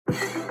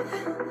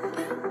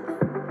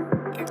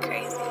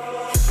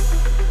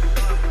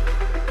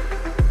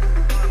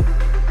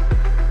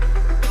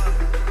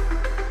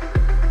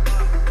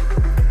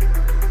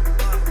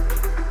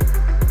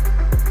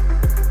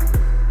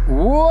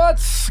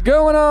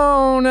going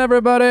on,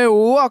 everybody?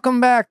 Welcome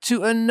back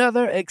to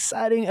another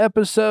exciting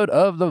episode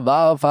of the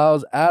Viall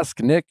Files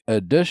Ask Nick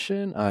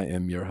edition. I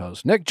am your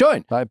host, Nick,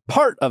 joined by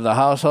part of the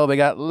household. We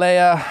got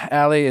Leia,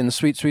 Allie, and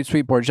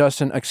sweet boy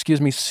Justin.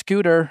 Excuse me,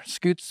 Scooter.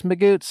 Scoots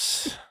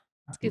Magoots.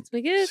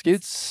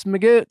 Scoots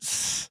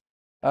Magoots.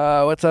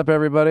 What's up,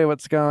 everybody?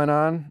 What's going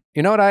on?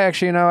 You know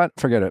what?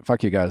 Forget it.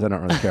 Fuck you guys. I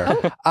don't really care.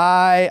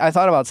 I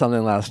thought about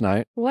something last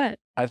night. What?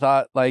 I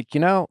thought,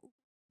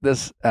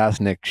 this Ask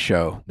Nick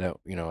show that,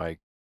 I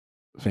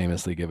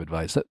famously give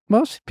advice that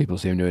most people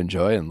seem to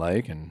enjoy and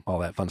like and all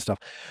that fun stuff.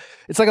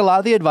 It's like a lot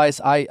of the advice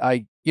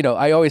I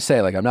always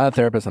say, like, I'm not a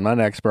therapist, I'm not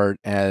an expert,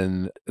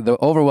 and the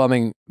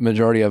overwhelming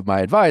majority of my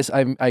advice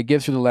I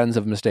give through the lens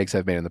of mistakes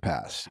I've made in the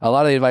past. A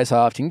lot of the advice I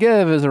often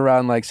give is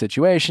around like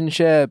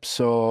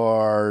situationships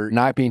or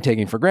not being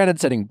taken for granted,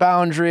 setting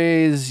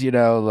boundaries,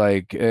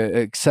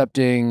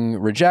 accepting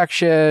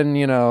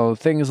rejection,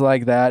 things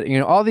like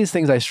that. All these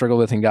things I struggled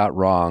with and got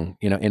wrong,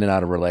 in and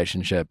out of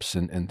relationships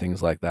and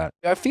things like that.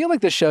 I feel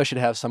like this show should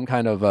have some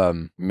kind of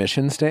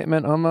mission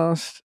statement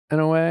almost, in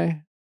a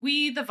way.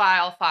 We, the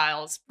Viall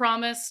Files,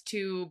 promise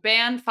to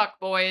ban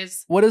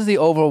fuckboys. What is the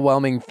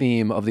overwhelming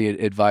theme of the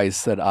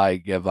advice that I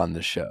give on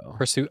the show?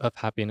 Pursuit of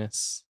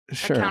happiness.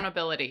 Sure.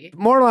 Accountability.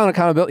 More around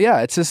accountability.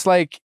 Yeah, it's just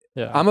like,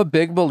 I'm a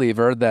big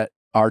believer that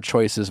our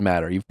choices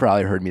matter. You've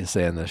probably heard me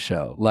say in this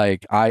show.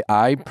 Like,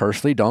 I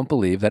personally don't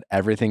believe that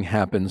everything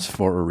happens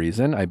for a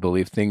reason. I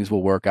believe things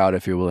will work out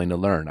if you're willing to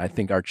learn. I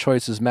think our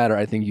choices matter.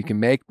 I think you can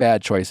make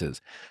bad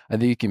choices. I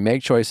think you can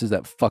make choices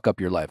that fuck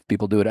up your life.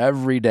 People do it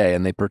every day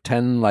and they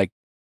pretend like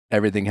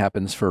everything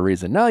happens for a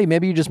reason. No,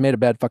 maybe you just made a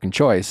bad fucking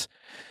choice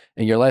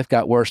and your life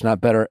got worse, not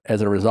better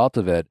as a result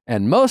of it.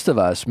 And most of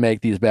us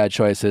make these bad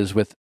choices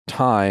with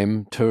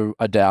time to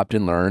adapt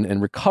and learn and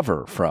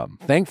recover from.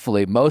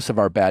 Thankfully, most of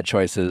our bad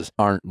choices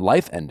aren't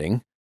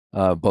life-ending,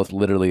 both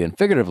literally and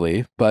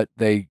figuratively, but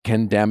they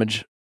can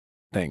damage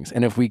things.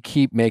 And if we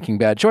keep making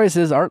bad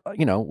choices,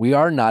 we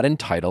are not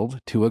entitled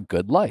to a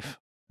good life.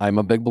 I'm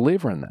a big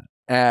believer in that.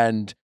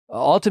 And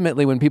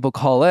ultimately, when people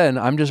call in,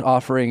 I'm just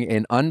offering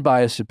an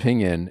unbiased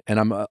opinion and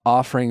I'm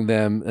offering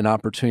them an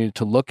opportunity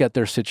to look at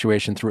their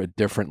situation through a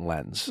different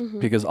lens.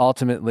 Mm-hmm. Because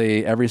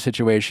ultimately, every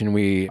situation,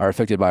 we are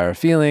affected by our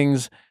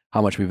feelings,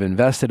 how much we've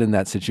invested in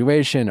that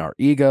situation, our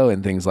ego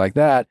and things like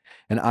that.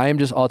 And I am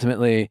just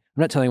I'm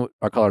not telling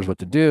our callers what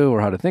to do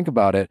or how to think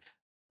about it.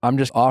 I'm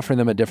just offering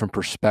them a different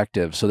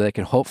perspective so they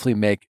can hopefully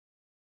make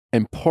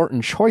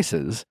important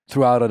choices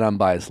throughout an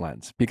unbiased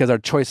lens, because our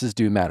choices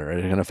do matter.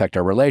 It can affect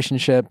our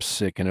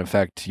relationships. It can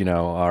affect,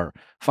 our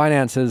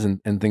finances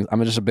and things.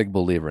 I'm just a big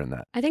believer in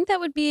that. I think that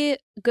would be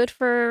good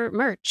for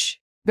merch.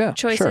 Yeah,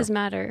 choices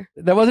matter.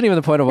 That wasn't even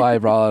the point of why I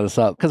brought all this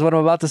up, because what I'm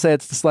about to say,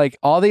 it's just like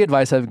all the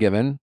advice I've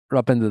given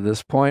up into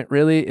this point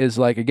really is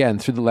like, again,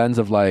 through the lens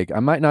of like,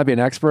 I might not be an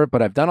expert,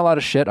 but I've done a lot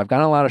of shit. I've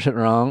gotten a lot of shit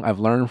wrong. I've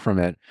learned from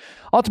it.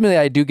 Ultimately,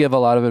 I do give a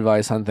lot of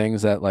advice on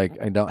things that like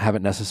I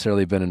haven't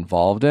necessarily been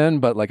involved in,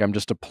 but like I'm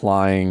just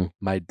applying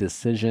my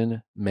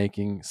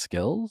decision-making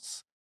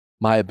skills,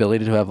 my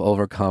ability to have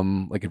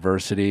overcome like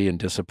adversity and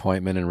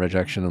disappointment and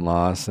rejection and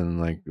loss and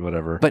like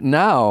whatever. But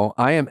now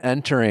I am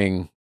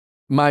entering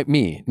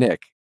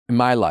Nick, in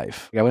my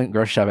life. I went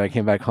grocery shopping. I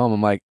came back home.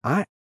 I'm like,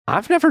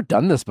 I've never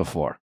done this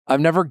before. I've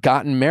never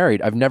gotten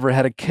married. I've never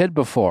had a kid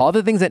before. All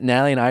the things that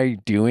Natalie and I are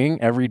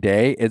doing every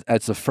day,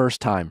 it's the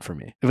first time for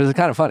me. It was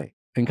kind of funny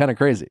and kind of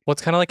crazy. Well,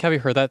 it's kind of like, have you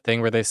heard that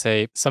thing where they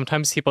say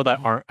sometimes people that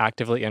aren't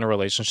actively in a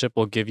relationship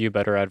will give you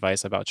better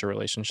advice about your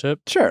relationship?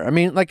 Sure. I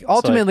mean, like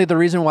ultimately the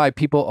reason why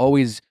people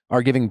always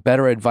are giving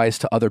better advice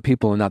to other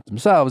people and not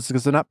themselves is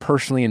because they're not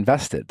personally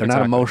invested. They're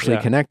not emotionally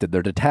connected.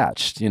 They're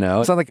detached, It's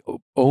not like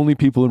only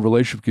people in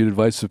relationships give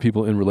advice to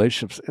people in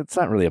relationships. It's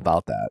not really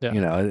about that,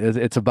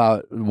 It's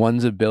about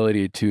one's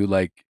ability to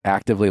like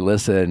actively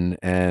listen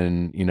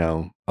and,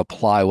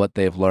 apply what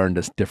they've learned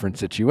to different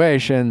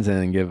situations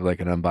and give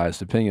like an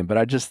unbiased opinion. But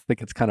I just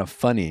think it's kind of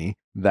funny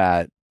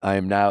that I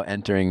am now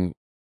entering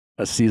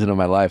a season of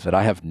my life that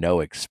I have no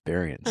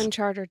experience.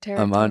 Uncharted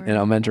territory.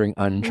 I'm entering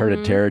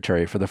uncharted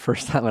territory for the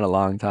first time in a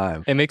long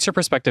time. It makes your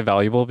perspective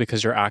valuable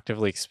because you're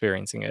actively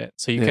experiencing it.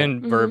 So you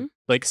can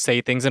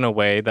say things in a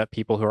way that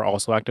people who are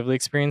also actively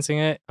experiencing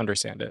it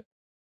understand it.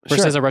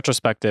 Versus a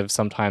retrospective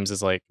sometimes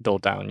is like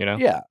dulled down,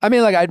 Yeah. I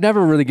mean, like I've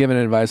never really given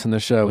advice on the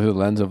show through the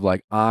lens of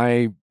like,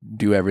 I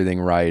do everything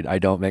right. I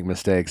don't make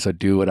mistakes. So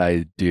do what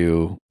I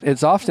do.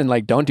 It's often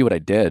like, don't do what I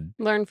did.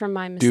 Learn from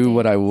my mistakes. Do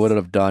what I would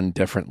have done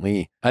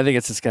differently. I think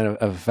it's just kind of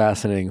a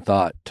fascinating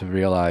thought to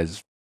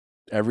realize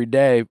every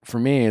day for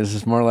me is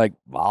just more like,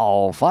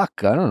 oh, fuck,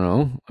 I don't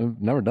know.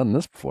 I've never done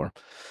this before.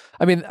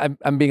 I mean,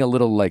 I'm being a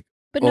little like,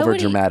 over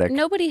dramatic.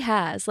 Nobody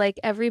has. Like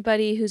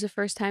everybody who's a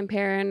first-time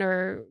parent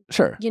or,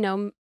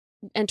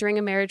 entering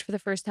a marriage for the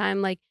first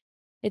time, like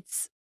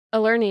it's a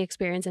learning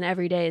experience and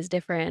every day is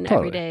different.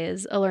 Totally. Every day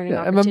is a learning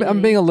opportunity.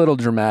 I'm being a little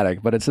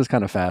dramatic, but it's just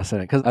kind of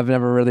fascinating because I've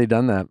never really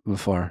done that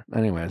before.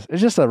 Anyways,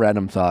 it's just a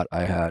random thought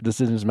I had.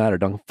 Decisions matter.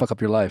 Don't fuck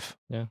up your life.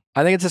 Yeah.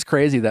 I think it's just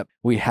crazy that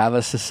we have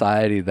a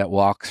society that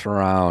walks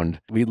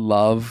around. We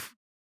love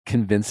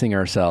convincing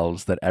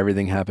ourselves that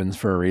everything happens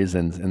for a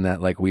reason and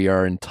that like we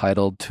are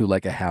entitled to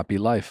like a happy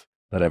life,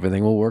 that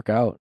everything will work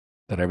out,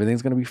 that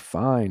everything's going to be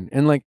fine.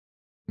 And like,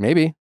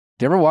 maybe,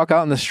 do you ever walk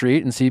out in the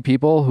street and see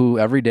people who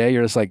every day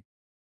you're just like,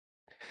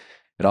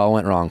 it all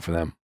went wrong for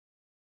them?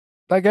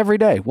 Like every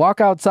day, walk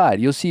outside,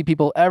 you'll see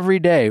people every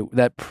day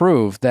that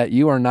prove that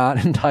you are not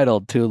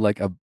entitled to like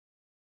a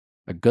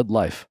good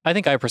life. I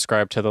think I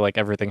prescribe to the like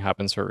everything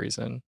happens for a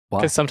reason.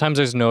 Because sometimes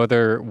there's no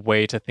other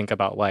way to think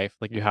about life.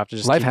 Like you have to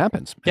just life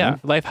happens. Man. Yeah,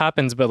 life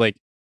happens, but like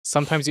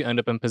sometimes you end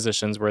up in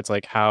positions where it's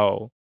like,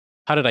 how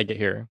did I get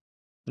here?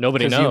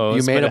 Nobody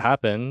knows, but it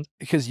happened.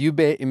 Because you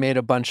made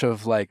a bunch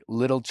of like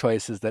little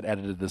choices that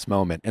edited this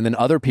moment. And then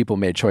other people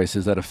made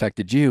choices that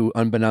affected you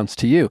unbeknownst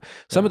to you.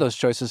 Some of those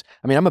choices,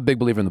 I mean, I'm a big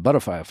believer in the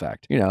butterfly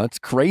effect. You know, it's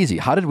crazy.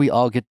 How did we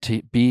all get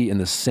to be in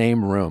the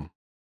same room?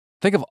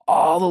 Think of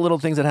all the little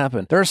things that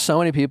happened. There are so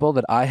many people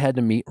that I had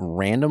to meet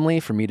randomly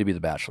for me to be the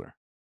Bachelor.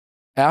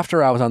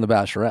 After I was on The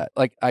Bachelorette,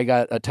 like I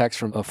got a text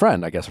from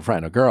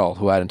a girl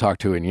who I hadn't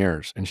talked to in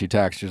years. And she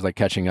texted, she was like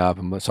catching up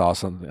and saw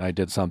something, I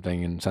did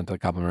something and sent a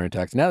complimentary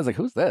text. And I was like,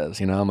 who's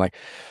this? You know, I'm like,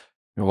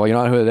 well, you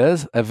know who it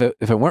is? If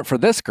it weren't for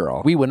this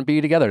girl, we wouldn't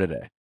be together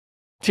today.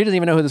 She doesn't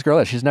even know who this girl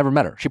is. She's never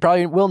met her. She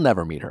probably will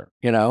never meet her,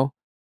 you know?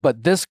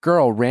 But this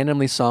girl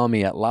randomly saw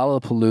me at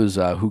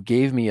Lollapalooza, who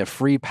gave me a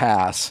free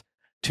pass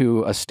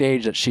to a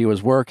stage that she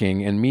was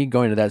working. And me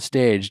going to that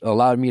stage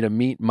allowed me to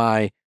meet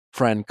my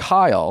friend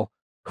Kyle,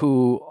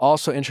 who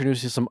also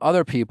introduced me to some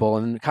other people.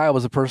 And Kyle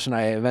was the person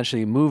I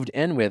eventually moved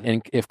in with.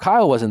 And if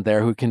Kyle wasn't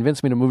there, who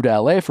convinced me to move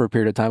to LA for a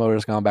period of time, I would have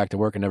just gone back to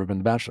work and never been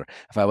the Bachelor.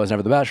 If I was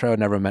never the Bachelor, I would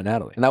never have met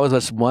Natalie. And that was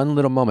just one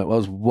little moment. It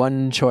was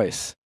one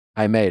choice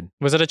I made.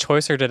 Was it a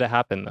choice or did it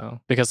happen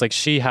though? Because like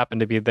she happened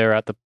to be there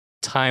at the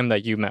time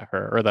that you met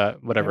her or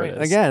that whatever it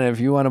is. Again, if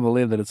you want to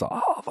believe that it's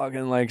all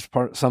fucking like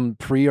some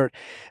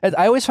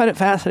I always find it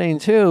fascinating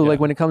too, like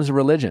when it comes to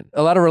religion.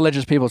 A lot of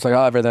religious people, it's like,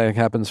 oh, everything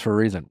happens for a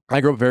reason.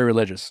 I grew up very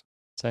religious.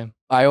 Same.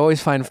 I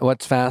always find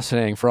what's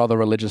fascinating for all the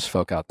religious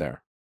folk out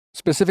there,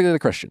 specifically the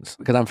Christians,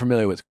 because I'm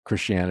familiar with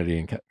Christianity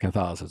and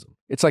Catholicism.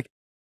 It's like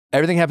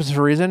everything happens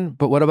for a reason,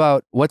 but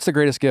what's the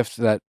greatest gift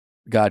that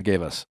God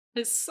gave us?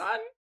 His son.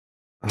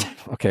 Oh,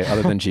 okay,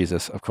 other than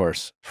Jesus, of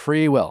course.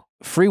 Free will.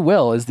 Free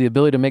will is the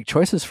ability to make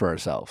choices for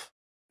ourselves.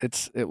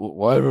 It's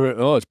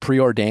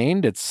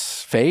preordained.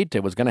 It's fate.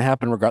 It was going to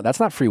happen regardless. That's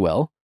not free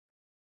will.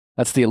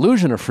 That's the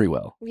illusion of free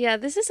will. Yeah,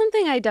 this is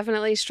something I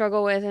definitely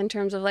struggle with in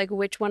terms of like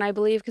which one I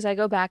believe, because I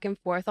go back and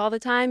forth all the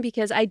time,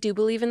 because I do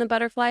believe in the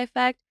butterfly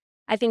effect.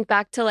 I think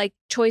back to like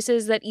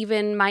choices that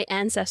even my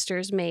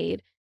ancestors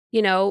made.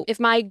 You know, if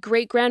my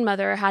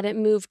great-grandmother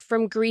hadn't moved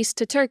from Greece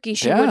to Turkey,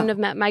 she wouldn't have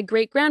met my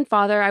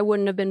great-grandfather. I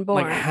wouldn't have been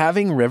born. Like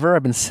having River,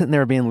 I've been sitting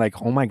there being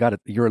like, oh my God,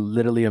 you're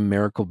literally a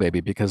miracle baby.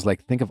 Because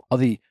like, think of all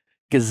the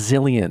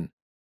gazillion,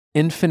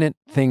 infinite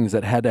things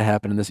that had to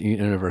happen in this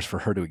universe for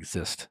her to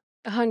exist.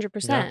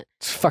 100%. Yeah.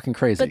 It's fucking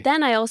crazy. But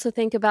then I also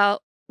think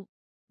about,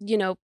 you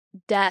know,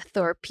 death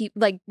or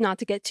like not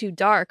to get too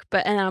dark,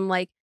 and I'm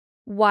like,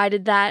 why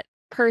did that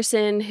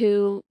person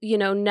who, you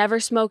know, never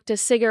smoked a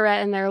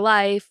cigarette in their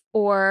life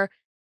or,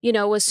 you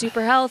know, was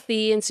super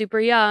healthy and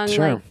super young,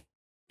 like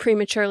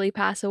prematurely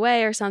pass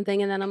away or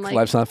something? And then I'm like,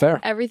 life's not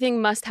fair.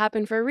 Everything must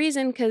happen for a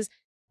reason, because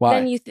why?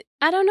 Then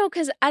I don't know.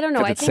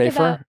 I think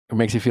safer. It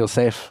makes you feel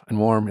safe and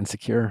warm and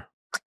secure.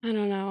 I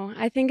don't know.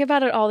 I think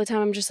about it all the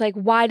time. I'm just like,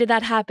 why did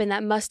that happen?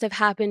 That must have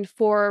happened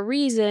for a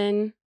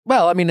reason.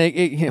 Well, I mean,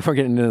 if we're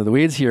getting into the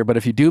weeds here, but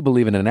if you do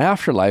believe in an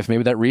afterlife,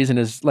 maybe that reason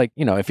is like,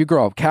 you know, if you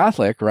grow up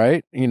Catholic,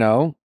 right? You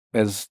know,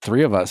 as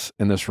three of us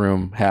in this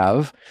room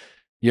have,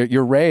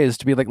 you're raised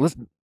to be like,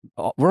 listen,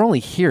 we're only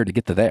here to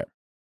get to there.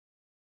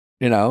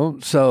 You know,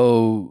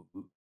 so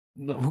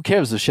who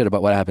cares a shit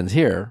about what happens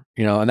here?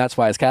 You know, and that's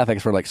why as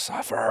Catholics, we're like,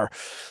 suffer,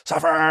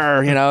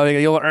 you know,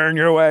 you'll earn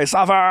your way,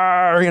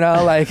 suffer, you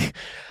know, like,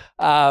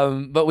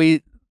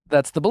 but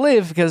that's the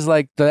belief, because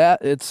like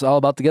it's all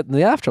about to get in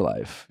the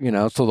afterlife, you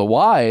know? So the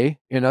why,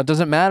 you know, it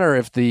doesn't matter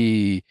if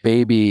the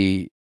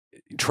baby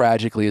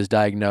tragically is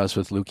diagnosed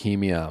with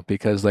leukemia,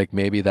 because like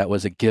maybe that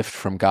was a gift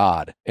from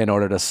God in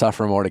order to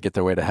suffer more to get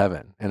their way to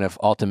heaven. And if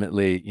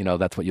ultimately, you know,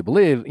 that's what you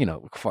believe, you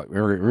know,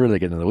 we're really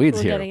getting into the weeds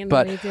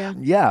here.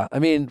 Yeah, I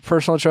mean,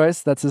 personal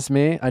choice, that's just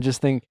me. I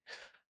just think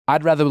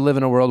I'd rather live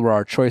in a world where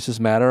our choices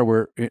matter,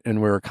 we're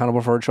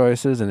accountable for our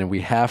choices, and we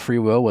have free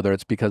will, whether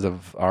it's because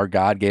of our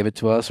God gave it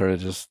to us or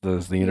just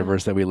the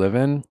universe that we live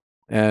in.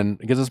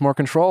 And it gives us more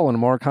control and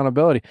more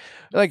accountability.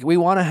 Like, we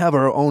want to have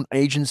our own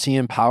agency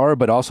and power,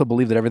 but also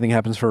believe that everything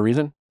happens for a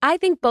reason. I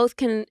think both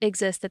can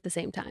exist at the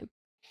same time.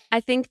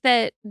 I think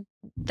that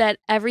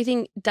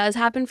everything does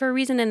happen for a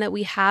reason, and that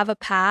we have a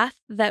path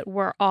that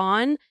we're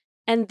on,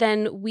 and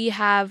then we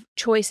have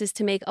choices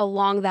to make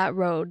along that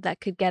road that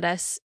could get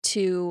us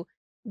to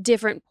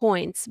different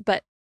points,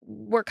 but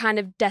we're kind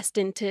of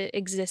destined to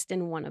exist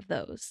in one of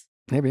those.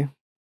 Maybe.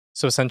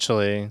 So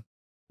essentially,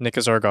 Nick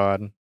is our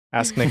God.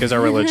 Ask Nick is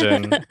our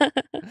religion.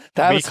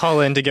 We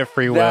call in to get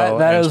free will.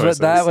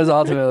 That was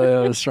ultimately what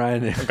I was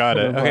trying to. Got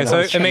it. Okay, so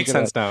it makes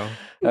sense now.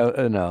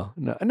 No,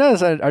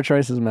 our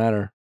choices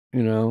matter.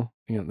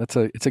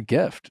 it's a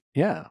gift.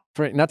 Yeah.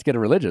 Not to get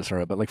religious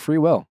or but like free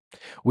will.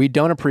 We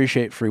don't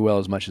appreciate free will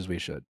as much as we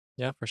should.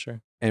 Yeah, for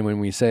sure. And when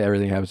we say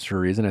everything happens for a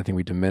reason, I think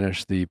we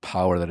diminish the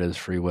power that is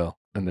free will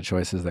and the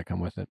choices that come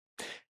with it.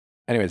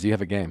 Anyways, you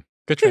have a game.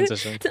 Good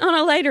transition. On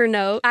a lighter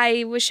note,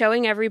 I was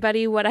showing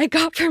everybody what I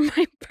got for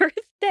my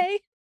birthday.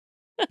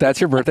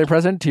 That's your birthday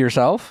present to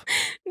yourself?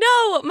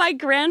 No, my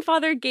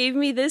grandfather gave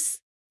me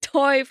this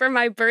toy for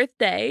my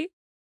birthday.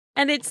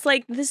 And it's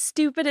like the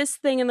stupidest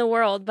thing in the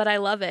world, but I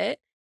love it.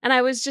 And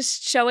I was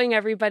just showing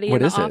everybody in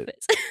the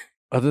office.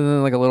 Other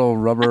than like a little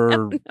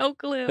rubber... No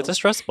clue. It's a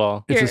stress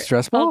ball. It's a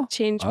stress ball? I'll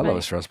change I love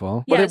a stress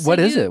ball. Yeah, what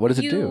is it? What does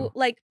it do? You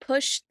like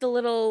push the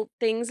little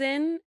things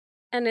in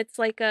and it's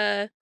like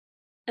and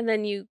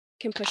then you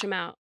can push them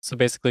out. So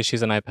basically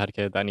she's an iPad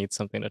kid that needs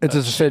something to touch.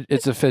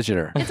 It's a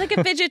fidgeter. It's like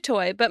a fidget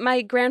toy, but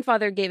my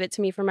grandfather gave it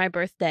to me for my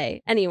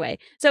birthday. Anyway,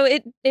 so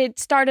it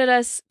started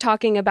us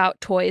talking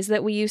about toys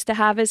that we used to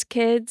have as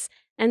kids.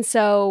 And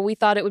so we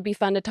thought it would be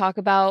fun to talk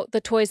about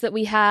the toys that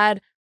we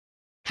had,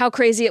 how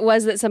crazy it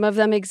was that some of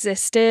them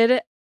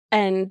existed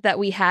and that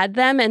we had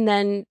them, and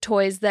then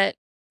toys that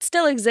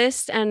still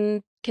exist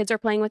and kids are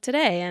playing with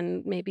today,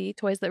 and maybe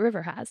toys that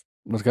River has.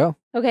 Let's go.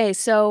 Okay,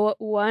 so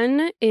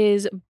one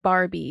is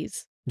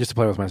Barbies. Just to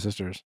play with my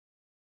sisters.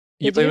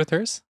 You played with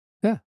hers?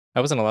 Yeah.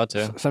 I wasn't allowed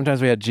to.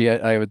 Sometimes we had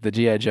with the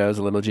G.I. Joes,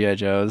 the little G.I.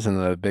 Joes,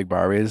 and the big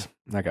Barbies.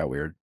 That got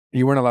weird.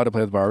 You weren't allowed to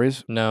play with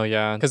Barbies? No,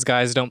 yeah. Because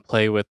guys don't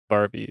play with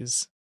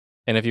Barbies.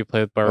 And if you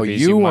play with Barbies, oh,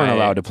 you weren't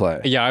allowed to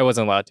play. Yeah, I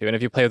wasn't allowed to. And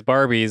if you play with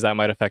Barbies, that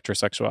might affect your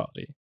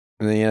sexuality.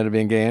 And then you ended up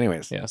being gay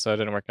anyways. Yeah, so it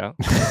didn't work out.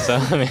 So,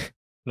 I mean,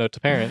 note to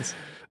parents.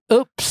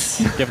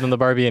 Oops. Give them the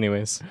Barbie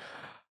anyways.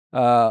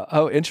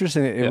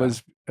 Interesting. It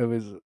was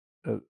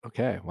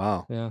okay.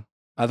 Wow. Yeah.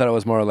 I thought it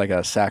was more like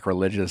a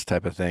sacrilegious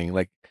type of thing.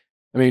 Like,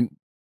 I mean,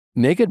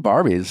 naked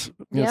Barbies.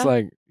 It's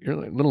like you're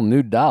like a little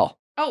nude doll.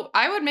 Oh,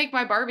 I would make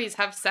my Barbies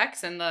have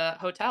sex in the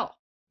hotel.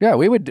 Yeah,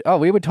 we would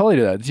totally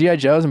do that. G.I.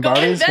 Joes and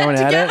Barbies going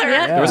at it.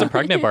 Yeah. There was a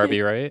pregnant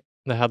Barbie, right?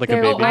 That had like a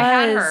baby. Oh, I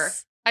had her.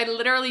 I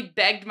literally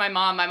begged my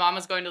mom. My mom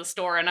was going to the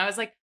store and I was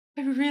like,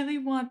 I really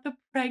want the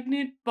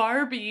pregnant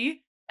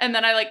Barbie. And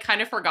then I like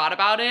kind of forgot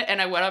about it.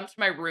 And I went up to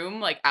my room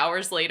like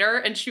hours later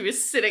and she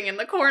was sitting in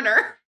the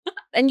corner.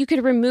 And you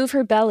could remove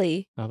her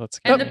belly. Oh, that's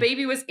good. And the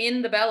baby was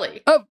in the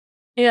belly. Oh.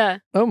 Yeah.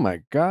 Oh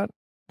my God.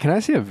 Can I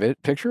see a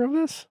picture of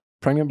this?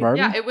 Pregnant Barbie?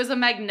 Yeah, it was a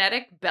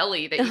magnetic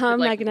belly that you could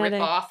like rip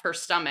off her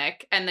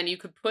stomach, and then you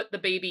could put the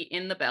baby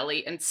in the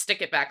belly and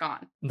stick it back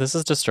on. This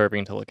is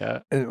disturbing to look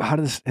at. How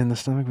does in the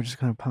stomach would just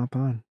kind of pop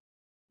on?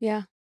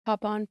 Yeah,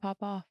 pop on, pop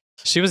off.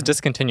 She was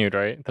discontinued,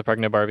 right? The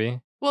pregnant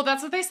Barbie. Well,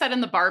 that's what they said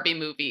in the Barbie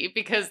movie,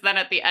 because then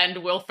at the end,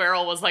 Will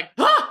Ferrell was like,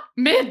 "Ah,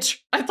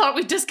 Midge, I thought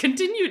we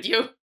discontinued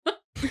you."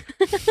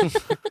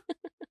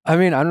 I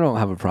mean, I don't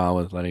have a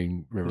problem with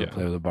letting River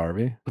play with a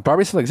Barbie. The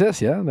Barbies still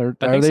exist, yeah?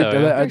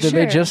 Did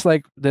they just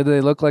like, did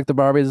they look like the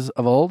Barbies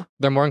of old?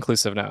 They're more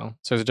inclusive now.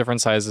 So there's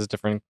different sizes,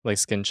 different like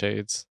skin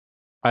shades.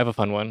 I have a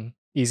fun one.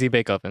 Easy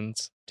bake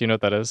ovens. Do you know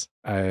what that is?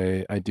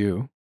 I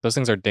do. Those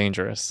things are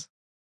dangerous.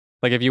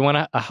 Like if you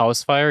want a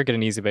house fire, get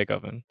an easy bake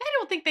oven. I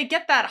don't think they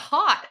get that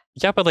hot.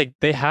 Yeah, but like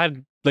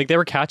they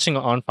were catching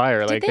on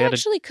fire. Did they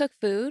actually cook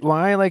food?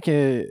 Why like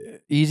a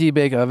easy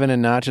bake oven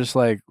and not just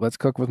like let's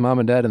cook with mom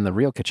and dad in the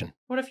real kitchen?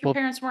 What if your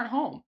parents weren't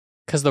home?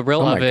 Because the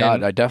real oven. Oh my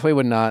God, I definitely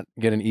would not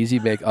get an easy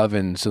bake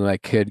oven so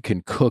that kid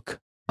can cook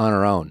on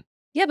her own.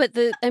 Yeah, but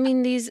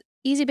these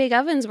easy bake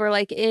ovens were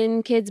like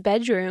in kids'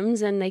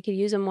 bedrooms and they could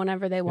use them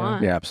whenever they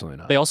want. Yeah, absolutely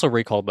not. They also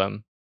recalled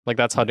them. Like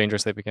that's how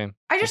dangerous they became.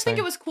 I just think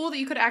it was cool that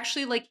you could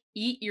actually like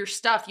eat your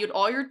stuff. You had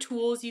all your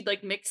tools. You'd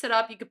like mix it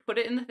up. You could put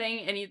it in the thing,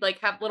 and you'd like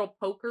have little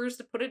pokers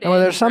to put it in.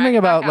 Well, there's something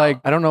about like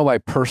I don't know why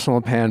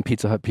personal pan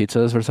Pizza Hut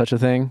pizzas were such a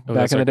thing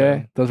back in the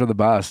day. Those were the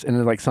best,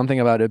 and like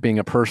something about it being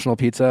a personal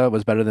pizza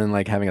was better than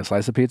like having a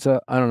slice of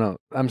pizza. I don't know.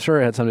 I'm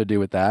sure it had something to do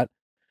with that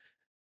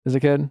as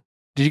a kid.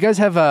 Did you guys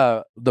have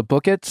the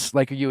bookets?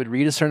 Like you would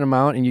read a certain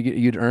amount and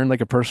you'd earn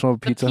like a personal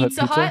Pizza Hut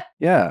pizza?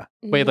 Yeah.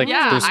 Wait, like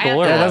through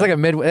school or? Yeah, that was like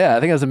I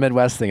think it was a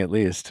Midwest thing at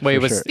least. Wait,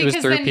 it was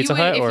through Pizza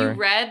Hut or? If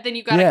you read, then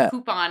you got a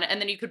coupon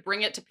and then you could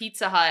bring it to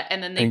Pizza Hut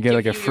and then they get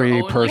like a free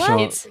your own,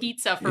 personal like,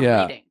 pizza for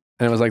reading.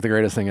 And it was like the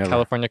greatest thing ever.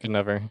 California could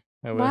never.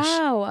 I wish.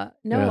 Wow.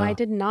 No, I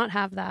did not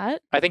have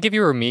that. I think if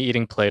you were me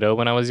eating Play-Doh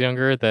when I was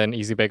younger, then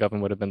Easy Bake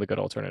Oven would have been the good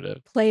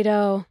alternative.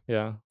 Play-Doh.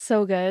 Yeah.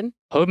 So good.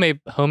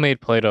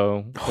 Homemade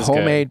Play-Doh.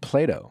 Homemade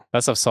Play-Doh.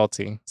 That stuff's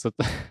salty. So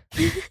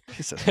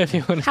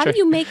how do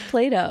you make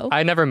Play-Doh?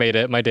 I never made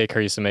it. My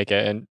daycare used to make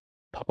it and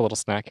pop a little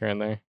snack here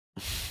and there.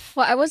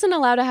 Well, I wasn't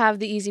allowed to have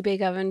the Easy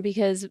Bake Oven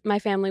because my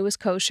family was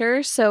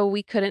kosher, so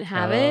we couldn't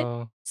have it.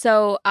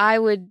 So I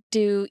would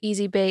do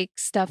Easy Bake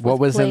stuff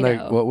with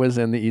Play-Doh. What was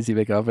in the Easy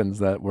Bake ovens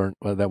that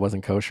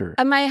wasn't kosher?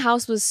 My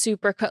house was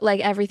super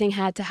like everything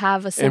had to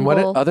have a symbol.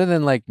 And other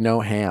than like no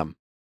ham?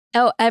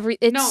 Oh,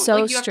 it's so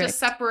like you strict. have to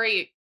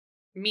separate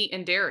meat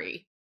and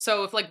dairy.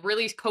 So if like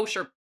really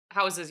kosher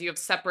houses, you have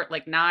separate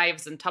like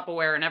knives and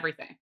Tupperware and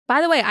everything.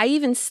 By the way, I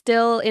even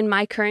still in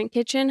my current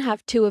kitchen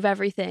have 2 of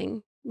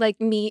everything,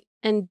 like meat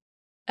and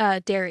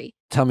dairy.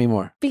 Tell me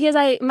more. Because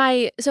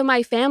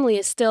my family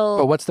is still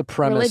But what's the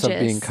premise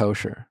religious. of being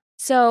kosher?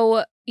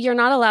 So you're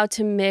not allowed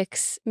to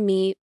mix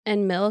meat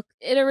and milk.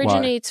 It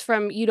originates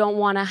from you don't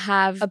want to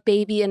have a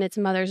baby in its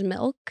mother's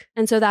milk.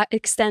 And so that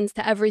extends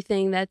to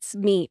everything that's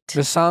meat.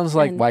 This sounds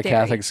like why dairy.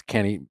 Catholics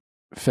can't eat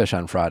fish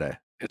on Friday.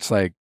 It's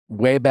like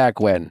way back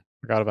when.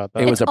 Forgot about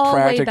that.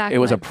 It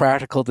was a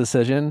practical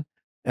decision,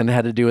 and it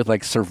had to do with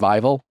like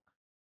survival.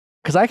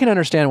 Because I can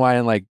understand why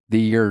in like the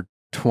year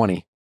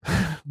 20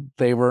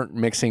 they weren't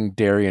mixing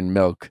dairy and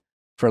milk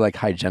for like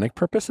hygienic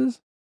purposes.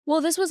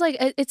 Well, this was like,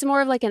 it's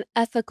more of like an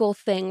ethical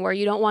thing where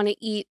you don't want to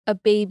eat a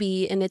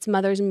baby in its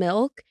mother's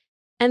milk.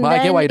 And well,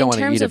 then I get why you don't in want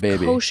to terms eat a of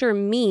baby. kosher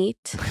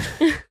meat,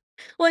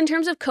 well, in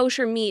terms of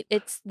kosher meat,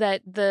 it's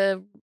that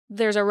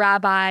there's a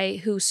rabbi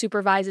who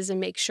supervises and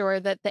makes sure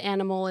that the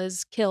animal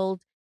is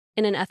killed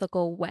in an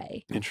ethical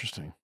way.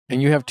 Interesting.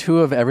 And you have 2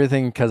 of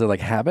everything because of like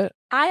habit?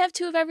 I have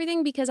 2 of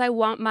everything because I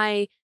want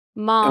my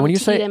mom when you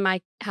to say- eat in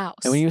my house.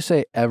 And when you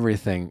say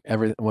everything,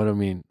 what do I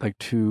mean? Like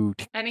 2...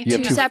 Any You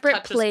have two two- separate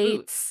touches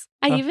plates.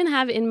 I Huh. even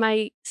have in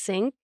my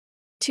sink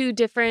 2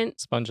 different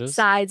Sponges.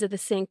 sides of the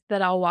sink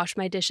that I'll wash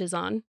my dishes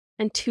on,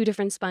 and 2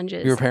 different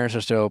sponges. Your parents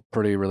are still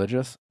pretty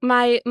religious?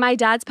 My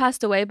dad's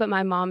passed away, but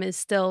my mom is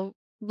still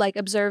like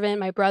observant.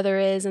 My brother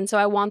is, and so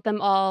I want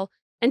them all,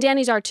 and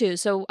Danny's are too.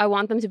 So I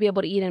want them to be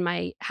able to eat in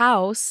my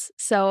house.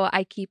 So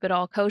I keep it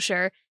all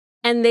kosher.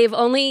 And they've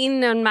only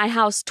eaten in my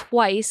house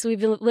twice.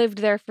 We've lived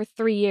there for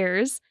 3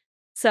 years.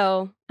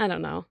 So I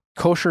don't know.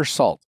 Kosher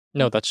salt.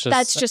 No, that's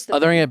just the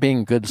Other than it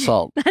being good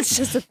salt. That's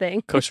just a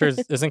thing. kosher.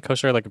 Isn't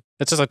kosher like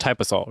it's just a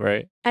type of salt,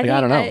 right? Like, I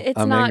don't know. It's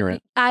I'm not,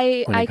 ignorant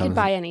I when it could comes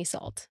buy any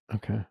salt.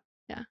 Okay.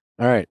 Yeah.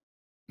 All right.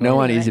 No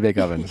on Anyway. easy bake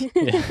ovens.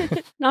 Yeah.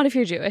 Not if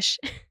you're Jewish.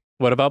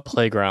 What about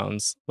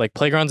playgrounds? Like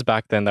playgrounds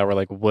back then that were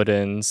like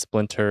wooden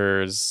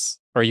splinters,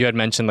 or you had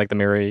mentioned like the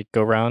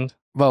merry-go-round.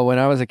 Well, when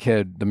I was a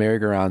kid, the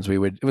merry-go-rounds,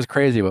 it was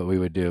crazy what we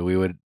would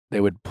do. They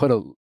would put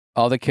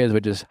all the kids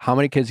would just, how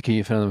many kids can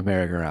you fit on the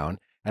merry-go-round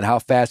and how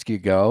fast can you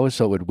go?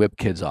 So it would whip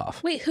kids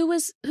off. Wait, who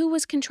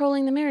was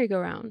controlling the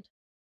merry-go-round?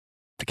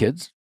 The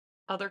kids.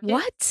 Other kids.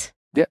 What?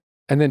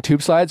 And then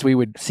tube slides, we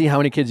would see how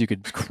many kids you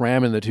could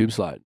cram in the tube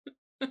slide.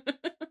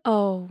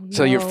 Oh,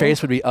 So your no.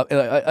 face would be up,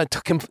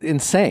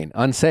 insane,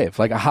 unsafe.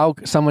 Like how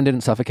someone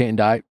didn't suffocate and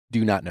die,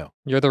 do not know.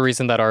 You're the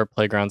reason that our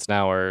playgrounds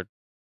now are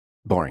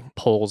Boring.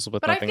 poles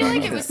with But I nothing feel on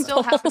like them. it was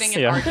still happening in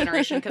Yeah. our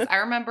generation because I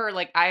remember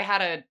like I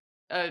had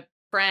a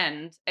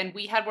friend and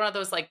we had one of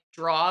those like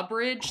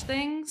drawbridge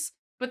things,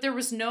 but there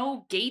was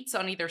no gates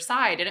on either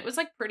side and it was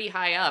like pretty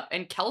high up.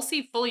 And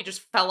Kelsey fully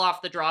just fell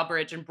off the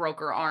drawbridge and broke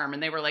her arm.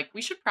 And they were like,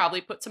 we should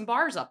probably put some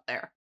bars up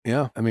there.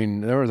 Yeah. I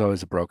mean, there was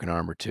always a broken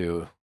arm or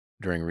two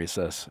during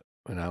recess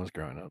when I was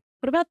growing up.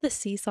 What about the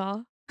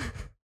seesaw?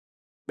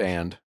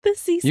 Banned. The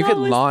seesaw. You could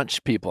was...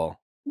 launch people.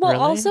 Well,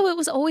 Really? also it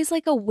was always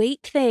like a weight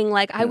thing.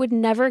 Like I Yeah. would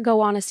never go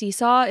on a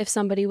seesaw if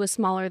somebody was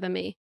smaller than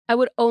me. I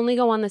would only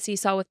go on the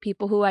seesaw with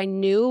people who I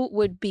knew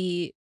would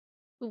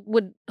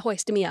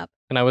hoist me up.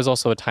 And I was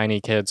also a tiny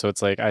kid, so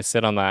it's like I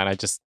sit on that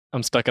and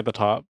I'm stuck at the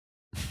top.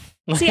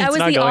 See, I It's was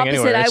not the going opposite.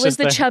 anywhere. I It's was just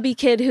the there. chubby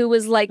kid who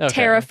was like Okay.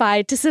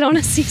 terrified to sit on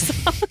a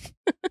seesaw.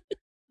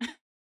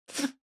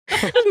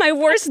 It was my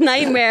worst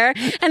nightmare.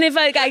 And if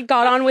I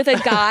got on with a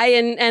guy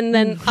and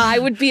then I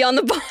would be on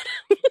the bottom.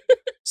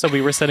 So we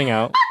were sitting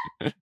out.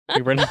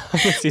 We were not on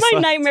the seesaw. My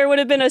nightmare would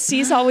have been a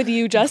seesaw with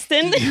you,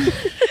 Justin.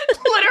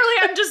 Literally,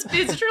 I'm just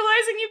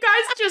visualizing you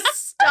guys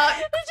just stuck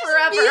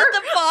forever. Me at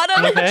the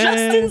bottom. Okay.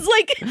 Justin's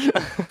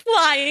like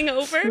flying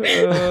over.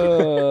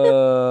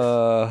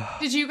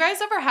 Did you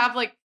guys ever have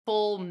like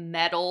full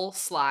metal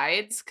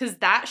slides? Because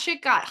that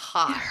shit got It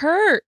hot.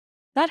 hurt.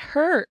 That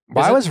hurt.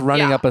 Why was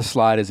running Yeah. up a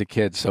slide as a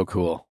kid so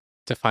cool?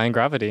 Defying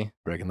gravity.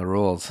 Breaking the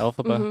rules.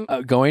 Alphaba.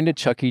 Mhm. Going to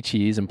Chuck E.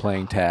 Cheese and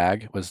playing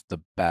tag was the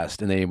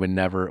best, and they would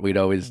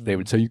they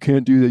would say you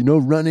can't do that. No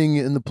running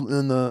in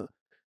the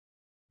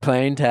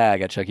playing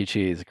tag at Chuck E.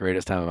 Cheese.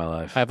 Greatest time of my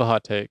life. I have a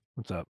hot take.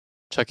 What's up?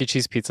 Chuck E.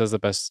 Cheese pizza is the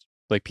best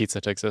like pizza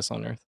to exist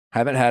on earth.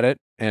 Haven't had it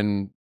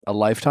in a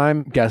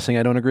lifetime. Guessing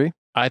I don't agree.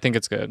 I think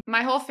it's good.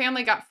 My whole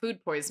family got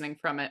food poisoning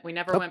from it. We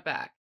never Oh. went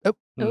back. Oh.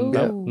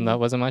 That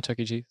wasn't my Chuck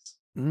E. Cheese.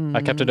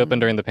 I kept it open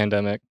during the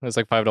pandemic. It was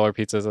like $5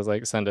 pizzas. I was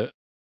like, send it.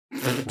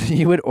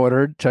 You would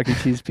order Chuck E.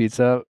 Cheese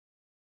pizza.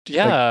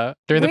 Yeah,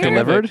 during the Where-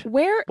 pandemic. Delivered?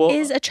 Where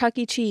is Well- a Chuck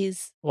E.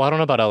 Cheese? Well, I don't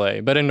know about LA,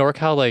 but in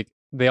NorCal, like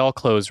they all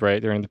closed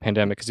right during the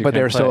pandemic because But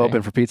they're still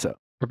open for pizza.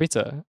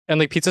 pizza. And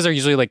like pizzas are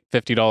usually like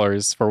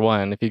 $50 for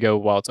one if you go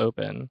while it's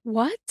open.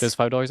 What? There's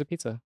 $5 a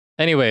pizza.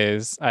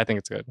 Anyways, I think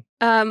it's good.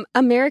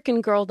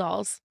 American Girl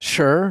dolls.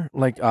 Sure.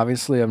 Like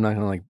obviously, I'm not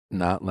gonna like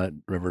not let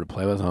River to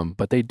play with them,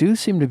 but they do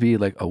seem to be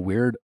like a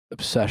weird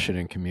obsession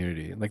in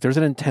community. Like there's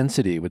an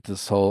intensity with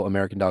this whole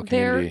American doll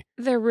community.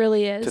 There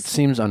really That is.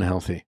 seems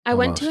unhealthy. I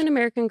went to almost. an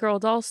American Girl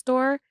doll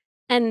store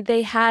and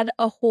they had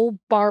a whole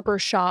barber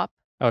shop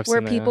Oh, I've where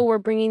seen that, people were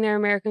bringing their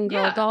American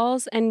Girl Yeah.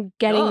 dolls and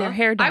getting their Duh.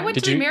 hair done. I went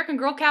Did to the you- American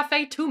Girl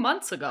Cafe 2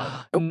 months ago.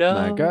 Oh No,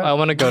 my God. I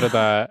want to go to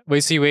that.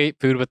 Wait, so you ate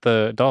food with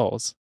the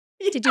dolls?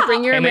 Did you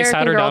bring your And they American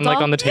sat her Girl down doll?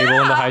 like on the table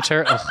in the high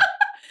chair? Ugh.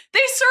 They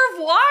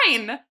serve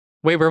wine.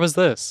 Wait, where was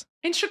this?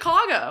 In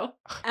Chicago.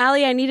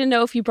 Allie, I need to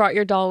know if you brought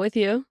your doll with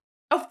you.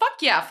 Oh,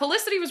 fuck yeah.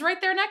 Felicity was right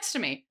there next to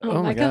me.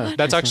 Oh my God.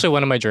 That's actually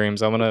one of my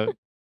dreams.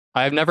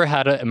 I've never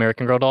had an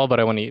American Girl doll, but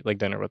I want to eat like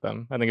dinner with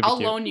them. I think it'd be I'll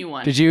cute. loan you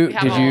one. Did you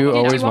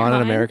always want an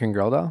mine? American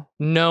Girl doll?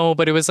 No,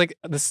 but it was like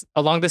this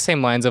along the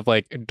same lines of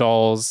like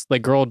dolls,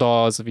 like girl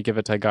dolls. If you give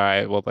it to a guy,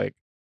 it will like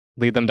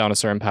lead them down a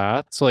certain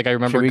path. So like I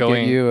remember Should we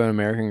going. get you an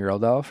American Girl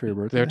doll for your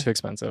birthday? They're too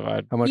expensive.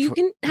 How much? You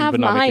can have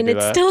would not make you mine. do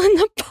It's that. still in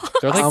the box.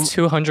 They're like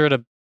 200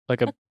 a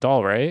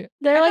doll, right?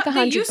 They're like They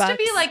 $100. used to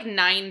be like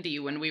 90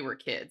 when we were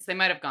kids. They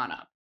might have gone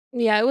up.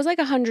 Yeah, it was like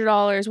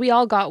 $100. We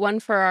all got one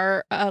for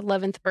our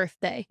 11th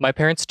birthday. My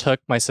parents took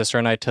my sister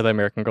and I to the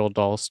American Girl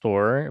doll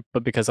store,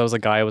 but because I was a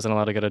guy, I wasn't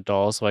allowed to get a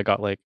doll, so I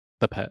got like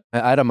the pet.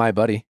 I had a My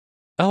Buddy.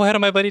 Oh, I had a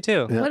My Buddy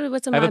too. Yeah.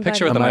 What's a I have My a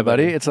picture Buddy? with A the My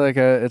Buddy. It's like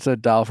it's a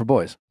doll for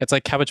boys. It's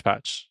like Cabbage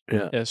Patch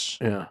Yeah. ish.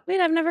 Yeah. Wait,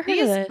 I've never heard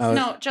These, of this.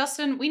 no,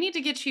 Justin, we need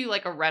to get you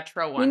like a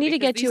retro one. We need to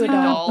because get you these a new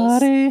doll. dolls,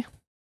 they're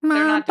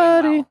not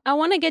doing well. I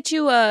want to get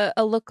you a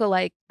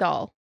look-alike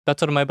doll.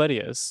 That's what a My Buddy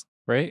is,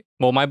 right?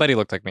 Well, My Buddy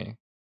looked like me.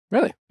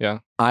 Really? Yeah.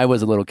 I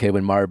was a little kid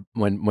when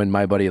when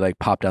My Buddy like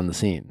popped on the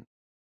scene.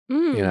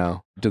 Mm. You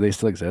know, do they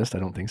still exist? I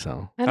don't think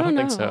so. I don't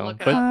know. think so.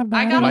 Look it But up.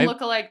 I got my- a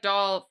lookalike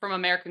doll from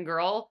American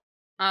Girl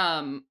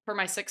for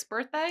my 6th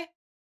birthday,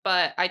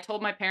 but I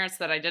told my parents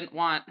that I didn't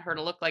want her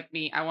to look like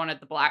me. I wanted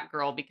the black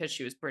girl because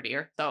she was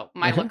prettier. So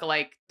my Okay.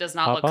 lookalike does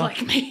not look Papa?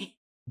 like me.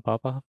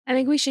 Papa. I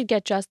think we should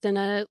get Justin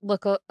a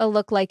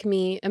look like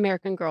me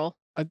American Girl.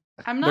 I'm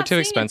They're not too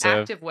seeing expensive. an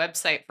active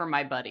website for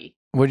My Buddy.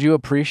 Would you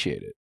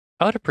appreciate it?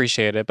 I would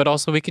appreciate it, but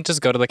also we can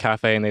just go to the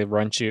cafe and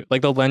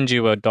they'll lend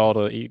you a doll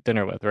to eat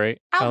dinner with, right?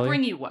 I'll Ellie?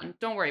 bring you one.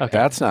 Don't worry Okay. about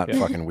That's not Yeah.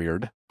 fucking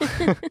weird.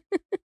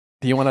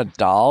 Do you want a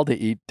doll to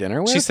eat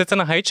dinner with? She sits in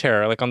a high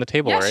chair, like on the it.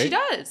 table, Yeah, right? she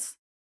does.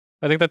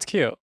 I think that's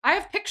cute. I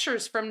have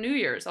pictures from New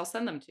Year's. I'll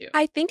send them to you.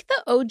 I think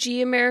the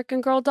OG American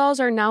Girl dolls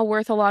are now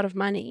worth a lot of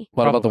money.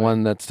 What about the Probably.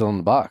 one that's still in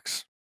the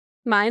box?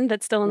 Mine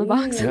that's still in the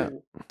box. Yeah.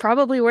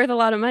 Probably worth a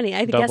lot of money.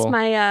 I guess Double.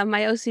 my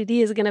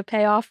OCD is going to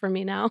pay off for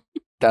me now.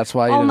 That's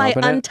why you All didn't my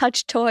open it?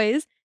 untouched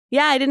toys.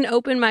 Yeah, I didn't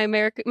open my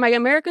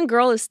American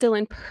Girl is still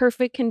in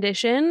perfect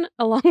condition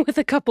along with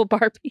a couple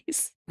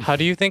Barbies. How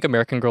do you think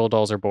American Girl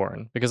dolls are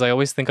born? Because I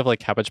always think of like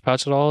Cabbage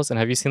Patch dolls, and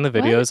have you seen the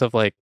videos of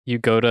like you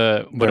go to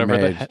They're whatever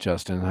the made,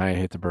 Justin. I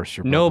hate to burst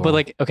your No, but bubble.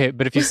 like okay,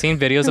 but if you've seen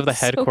videos of the I'm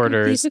so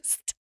headquarters,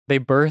 confused. they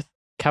birth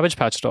Cabbage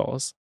Patch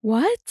dolls.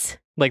 What?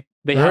 Like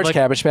they Remember have like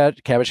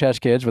Cabbage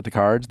Patch Kids with the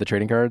cards, the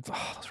trading cards.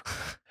 Oh, those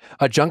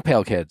were... Junk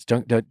Pail Kids.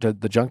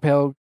 The Junk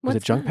Pail. Was it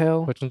What's Junk that?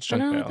 Pail? which one's I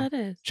Junk don't know Pail? what that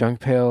is. Junk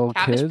Pail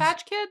Cabbage Kids.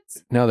 Patch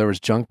Kids? No, there was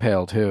Junk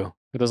Pail too.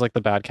 Are those like the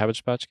bad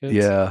Cabbage Patch Kids?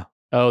 Yeah.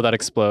 Oh, that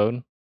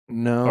explode.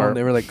 No, Or-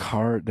 they were like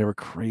They were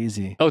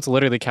crazy. Oh, it's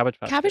literally Cabbage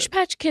Patch. Cabbage Kids.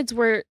 Patch Kids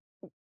were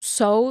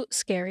so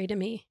scary to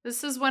me.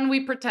 This is when we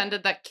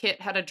pretended that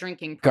Kit had a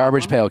drinking problem.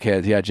 Garbage Pail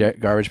Kids. Yeah,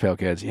 Garbage Pail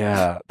Kids.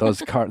 Yeah,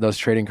 those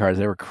trading cards.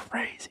 They were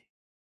crazy.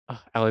 Oh,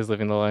 Allie's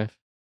living the life.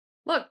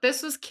 Look,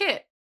 this was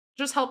Kit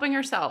just helping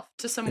herself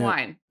to some Yeah.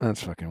 wine.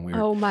 That's fucking weird.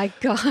 Oh my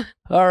God.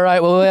 All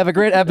right. Well, we have a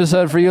great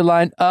episode for you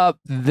lined up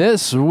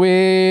this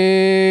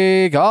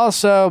week.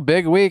 Also,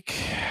 big week.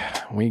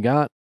 We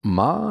got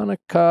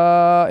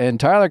Monica and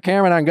Tyler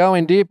Cameron on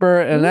Going Deeper.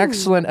 An Ooh.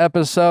 excellent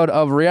episode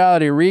of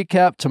Reality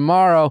Recap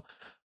tomorrow.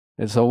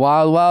 It's a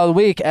wild, wild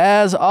week.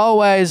 As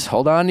always,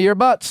 hold on to your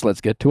butts.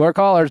 Let's get to our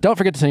callers. Don't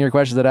forget to send your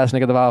questions at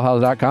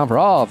AskNick@theviallfiles.com for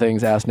all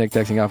things Ask Nick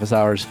texting office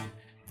hours.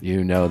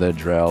 You know the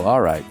drill.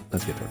 All right.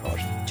 Let's get to our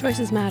callers.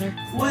 Choices matter.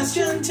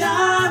 Question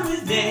time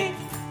with Nick.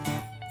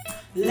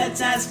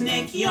 Let's ask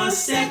Nick your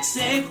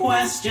sexy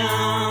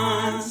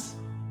questions.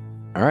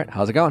 All right.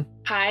 How's it going?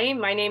 Hi,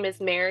 my name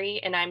is Mary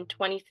and I'm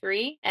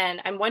 23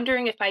 and I'm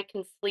wondering if I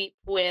can sleep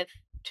with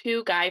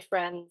two guy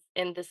friends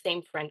in the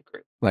same friend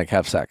group. Like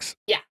have sex?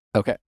 Yeah.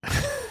 Okay.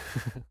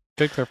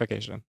 Good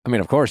clarification. I mean,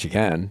 of course you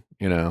can,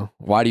 you know.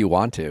 Why do you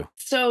want to?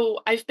 So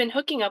I've been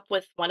hooking up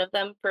with one of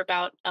them for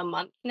about a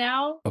month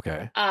now.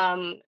 Okay.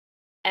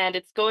 And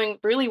it's going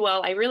really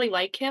well. I really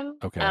like him.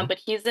 Okay. But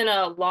he's in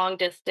a long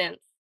distance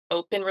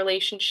open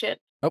relationship.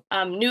 Oh.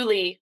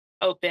 Newly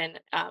open.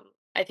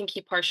 I think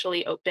he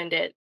partially opened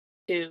it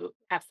to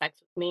have sex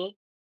with me.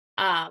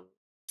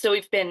 So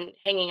we've been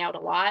hanging out a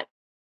lot.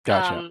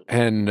 Gotcha.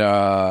 And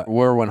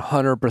we're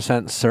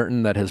 100%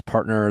 certain that his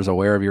partner is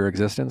aware of your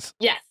existence?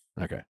 Yes.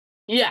 Okay.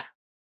 Yeah.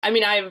 I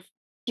mean,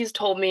 he's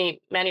told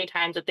me many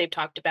times that they've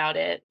talked about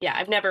it. Yeah,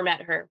 I've never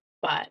met her,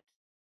 but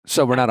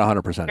So we're not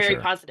 100% very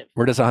sure. positive.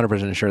 We're just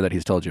 100% sure that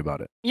he's told you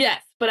about it.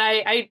 Yes, but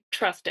I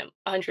trust him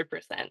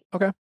 100%.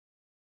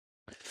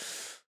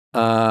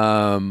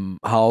 How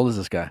old is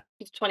this guy?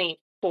 He's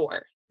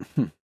 24.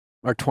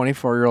 Are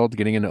 24-year-olds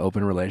getting into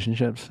open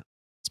relationships?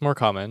 It's more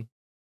common.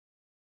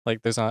 Like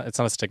it's not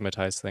a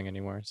stigmatized thing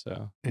anymore.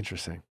 So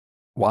Interesting.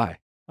 Why?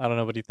 I don't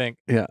know. What do you think?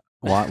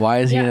 Why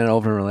is he in Yeah. an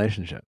open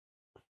relationship?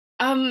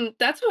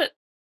 That's what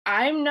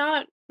I'm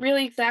not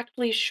really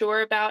exactly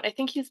sure about. I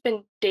think he's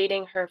been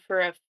dating her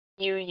for a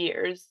few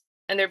years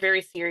and they're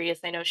very serious.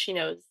 I know she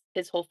knows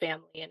his whole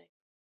family and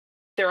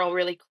they're all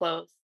really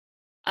close.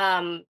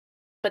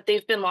 but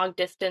they've been long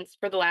distance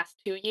for the last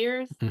 2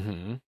 years.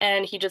 Mm-hmm.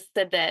 And he just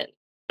said that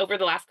over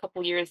the last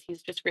couple years,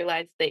 he's just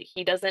realized that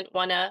he doesn't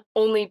want to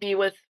only be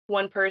with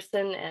one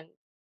person, and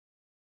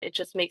it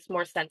just makes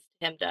more sense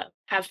to him to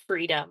have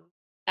freedom.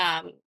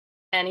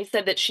 And he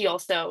said that she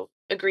also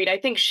agreed. I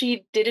think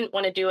she didn't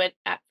want to do it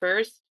at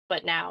first,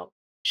 but now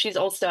she's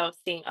also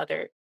seeing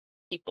other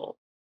people.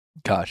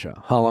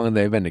 Gotcha. How long have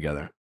they been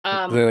together?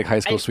 Are they like high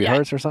school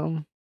sweethearts or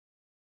something?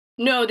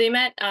 No, they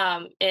met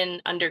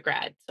in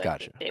undergrad. So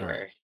gotcha. I think they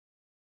were.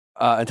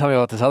 And tell me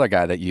about this other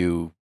guy that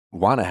you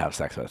want to have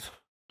sex with.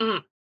 Mm-hmm.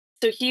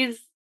 So he's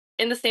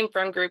in the same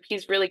friend group.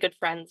 He's really good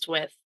friends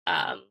with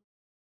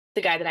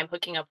the guy that I'm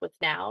hooking up with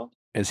now.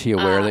 Is he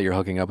aware that you're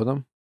hooking up with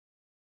him?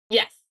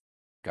 Yes.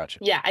 Gotcha.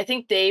 Yeah, I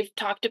think they've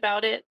talked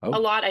about it a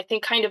lot. I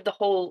think kind of the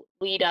whole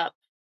lead up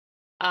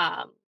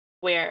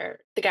where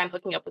the guy I'm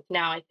hooking up with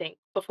now, I think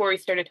before we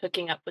started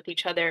hooking up with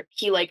each other,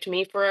 he liked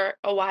me for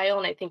a while,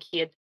 and I think he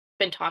had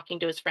been talking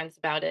to his friends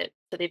about it.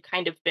 So they've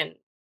kind of been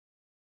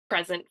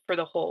present for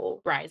the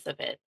whole rise of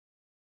it.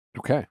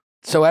 Okay.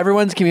 So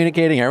everyone's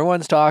communicating,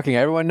 everyone's talking,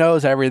 everyone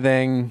knows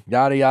everything,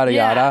 yada, yada,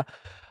 yada.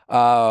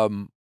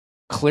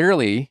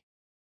 Clearly,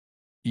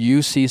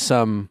 you see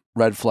some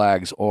red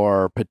flags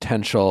or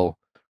potential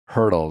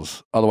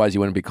hurdles. Otherwise, you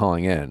wouldn't be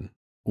calling in.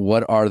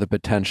 What are the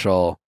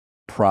potential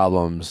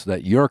problems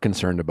that you're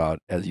concerned about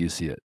as you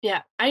see it?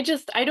 Yeah, I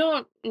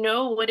don't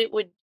know what it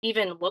would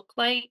even look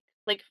like.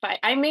 Like if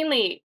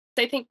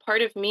I think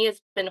part of me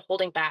has been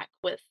holding back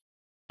with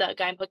the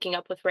guy I'm hooking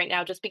up with right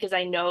now, just because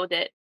I know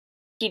that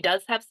he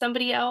does have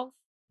somebody else.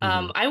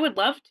 I would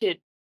love to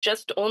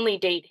just only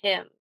date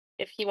him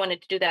if he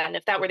wanted to do that. And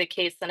if that were the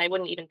case, then I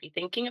wouldn't even be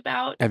thinking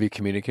about. Have you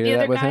communicated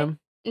that with him?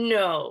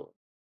 No.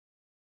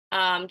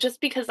 Just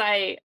because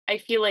I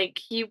feel like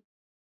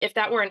if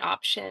that were an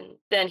option,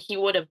 then he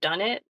would have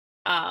done it.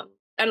 I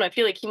don't know. I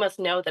feel like he must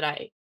know that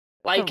I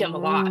like him a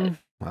lot. I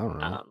don't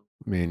know.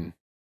 I mean,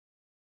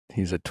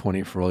 he's a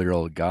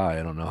 24-year-old guy.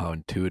 I don't know how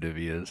intuitive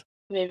he is.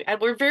 Maybe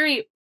we're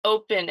very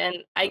open,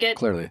 and I get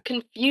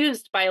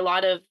confused by a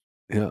lot of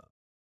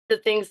the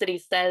things that he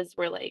says.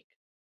 Where like,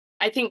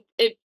 I think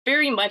it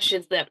very much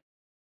is that,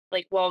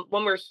 like, well,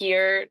 when we're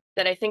here,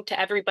 that I think to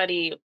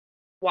everybody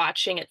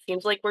watching, it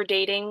seems like we're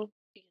dating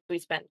because we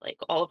spend like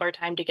all of our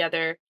time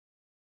together.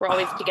 We're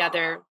always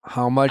together.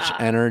 How much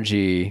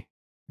energy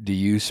do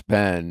you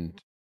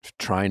spend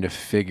trying to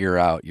figure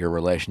out your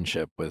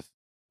relationship with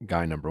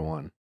guy number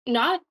one?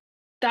 Not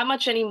that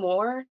much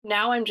anymore.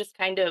 Now I'm just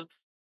kind of,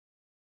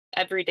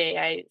 every day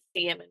I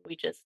see him and we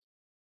just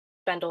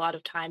spend a lot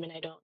of time, and I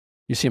don't.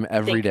 You see him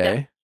every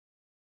day?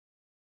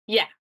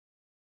 Yeah.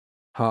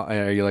 How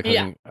are you like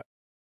hooking?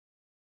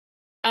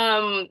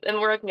 And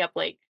we're hooking up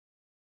like,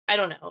 I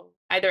don't know,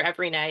 either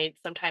every night.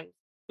 Sometimes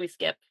we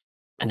skip.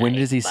 When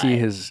does he see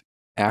his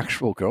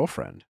actual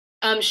girlfriend?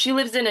 She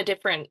lives in a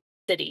different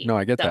city. No,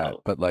 I get that,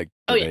 but like,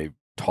 do they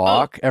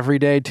talk every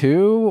day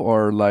too,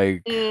 or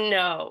like?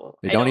 No,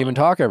 they don't even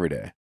talk every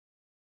day.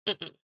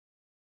 Mm-mm.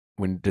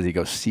 When does he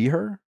go see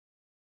her?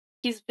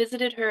 He's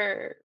visited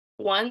her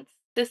once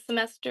this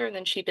semester, and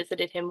then she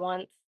visited him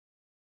once.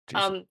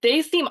 Jeez.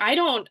 They seem, I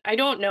don't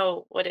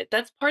know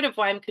that's part of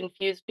why I'm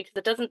confused, because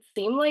it doesn't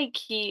seem like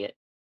he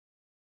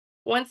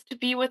wants to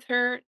be with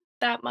her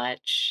that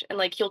much. And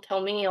like, he'll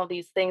tell me all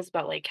these things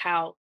about like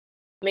how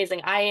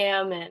amazing I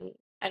am, and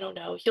I don't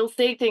know, he'll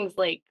say things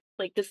like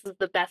this is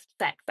the best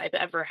sex I've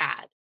ever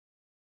had.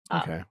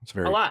 Okay, it's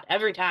very a lot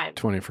every time.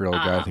 24-year-old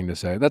guy thing to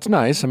say. That's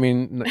nice. I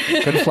mean,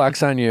 good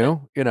flex on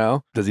you. You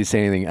know, does he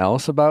say anything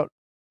else about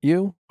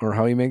you or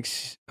how you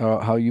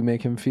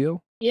make him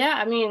feel? Yeah,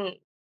 I mean,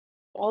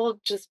 all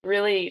just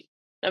really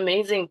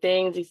amazing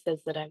things. He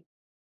says that I'm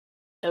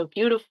so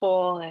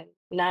beautiful and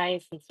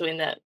nice and sweet,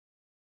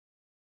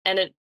 and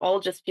it all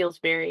just feels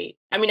very.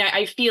 I mean,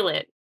 I feel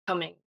it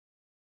coming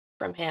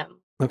from him.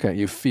 Okay,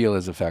 you feel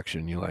his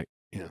affection. You like,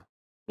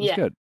 that's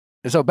good.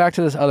 So back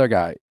to this other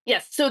guy.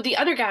 Yes. So the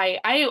other guy,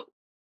 I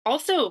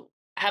also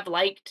have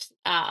liked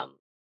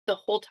the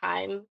whole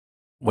time.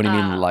 What do you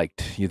mean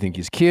liked? You think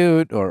he's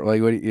cute, or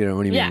like what do you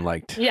mean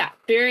liked? Yeah,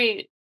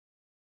 very,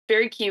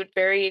 very cute,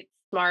 very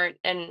smart,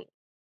 and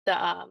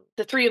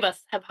the three of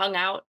us have hung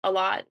out a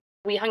lot.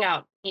 We hung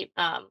out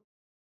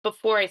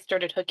before I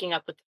started hooking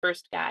up with the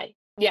first guy.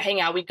 Yeah,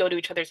 hang out. We'd go to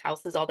each other's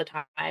houses all the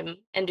time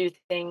and do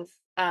things.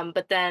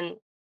 But then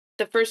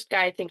the first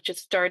guy, I think,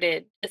 just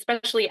started,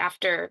 especially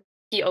after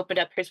he opened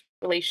up his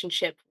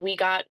relationship, we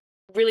got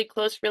really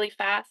close really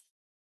fast.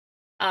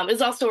 It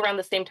was also around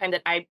the same time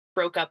that I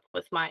broke up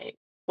with my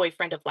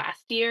boyfriend of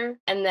last year.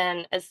 And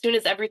then as soon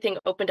as everything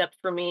opened up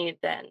for me,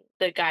 then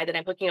the guy that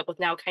I'm hooking up with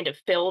now kind of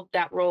filled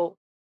that role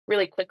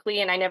really quickly.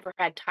 And I never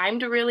had time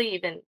to really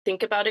even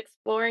think about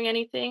exploring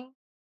anything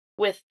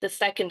with the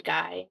second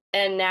guy.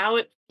 And now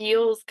it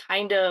feels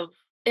kind of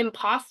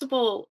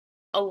impossible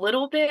a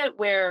little bit,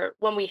 where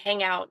when we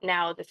hang out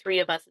now, the three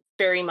of us, it's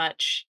very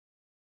much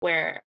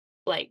where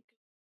like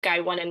guy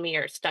one and me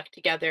are stuck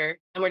together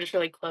and we're just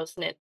really close,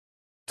 and it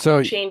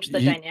changed the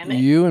dynamic.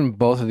 You and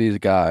both of these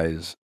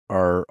guys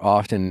are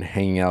often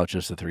hanging out,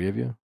 just the three of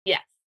you?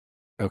 Yes.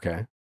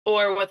 Okay.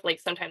 or with like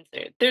sometimes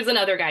there's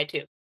another guy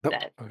too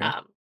that okay.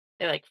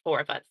 they're like 4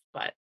 of us.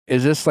 But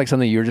is this like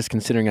something you're just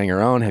considering on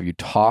your own? Have you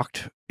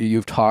talked?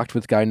 You've talked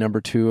with guy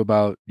number 2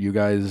 about you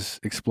guys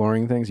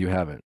exploring things? You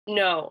haven't?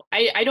 No,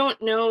 I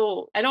don't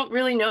know. I don't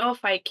really know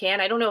if I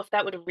can. I don't know if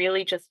that would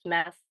really just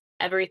mess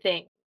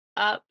everything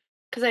up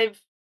because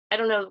I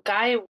don't know.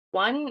 Guy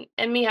 1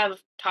 and me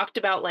have talked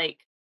about like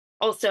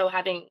also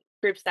having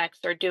group sex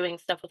or doing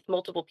stuff with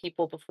multiple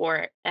people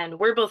before, and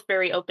we're both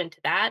very open to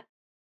that.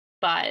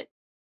 But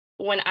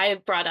when I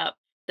brought up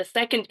the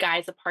second guy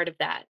as a part of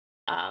that,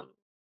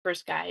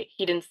 first guy,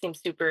 he didn't seem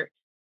super.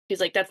 He's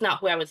like, that's not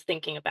who I was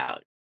thinking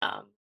about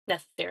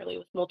necessarily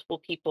with multiple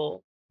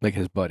people. Like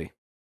his buddy.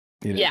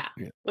 Yeah,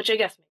 which I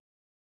guess.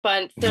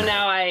 But so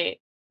now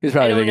he's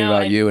probably thinking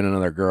about you and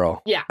another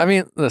girl. Yeah. I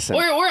mean, listen.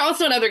 Or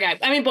also another guy.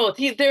 I mean, both.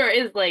 There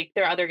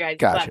are other guys.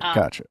 Gotcha. But,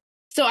 Gotcha.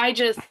 So I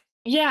just,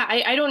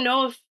 I don't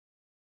know if,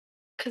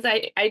 because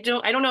I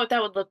don't know what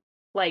that would look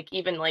like,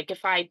 even like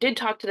if I did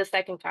talk to the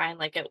second guy and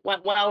like it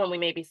went well and we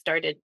maybe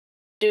started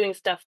doing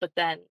stuff, but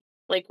then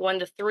like 1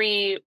 to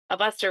 3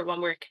 of us or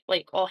when we're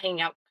like all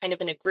hanging out kind of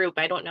in a group,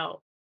 I don't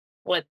know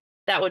what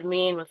that would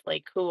mean with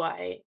like who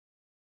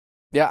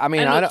Yeah, I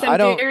mean, I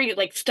don't very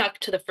like stuck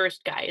to the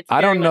first guy. It's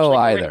I don't know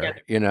like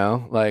either, you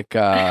know, like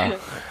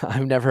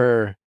I've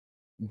never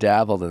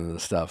dabbled in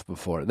this stuff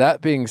before.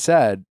 That being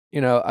said,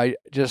 you know,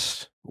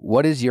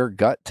 what does your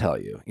gut tell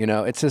you? You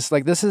know, it's just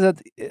like, this is at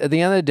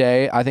the end of the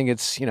day, I think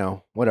it's, you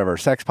know, whatever,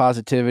 sex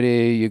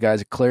positivity. You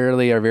guys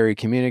clearly are very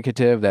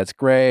communicative. That's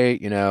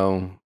great. You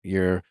know,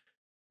 your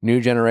new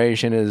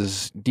generation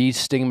is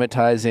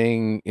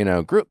destigmatizing, you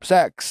know, group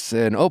sex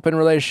and open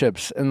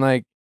relationships. And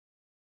like,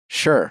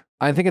 sure,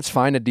 I think it's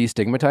fine to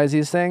destigmatize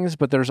these things,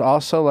 but there's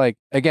also like,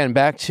 again,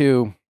 back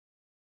to,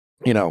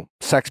 you know,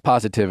 sex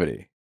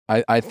positivity.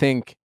 I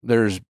think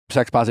there's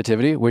sex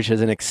positivity, which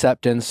is an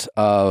acceptance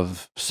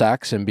of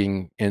sex and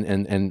being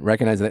and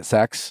recognizing that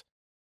sex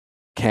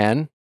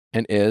can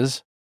and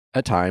is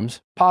at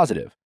times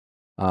positive.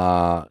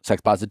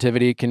 Sex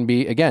positivity can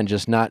be, again,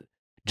 just not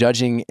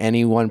judging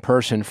any one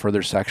person for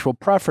their sexual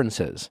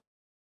preferences.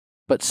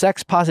 But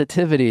sex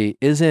positivity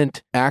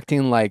isn't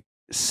acting like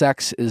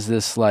sex is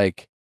this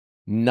like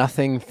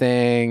nothing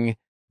thing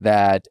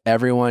that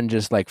everyone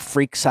just like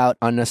freaks out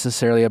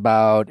unnecessarily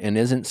about and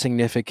isn't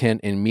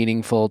significant and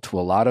meaningful to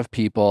a lot of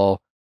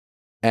people.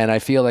 And I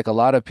feel like a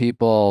lot of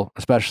people,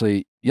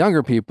 especially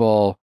younger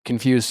people,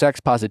 confuse sex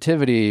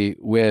positivity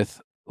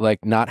with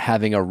like not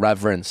having a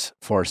reverence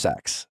for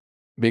sex.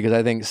 Because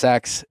I think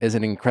sex is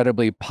an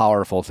incredibly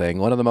powerful thing,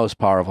 one of the most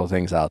powerful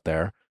things out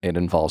there. It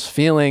involves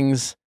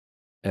feelings.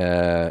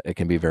 It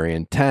can be very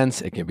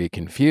intense. It can be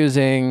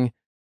confusing.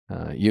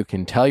 You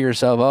can tell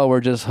yourself, oh,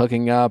 we're just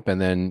hooking up, and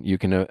then you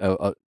can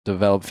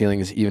develop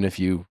feelings even if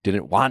you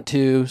didn't want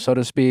to, so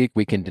to speak.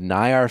 We can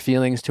deny our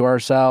feelings to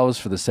ourselves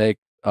for the sake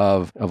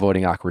of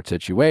avoiding awkward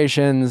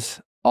situations,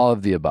 all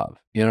of the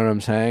above. You know what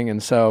I'm saying?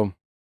 And so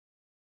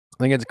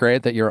I think it's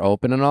great that you're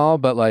open and all,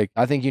 but like,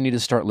 I think you need to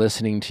start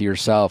listening to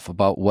yourself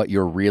about what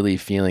you're really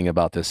feeling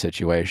about this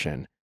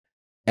situation.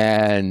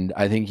 And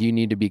I think you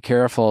need to be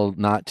careful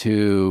not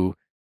to,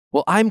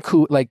 well, I'm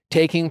cool, like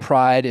taking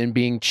pride in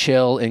being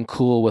chill and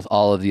cool with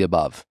all of the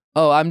above.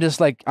 Oh, I'm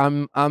just like,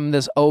 I'm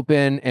this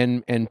open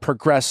and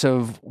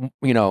progressive,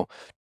 you know,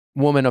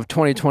 woman of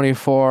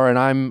 2024, and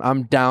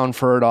I'm down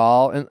for it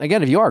all. And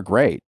again, if you are,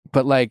 great,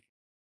 but like,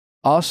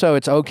 also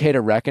it's okay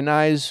to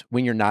recognize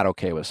when you're not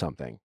okay with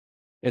something.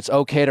 It's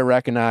okay to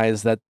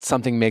recognize that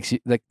something makes you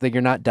like that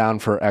you're not down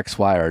for X,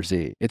 Y, or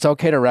Z. It's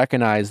okay to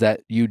recognize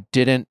that you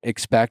didn't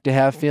expect to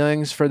have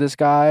feelings for this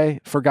guy,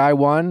 for guy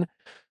 1,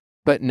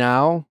 but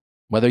now,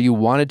 whether you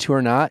wanted to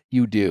or not,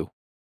 you do.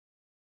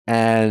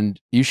 And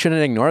you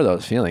shouldn't ignore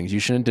those feelings.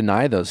 You shouldn't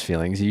deny those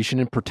feelings. You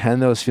shouldn't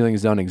pretend those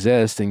feelings don't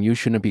exist, and you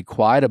shouldn't be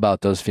quiet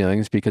about those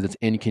feelings because it's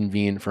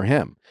inconvenient for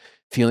him.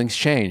 Feelings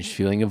change,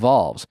 feeling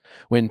evolves.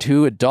 When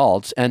 2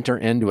 adults enter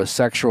into a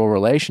sexual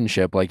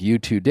relationship like you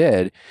 2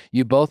 did,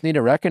 you both need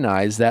to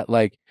recognize that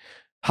like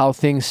how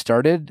things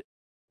started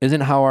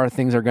isn't how our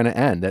things are going to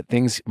end, that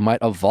things might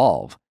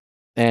evolve.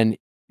 And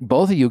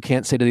both of you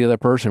can't say to the other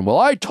person, well,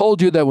 I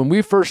told you that when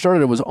we first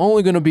started, it was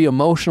only going to be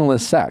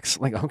emotionless sex.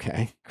 Like,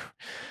 okay,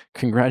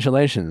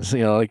 congratulations.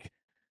 You know, like,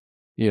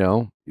 you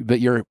know,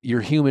 but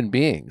you're human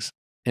beings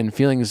and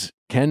feelings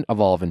can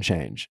evolve and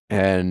change.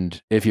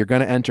 And if you're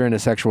going to enter into a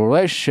sexual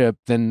relationship,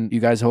 then you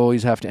guys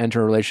always have to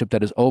enter a relationship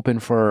that is open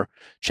for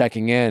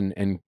checking in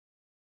and,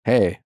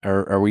 hey,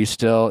 are we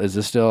still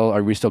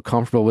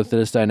comfortable with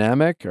this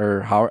dynamic,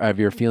 or how have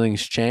your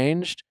feelings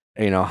changed?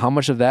 You know, how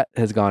much of that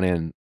has gone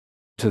in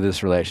to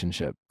this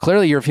relationship?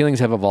 Clearly your feelings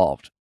have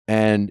evolved.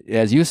 And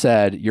as you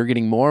said, you're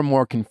getting more and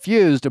more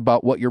confused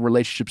about what your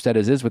relationship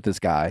status is with this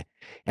guy.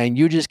 And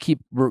you just keep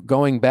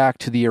going back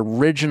to the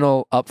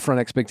original upfront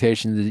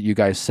expectations that you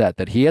guys set,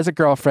 that he has a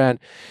girlfriend,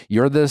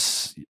 you're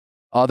this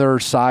other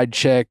side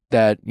chick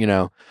that, you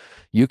know,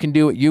 you can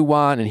do what you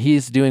want and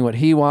he's doing what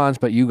he wants,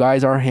 but you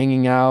guys are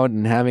hanging out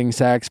and having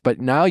sex. But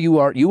now you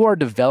are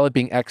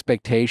developing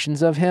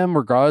expectations of him,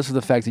 regardless of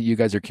the fact that you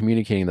guys are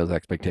communicating those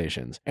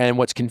expectations. And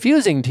what's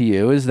confusing to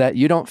you is that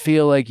you don't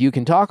feel like you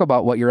can talk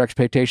about what your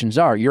expectations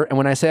are. And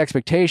when I say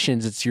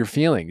expectations, it's your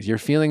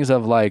feelings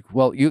of like,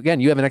 well, you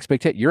have an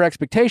expectation. Your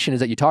expectation is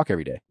that you talk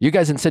every day. You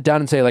guys can sit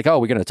down and say like, oh,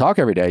 we're going to talk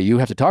every day. You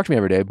have to talk to me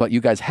every day, but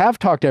you guys have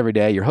talked every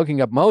day. You're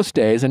hooking up most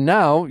days, and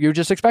now you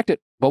just expect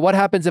it. But what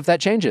happens if that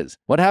changes?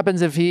 What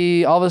happens if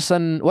he all of a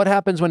sudden, what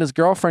happens when his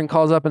girlfriend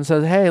calls up and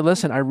says, hey,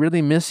 listen, I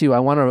really miss you. I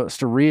want us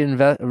to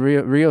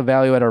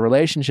reevaluate our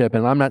relationship.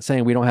 And I'm not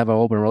saying we don't have an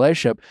open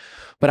relationship,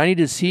 but I need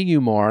to see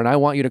you more. And I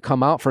want you to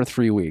come out for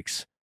 3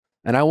 weeks.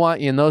 And I want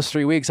you in those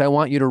 3 weeks, I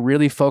want you to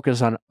really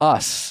focus on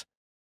us.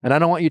 And I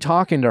don't want you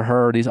talking to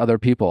her or these other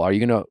people. Are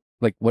you going to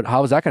like,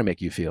 how is that going to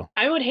make you feel?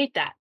 I would hate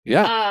that.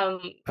 Yeah.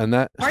 And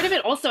that part of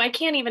it also, I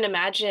can't even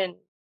imagine.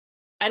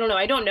 I don't know.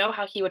 I don't know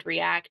how he would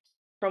react.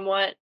 From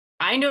what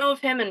I know of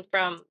him and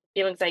from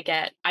feelings I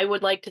get, I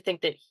would like to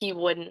think that he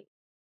wouldn't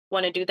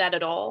want to do that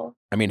at all.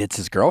 I mean, it's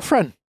his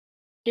girlfriend.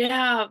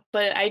 Yeah,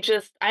 but I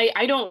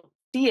don't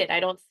see it. I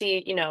don't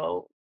see,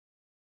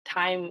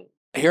 time.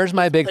 Here's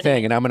my big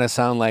thing, and I'm going to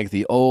sound like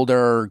the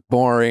older,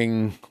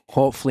 boring,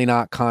 hopefully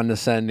not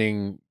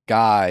condescending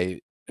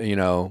guy,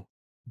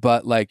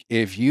 but like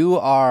if you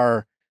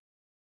are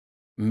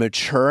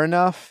mature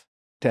enough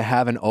to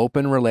have an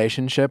open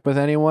relationship with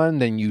anyone,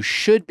 then you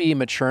should be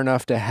mature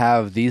enough to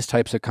have these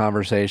types of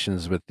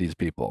conversations with these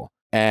people.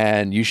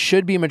 And you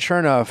should be mature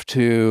enough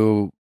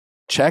to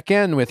check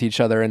in with each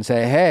other and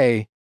say,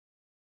 hey,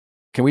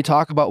 can we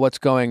talk about what's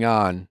going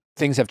on?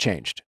 Things have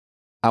changed.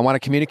 I want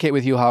to communicate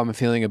with you how I'm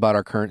feeling about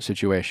our current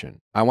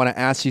situation. I want to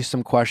ask you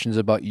some questions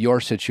about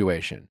your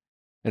situation.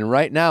 And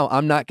right now,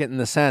 I'm not getting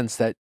the sense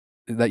that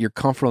you're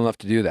comfortable enough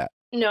to do that.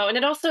 No, and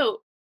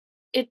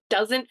it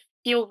doesn't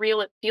feel real.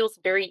 It feels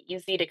very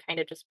easy to kind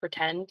of just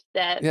pretend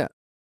that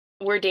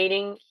we're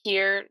dating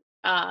here.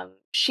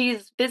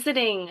 She's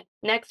visiting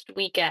next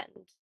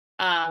weekend.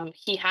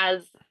 He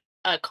has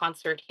a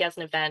concert. He has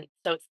an event.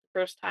 So it's the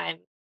first time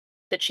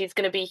that she's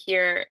going to be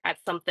here at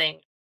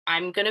something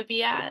I'm going to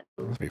be at.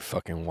 That'd be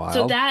fucking wild.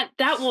 So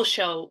that will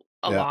show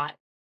a lot.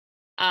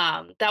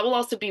 That will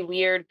also be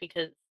weird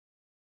because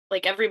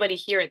like everybody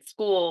here at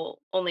school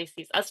only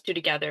sees us two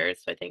together.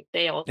 So I think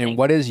they all And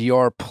what is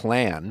your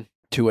plan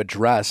to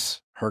address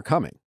her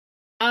coming?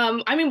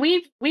 I mean,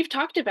 we've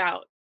talked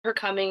about her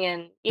coming,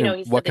 and he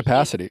said what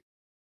capacity?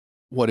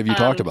 What have you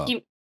talked about?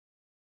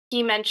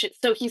 He mentioned,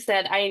 so he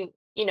said, I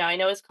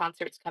know his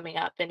concert's coming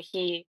up, and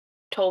he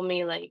told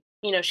me like,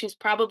 she's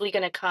probably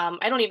going to come.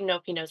 I don't even know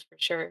if he knows for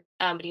sure.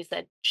 But he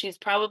said she's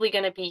probably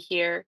going to be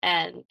here,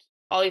 and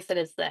all he said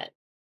is that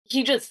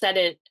he just said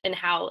it and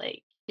how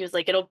like he was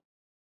like, it'll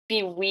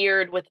be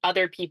weird with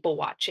other people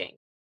watching,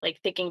 like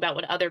thinking about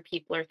what other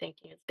people are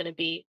thinking is going to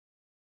be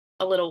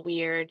a little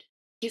weird.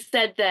 He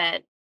said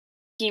that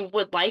he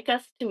would like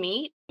us to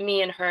meet,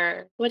 me and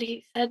her. What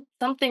he said,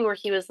 something where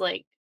he was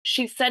like,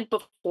 she said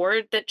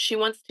before that she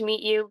wants to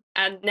meet you.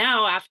 And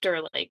now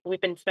after like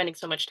we've been spending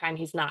so much time,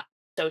 he's not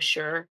so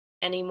sure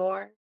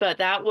anymore. But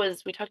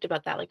we talked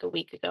about that like a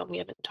week ago. We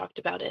haven't talked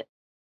about it.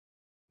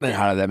 Then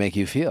how did that make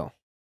you feel?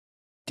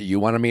 Do you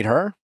want to meet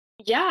her?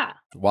 Yeah.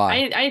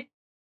 Why?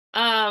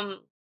 I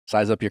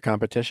size up your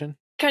competition?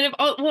 Kind of.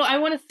 Oh, well, I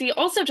want to see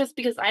also just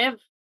because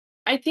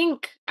I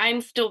think I'm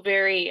still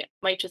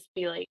might just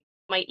be like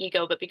my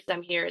ego, but because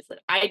I'm here, it's that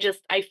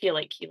I feel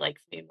like he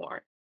likes me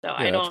more. So yeah,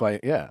 I don't.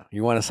 That's why,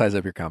 you want to size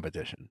up your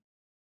competition.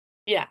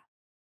 Yeah.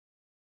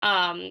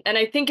 And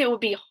I think it would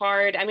be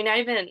hard. I mean,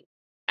 I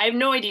have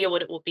no idea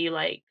what it will be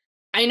like.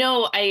 I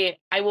know I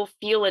will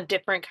feel a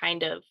different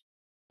kind of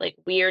like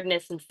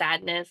weirdness and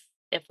sadness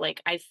if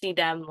like I see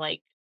them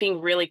like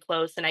being really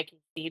close and I can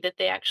see that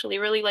they actually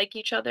really like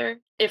each other.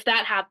 If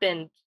that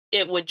happened,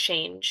 it would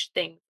change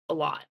things a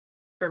lot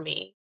for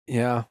me.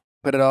 Yeah,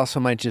 but it also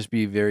might just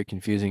be very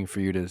confusing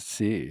for you to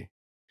see.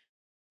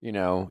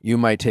 You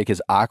might take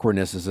his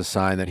awkwardness as a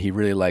sign that he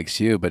really likes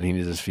you, but he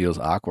just feels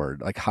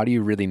awkward. Like, how do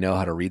you really know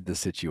how to read the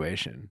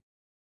situation?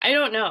 I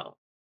don't know.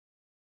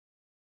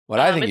 What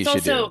I think you should do.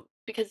 It's also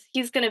because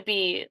he's going to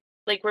be,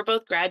 like, we're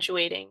both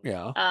graduating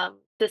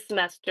this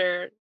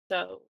semester.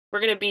 So we're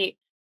going to be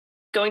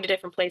going to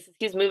different places.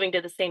 He's moving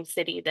to the same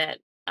city that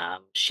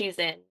she's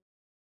in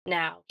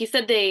now. He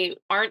said they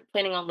aren't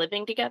planning on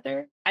living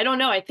together. I don't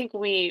know. I think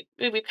we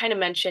kind of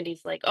mentioned,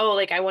 he's like, oh,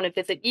 like, I want to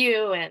visit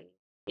you, and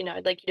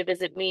I'd like you to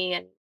visit me,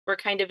 and we're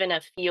kind of in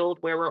a field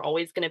where we're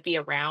always going to be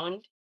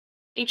around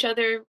each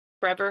other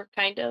forever,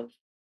 kind of.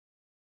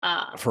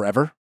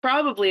 Forever?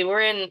 Probably.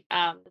 We're in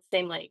the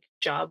same like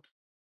job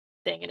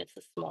thing, and it's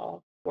a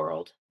small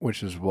world.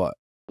 Which is what?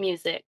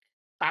 Music,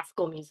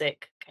 classical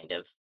music, kind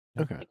of.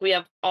 Okay. Like, we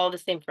have all the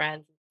same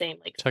friends, same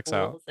like checks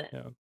out. And...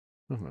 Yeah.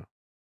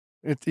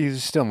 Mm-hmm. You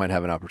still might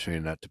have an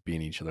opportunity not to be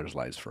in each other's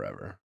lives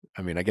forever.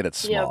 I mean, I get it's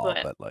small,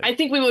 but like I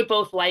think we would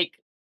both like.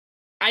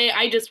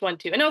 I just want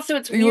to, and also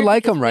it's weird. You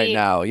like him right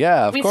now,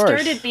 yeah, of course. We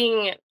started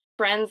being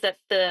friends at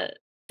the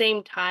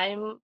same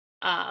time.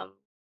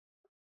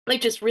 Like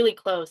just really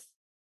close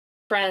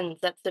friends.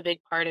 That's a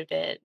big part of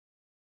it.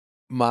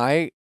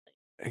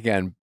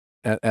 Again,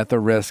 at the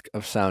risk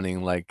of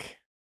sounding like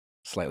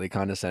slightly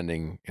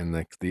condescending in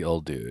the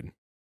old dude,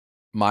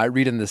 my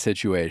read in the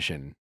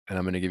situation, and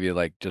I'm going to give you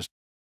like just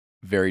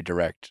very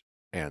direct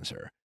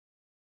answer,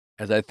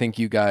 as I think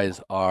you guys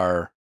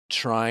are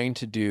trying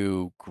to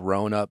do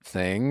grown-up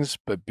things,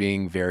 but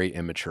being very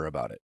immature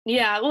about it.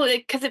 Yeah, well,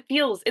 because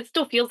it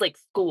still feels like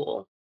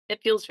school.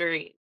 It feels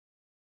very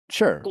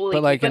sure, schooly,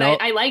 but like, but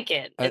I like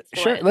it.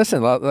 Sure,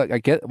 listen, I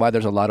get why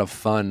there's a lot of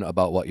fun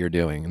about what you're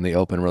doing in the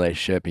open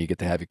relationship, and you get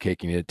to have your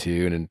cake and eat it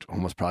too, and it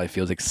almost probably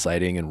feels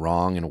exciting and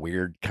wrong and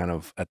weird kind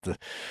of at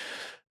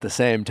the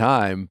same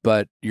time.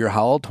 But you're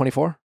how old?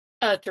 24?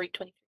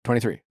 23.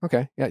 23.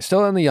 Okay. Yeah.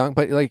 Still in the young,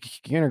 but like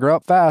you're going to grow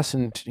up fast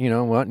and you're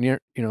going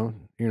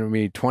to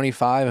be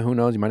 25 and who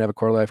knows, you might have a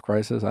quarter life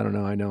crisis. I don't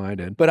know. I know I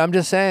did, but I'm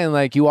just saying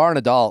like you are an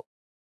adult,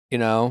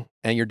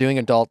 and you're doing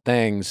adult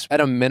things.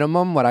 At a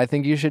minimum, what I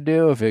think you should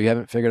do, if you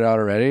haven't figured it out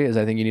already, is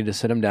I think you need to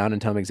sit him down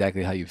and tell him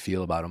exactly how you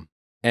feel about him.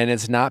 And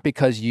it's not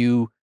because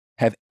you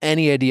have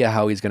any idea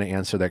how he's going to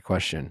answer that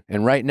question.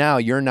 And right now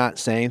you're not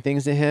saying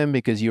things to him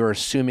because you're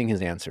assuming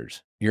his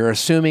answers. You're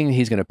assuming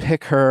he's going to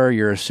pick her.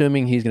 You're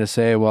assuming he's going to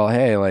say, well,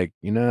 hey, like,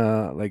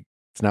 like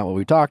it's not what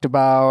we talked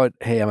about.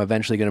 Hey, I'm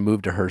eventually going to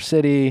move to her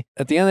city.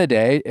 At the end of the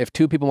day, if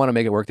two people want to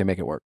make it work, they make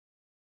it work.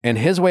 And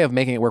his way of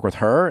making it work with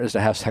her is to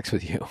have sex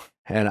with you.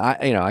 And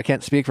I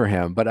can't speak for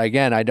him, but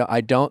again,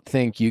 I don't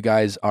think you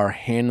guys are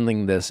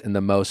handling this in the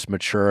most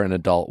mature and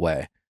adult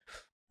way.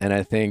 And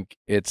I think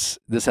this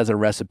has a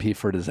recipe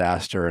for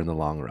disaster in the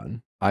long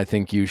run. I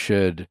think you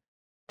should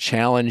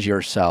challenge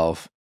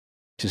yourself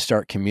to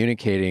start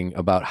communicating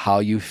about how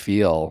you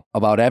feel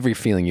about every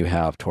feeling you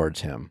have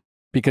towards him.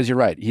 Because you're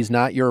right, he's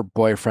not your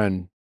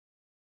boyfriend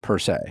per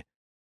se,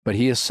 but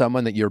he is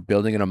someone that you're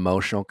building an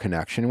emotional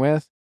connection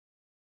with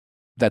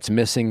that's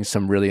missing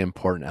some really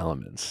important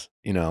elements,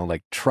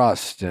 like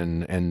trust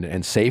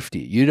and safety.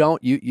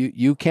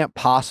 You can't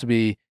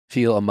possibly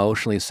feel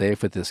emotionally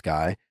safe with this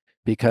guy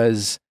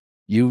because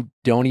you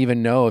don't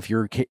even know if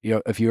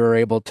you're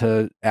able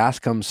to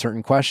ask him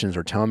certain questions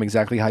or tell him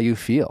exactly how you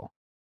feel.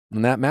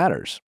 And that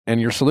matters.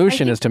 And your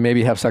solution is to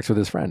maybe have sex with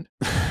his friend.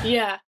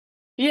 Yeah.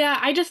 Yeah.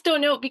 I just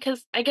don't know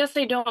because I guess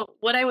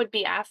what I would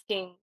be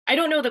asking. I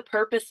don't know the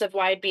purpose of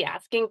why I'd be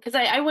asking because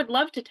I would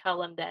love to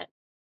tell him that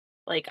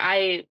like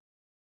I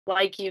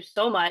like you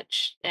so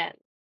much and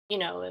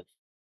if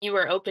you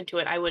were open to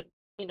it, I would,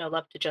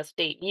 love to just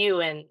date you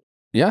and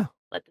yeah,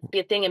 let this be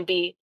a thing and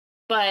be,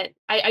 but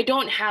I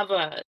don't have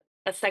a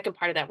second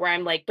part of that where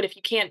I'm like, but if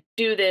you can't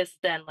do this,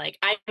 then like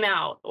I'm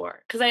out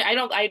or because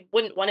I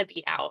wouldn't want to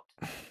be out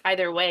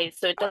either way.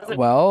 So it doesn't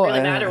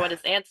really matter what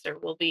his answer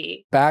will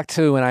be. Back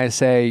to when I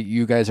say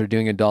you guys are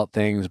doing adult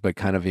things, but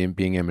kind of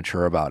being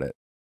immature about it.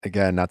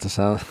 Again, not to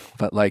sound,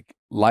 but like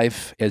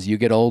life as you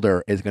get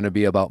older is going to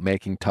be about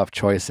making tough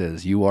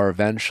choices. You are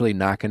eventually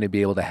not going to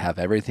be able to have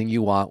everything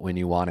you want when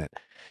you want it.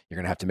 You're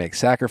going to have to make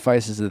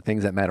sacrifices of the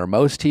things that matter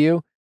most to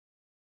you.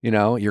 You're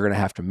going to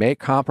have to make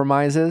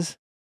compromises.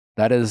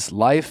 That is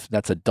life.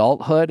 That's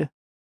adulthood.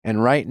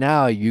 And right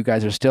now, you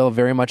guys are still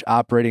very much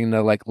operating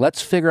the like,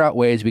 let's figure out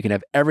ways we can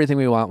have everything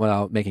we want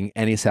without making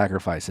any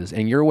sacrifices.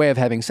 And your way of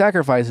having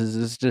sacrifices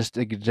is just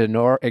to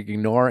ignore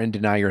and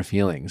deny your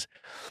feelings.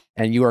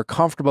 And you are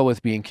comfortable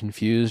with being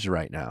confused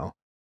right now.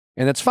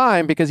 And that's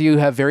fine because you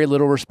have very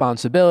little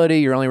responsibility.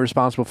 You're only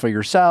responsible for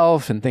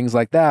yourself and things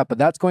like that. But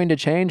that's going to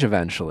change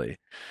eventually,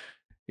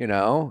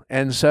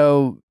 And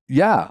so,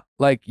 yeah,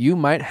 like you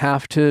might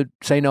have to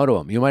say no to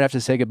him. You might have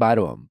to say goodbye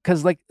to him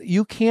because like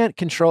you can't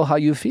control how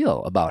you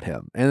feel about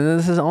him. And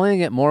this is only going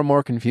to get more and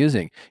more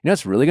confusing.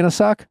 What's really going to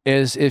suck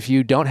is if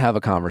you don't have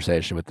a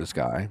conversation with this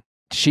guy.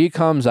 She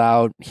comes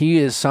out, he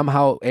is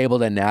somehow able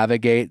to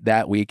navigate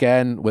that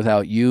weekend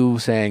without you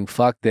saying,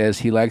 fuck this,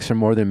 he likes her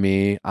more than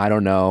me, I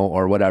don't know,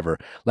 or whatever.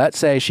 Let's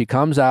say she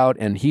comes out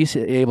and he's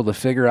able to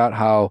figure out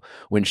how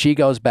when she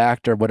goes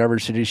back to whatever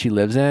city she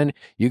lives in,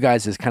 you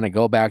guys just kind of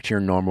go back to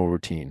your normal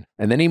routine.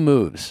 And then he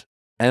moves.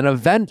 And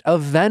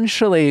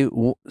eventually,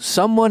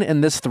 someone in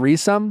this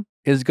threesome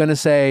is going to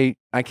say,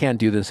 I can't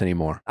do this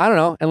anymore. I don't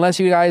know, unless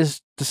you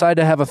guys decide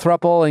to have a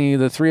throuple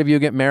and the three of you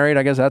get married,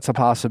 I guess that's a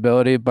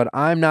possibility, but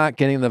I'm not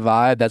getting the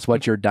vibe that's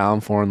what you're down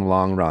for in the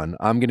long run.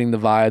 I'm getting the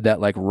vibe that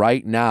like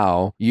right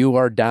now, you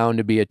are down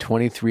to be a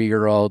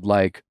 23-year-old,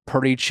 like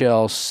pretty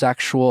chill,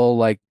 sexual,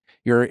 like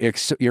you're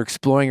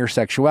exploring your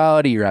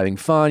sexuality, you're having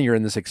fun, you're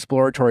in this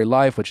exploratory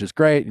life, which is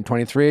great. In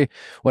 23,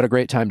 what a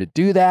great time to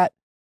do that.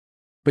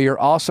 But you're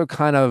also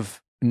kind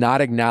of not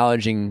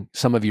acknowledging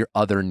some of your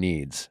other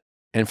needs.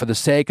 And for the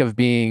sake of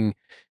being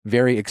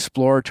very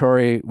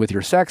exploratory with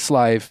your sex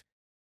life,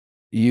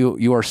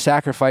 you are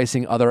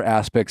sacrificing other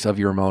aspects of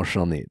your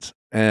emotional needs.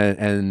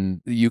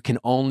 And you can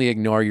only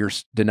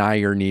deny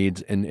your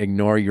needs and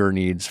ignore your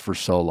needs for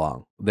so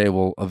long. They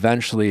will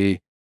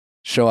eventually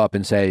show up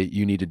and say,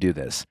 you need to do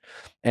this.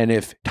 And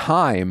if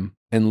time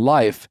and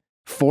life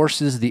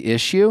forces the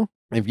issue,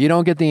 if you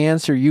don't get the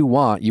answer you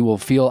want, you will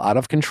feel out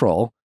of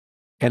control.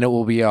 And it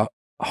will be a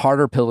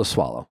harder pill to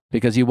swallow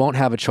because you won't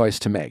have a choice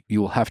to make.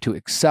 You will have to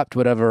accept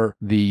whatever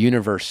the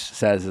universe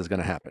says is going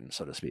to happen,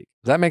 so to speak.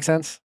 Does that make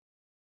sense?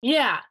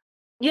 Yeah.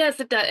 Yes,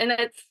 it does. And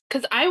it's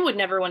because I would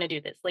never want to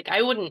do this. Like,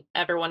 I wouldn't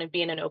ever want to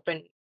be in an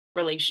open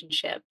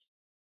relationship.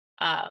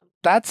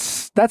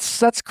 That's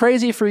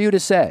crazy for you to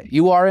say.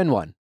 You are in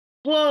one.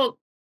 Well,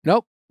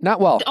 nope,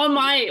 not well.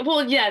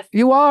 Yes.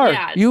 You are.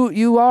 Yeah.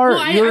 You are. Well,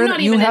 I'm not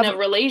even in a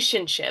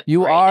relationship.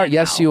 You are.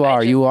 Yes, you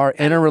are. You are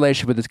in a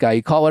relationship with this guy.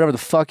 You call it whatever the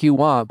fuck you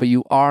want, but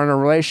you are in a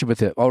relationship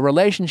with it. A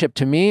relationship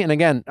to me, and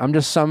again, I'm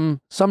just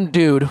some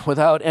dude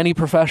without any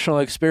professional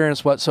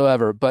experience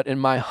whatsoever. But in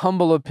my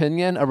humble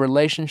opinion, a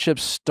relationship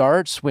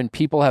starts when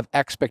people have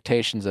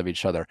expectations of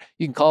each other.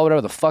 You can call it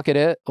whatever the fuck it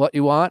is, what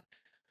you want.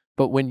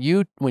 But when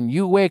you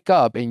wake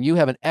up and you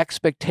have an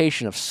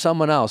expectation of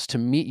someone else to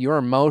meet your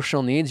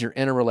emotional needs, you're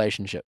in a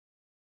relationship.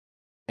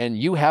 And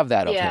you have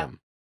that of him.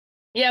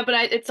 Yeah,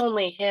 but it's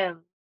only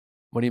him.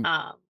 What do you mean?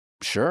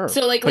 Sure.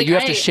 So but you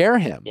have to share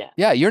him.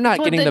 Yeah, you're not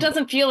getting it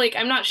doesn't feel like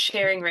I'm not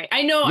sharing right.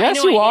 I know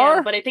yes, you are.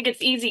 Am, but I think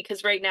it's easy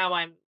because right now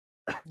I'm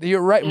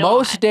You're right.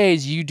 Most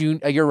days you do.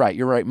 You're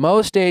right.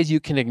 Most days you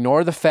can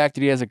ignore the fact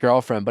that he has a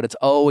girlfriend, but it's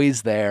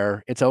always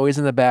there. It's always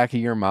in the back of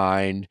your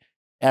mind.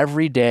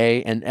 Every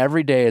day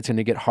it's going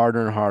to get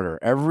harder and harder.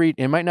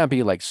 It might not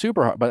be like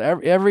super hard,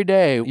 but every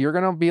day you're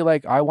going to be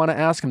like, I want to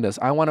ask him this.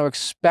 I want to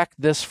expect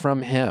this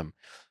from him.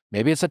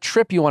 Maybe it's a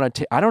trip you want to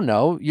take. I don't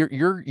know.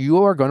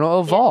 You are going to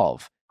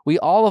evolve. Yeah. We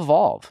all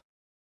evolve.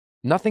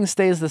 Nothing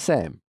stays the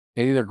same.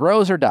 It either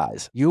grows or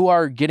dies. You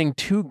are getting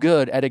too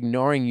good at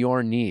ignoring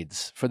your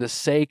needs for the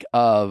sake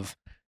of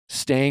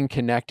staying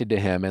connected to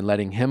him and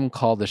letting him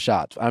call the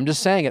shots. I'm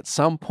just saying at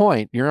some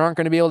point, you aren't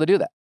going to be able to do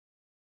that.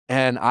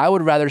 And I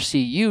would rather see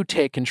you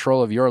take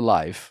control of your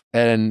life.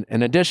 And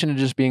in addition to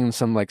just being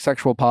some like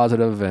sexual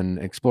positive and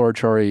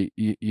exploratory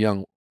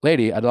young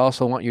lady, I'd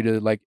also want you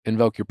to like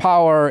invoke your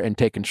power and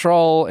take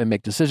control and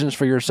make decisions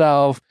for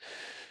yourself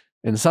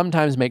and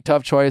sometimes make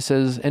tough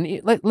choices.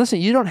 And like, listen,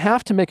 you don't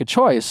have to make a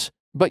choice,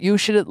 but you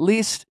should at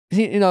least,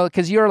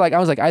 because you're like,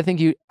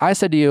 I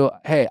said to you,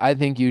 hey, I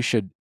think you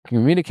should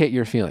communicate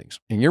your feelings.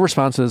 And your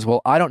response is,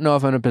 well, I don't know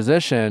if I'm in a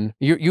position.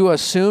 You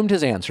assumed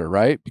his answer,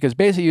 right? Because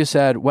basically you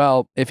said,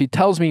 well, if he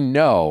tells me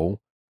no,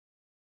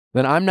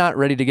 then I'm not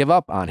ready to give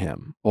up on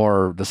him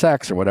or the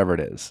sex or whatever it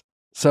is.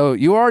 So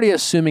you're already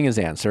assuming his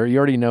answer. You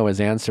already know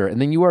his answer. And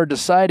then you are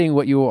deciding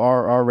what you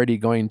are already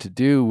going to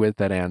do with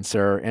that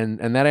answer.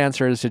 And that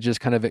answer is to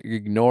just kind of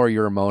ignore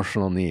your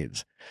emotional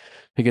needs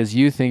because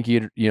you think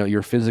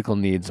your physical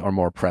needs are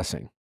more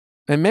pressing.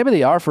 And maybe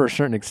they are for a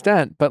certain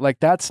extent, but like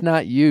that's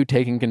not you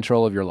taking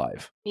control of your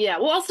life. Yeah.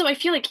 Well, also, I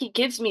feel like he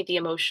gives me the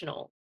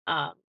emotional.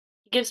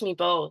 He gives me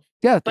both.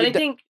 Yeah. But I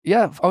think.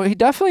 Yeah. Oh, he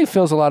definitely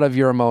fills a lot of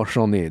your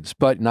emotional needs,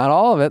 but not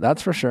all of it.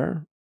 That's for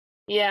sure.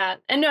 Yeah.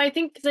 And no, I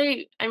think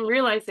I'm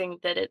realizing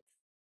that it's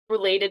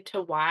related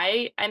to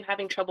why I'm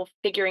having trouble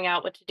figuring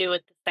out what to do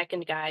with the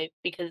second guy,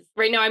 because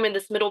right now I'm in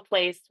this middle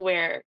place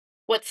where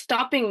what's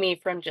stopping me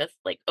from just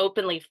like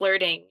openly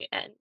flirting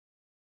and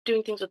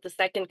doing things with the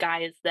second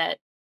guy is that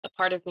a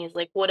part of me is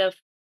like, what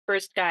if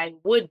first guy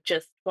would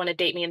just want to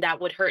date me and that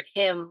would hurt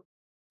him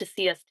to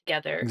see us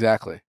together?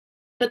 Exactly.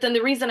 But then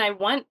the reason I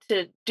want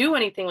to do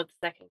anything with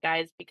the second guy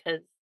is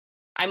because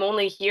I'm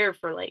only here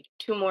for like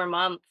 2 more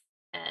months.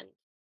 And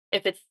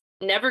if it's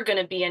never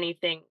going to be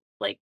anything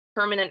like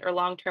permanent or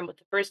long term with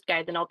the first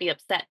guy, then I'll be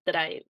upset that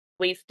I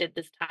wasted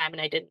this time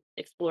and I didn't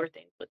explore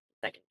things with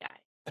the second guy.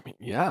 I mean,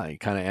 yeah, you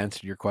kind of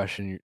answered your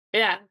question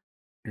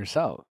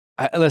yourself.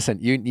 Listen,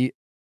 you need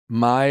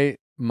my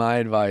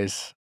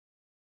advice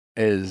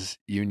is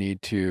you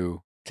need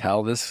to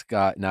tell this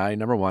guy,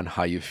 number one,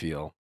 how you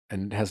feel.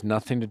 And it has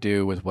nothing to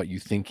do with what you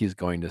think he's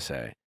going to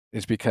say.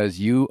 It's because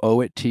you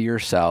owe it to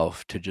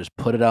yourself to just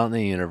put it out in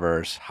the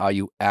universe how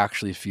you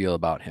actually feel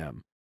about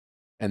him.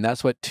 And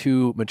that's what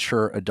 2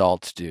 mature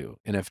adults do.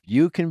 And if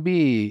you can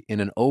be in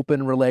an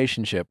open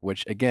relationship,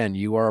 which again,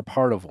 you are a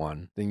part of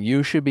one, then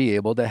you should be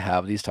able to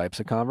have these types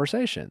of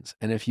conversations.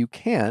 And if you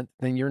can't,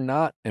 then you're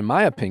not, in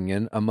my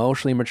opinion,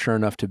 emotionally mature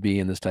enough to be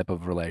in this type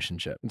of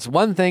relationship. It's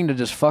one thing to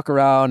just fuck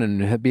around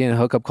and be in a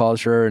hookup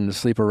culture and to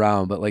sleep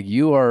around, but like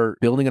you are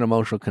building an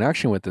emotional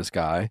connection with this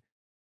guy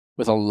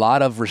with a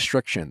lot of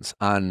restrictions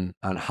on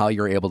how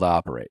you're able to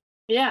operate.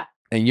 Yeah.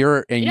 And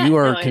you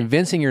are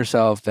convincing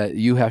yourself that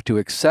you have to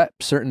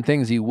accept certain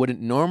things you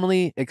wouldn't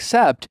normally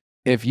accept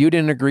if you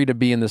didn't agree to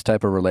be in this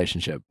type of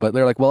relationship. But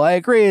they're like, well, I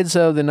agreed.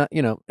 So then,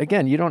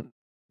 again,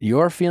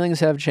 your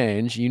feelings have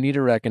changed. You need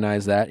to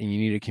recognize that and you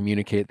need to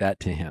communicate that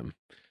to him.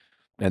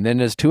 And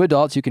then as 2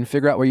 adults, you can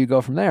figure out where you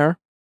go from there.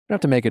 You don't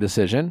have to make a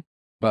decision,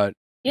 but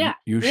I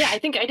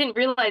think I didn't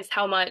realize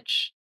how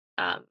much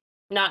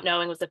not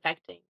knowing was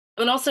affecting.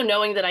 And also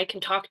knowing that I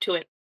can talk to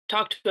him,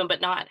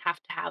 but not have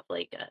to have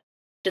like a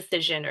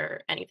decision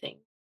or anything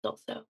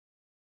also.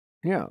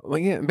 Yeah, well,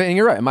 yeah, but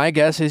you're right. My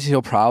guess is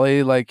he'll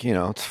probably most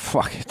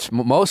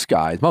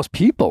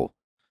people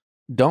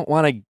don't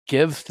want to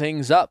give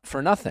things up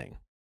for nothing.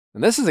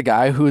 And this is a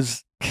guy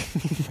who's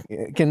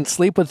can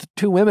sleep with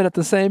 2 women at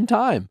the same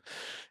time.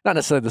 Not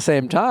necessarily the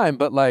same time,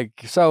 but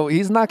like, so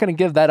he's not going to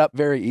give that up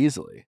very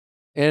easily.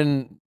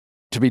 And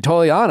to be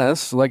totally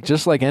honest, like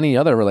just like any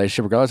other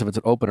relationship, regardless if it's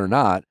open or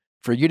not,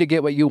 for you to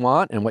get what you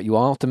want and what you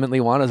ultimately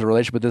want as a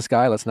relationship with this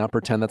guy, let's not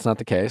pretend that's not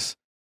the case.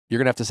 You're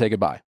going to have to say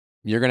goodbye.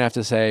 You're going to have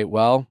to say,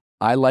 well,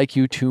 I like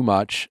you too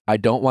much. I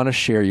don't want to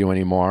share you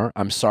anymore.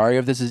 I'm sorry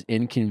if this is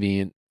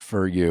inconvenient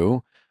for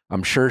you.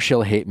 I'm sure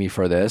she'll hate me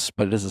for this,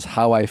 but this is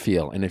how I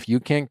feel. And if you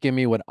can't give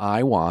me what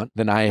I want,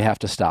 then I have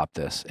to stop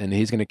this. And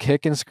he's going to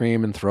kick and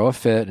scream and throw a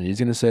fit, and he's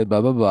going to say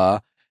blah, blah, blah.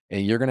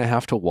 And you're going to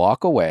have to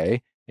walk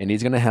away, and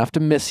he's going to have to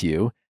miss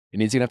you.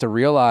 And he's going to have to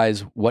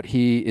realize what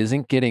he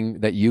isn't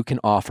getting that you can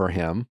offer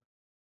him.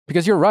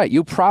 Because you're right.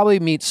 You probably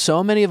meet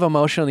so many of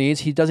emotional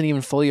needs, he doesn't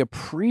even fully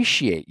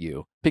appreciate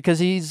you because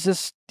he's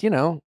just,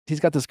 he's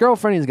got this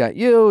girlfriend, he's got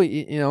you,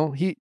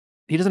 he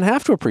doesn't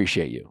have to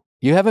appreciate you.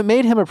 You haven't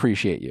made him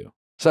appreciate you.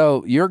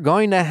 So you're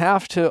going to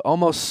have to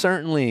almost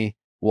certainly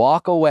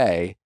walk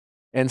away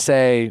and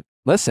say,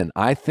 listen,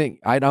 I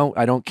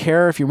don't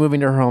care if you're moving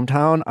to her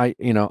hometown.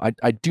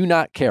 I do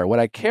not care. What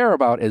I care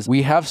about is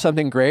we have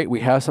something great.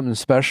 We have something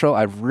special.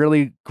 I've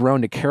really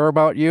grown to care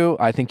about you.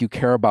 I think you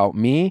care about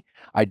me.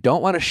 I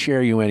don't want to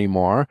share you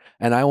anymore.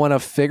 And I want to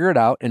figure it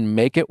out and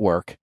make it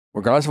work,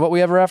 regardless of what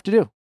we ever have to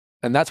do.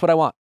 And that's what I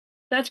want.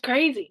 That's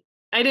crazy.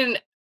 I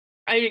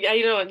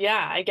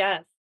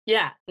guess.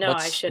 Yeah, no,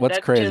 I should. What's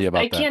crazy about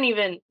that? I can't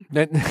even.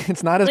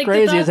 It's not as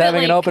crazy as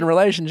having an open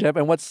relationship.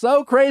 And what's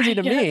so crazy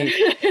to me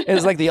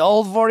is like the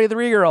old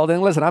 43-year-old.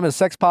 And listen, I'm as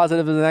sex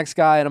positive as the next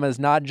guy and I'm as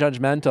not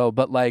judgmental.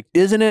 But like,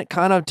 isn't it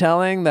kind of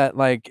telling that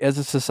like as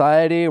a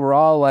society, we're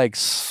all like,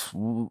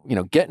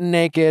 getting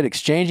naked,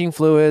 exchanging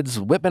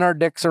fluids, whipping our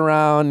dicks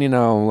around,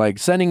 like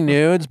sending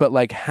nudes. But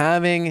like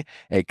having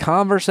a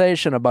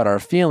conversation about our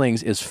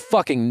feelings is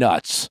fucking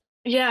nuts.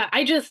 Yeah,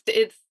 I just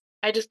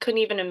couldn't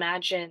even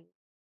imagine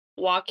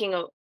walking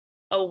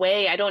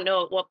away. I don't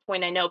know at what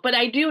point I know, but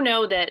I do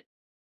know that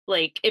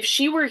like if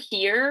she were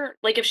here,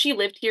 like if she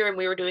lived here and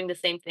we were doing the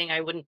same thing,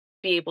 I wouldn't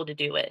be able to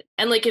do it.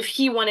 And like if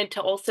he wanted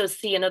to also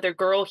see another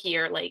girl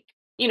here, like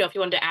if he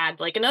wanted to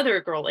add like another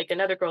girl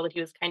that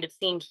he was kind of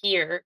seeing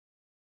here,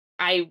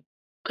 I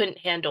couldn't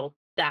handle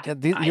that.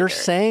 Yeah, you're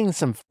saying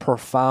some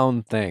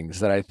profound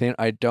things that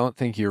I don't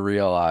think you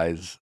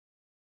realize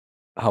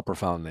how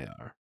profound they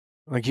are.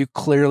 Like you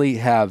clearly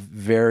have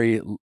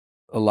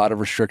a lot of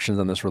restrictions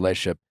on this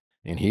relationship,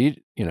 and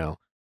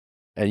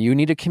and you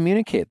need to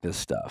communicate this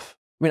stuff.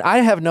 I mean, I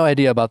have no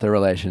idea about the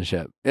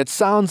relationship. It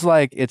sounds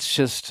like it's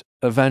just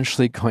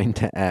eventually going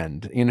to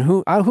end.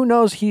 Who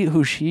knows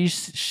who she's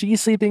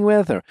sleeping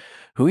with, or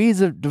who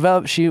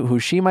who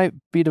she might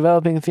be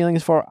developing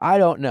feelings for. I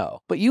don't know.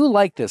 But you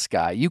like this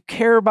guy. You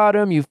care about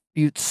him. You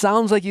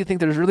sounds like you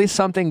think there's really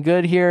something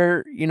good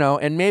here,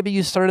 and maybe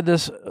you started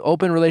this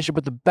open relationship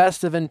with the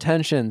best of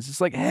intentions. It's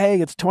like,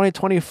 hey, it's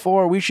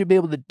 2024. We should be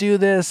able to do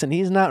this. And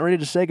he's not ready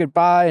to say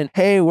goodbye. And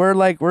hey,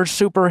 we're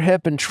super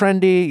hip and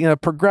trendy,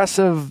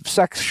 progressive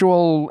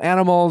sexual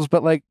animals.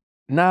 But like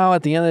now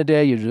at the end of the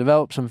day, you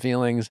develop some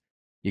feelings.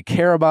 You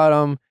care about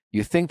him.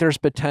 You think there's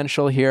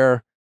potential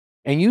here.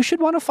 And you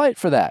should want to fight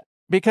for that.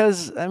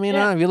 Because,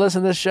 if you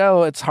listen to this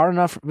show, it's hard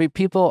enough.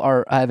 People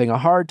are having a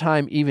hard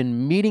time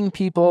even meeting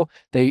people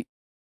they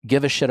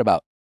give a shit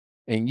about.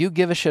 And you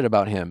give a shit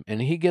about him,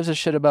 and he gives a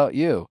shit about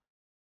you.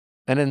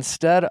 And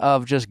instead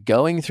of just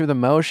going through the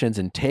motions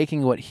and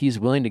taking what he's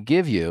willing to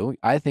give you,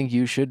 I think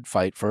you should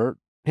fight for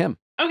him.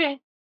 Okay.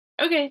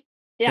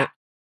 Yeah.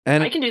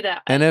 And I can do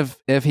that. And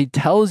if he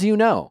tells you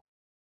no.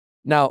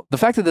 Now, the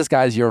fact that this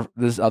guy's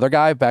this other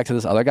guy, back to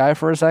this other guy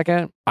for a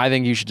second, I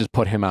think you should just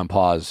put him on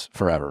pause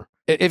forever.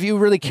 If you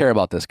really care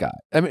about this guy.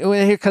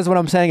 Because what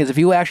I'm saying is if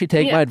you actually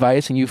take my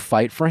advice and you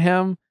fight for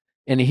him,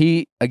 and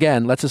he,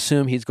 again, let's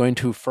assume he's going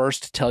to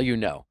first tell you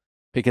no,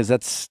 because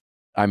that's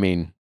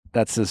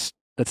just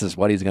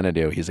what he's going to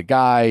do. He's a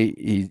guy.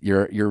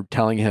 You're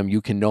telling him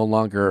you can no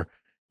longer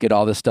get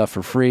all this stuff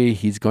for free.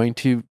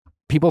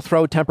 People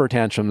throw temper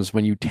tantrums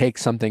when you take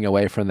something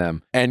away from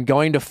them, and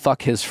going to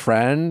fuck his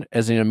friend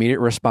as an immediate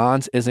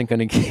response isn't going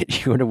to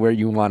get you to where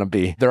you want to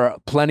be. There are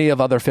plenty of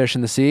other fish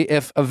in the sea.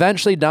 If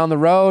eventually down the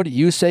road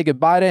you say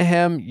goodbye to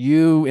him,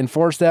 you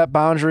enforce that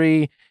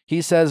boundary,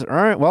 he says, all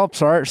right, well,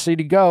 sorry to see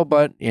you go,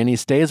 and he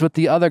stays with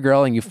the other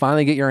girl, and you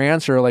finally get your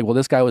answer, like, well,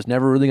 this guy was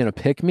never really going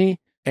to pick me,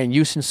 and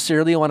you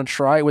sincerely want to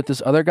try it with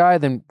this other guy,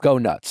 then go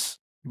nuts.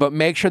 But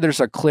make sure there's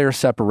a clear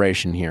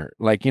separation here.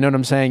 Like, you know what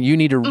I'm saying? You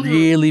need to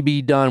really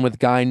be done with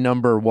guy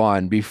number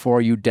 1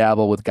 before you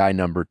dabble with guy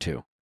number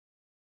 2.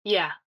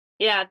 Yeah,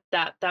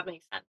 that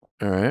makes sense.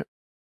 All right.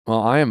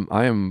 Well, I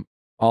am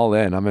all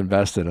in. I'm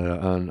invested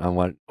on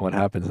what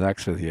happens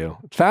next with you.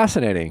 It's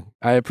fascinating.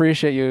 I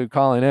appreciate you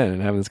calling in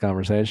and having this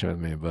conversation with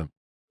me. But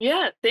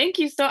yeah, thank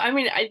you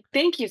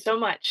thank you so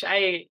much.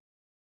 I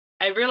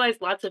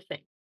realized lots of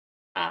things.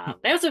 I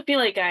also feel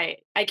like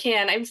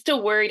I'm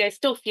still worried. I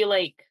still feel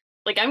like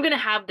I'm going to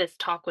have this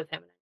talk with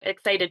him. I'm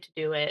excited to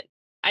do it.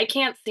 I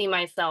can't see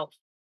myself.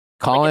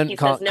 Call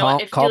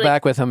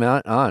back with him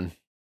on.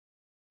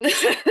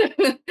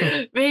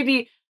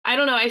 Maybe, I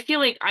don't know. I feel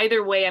like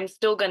either way, I'm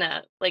still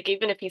gonna, like,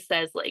 even if he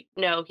says, like,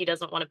 no, he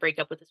doesn't want to break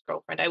up with his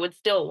girlfriend, I would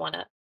still want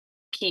to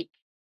keep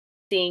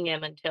seeing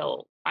him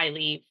until I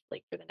leave,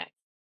 like, for the next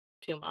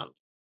 2 months.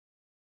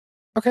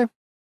 Okay.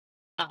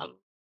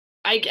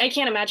 I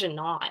can't imagine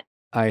not.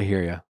 I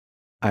hear you.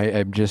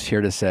 I'm just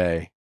here to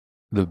say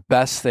the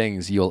best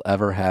things you'll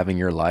ever have in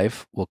your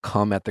life will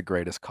come at the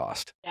greatest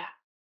cost. Yeah.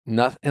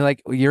 Nothing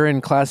like you're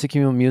in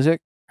classical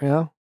music, you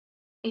know?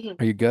 Mhm.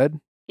 Are you good?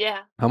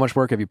 Yeah. How much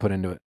work have you put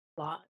into it?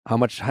 A lot. How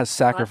much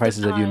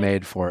sacrifices have you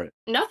made for it?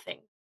 Nothing,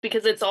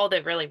 because it's all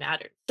that really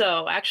matters.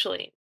 So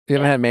actually, You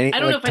haven't had many, I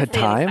don't know like, if I'd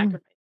say any time?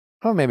 sacrifice.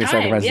 Oh, maybe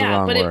sacrifice is the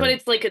wrong but word.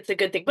 it's like, it's a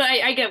good thing. But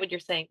I get what you're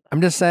saying.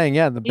 I'm just saying,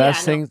 yeah, the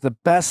best no.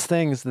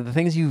 things, the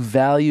things you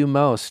value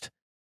most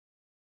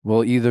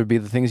will either be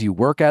the things you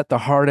work at the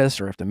hardest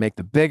or have to make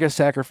the biggest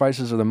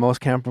sacrifices or the most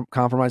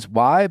compromise.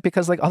 Why?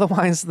 Because like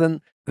otherwise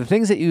then the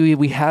things that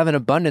we have in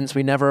abundance,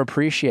 we never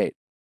appreciate.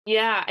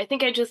 Yeah, I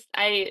think I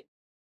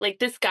like,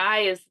 this guy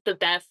is the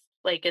best.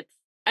 Like, I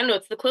don't know,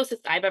 it's the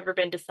closest I've ever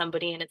been to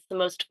somebody, and it's the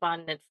most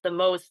fun. It's the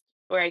most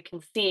where I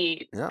can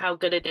see how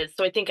good it is.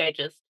 So I think it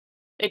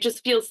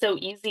just feels so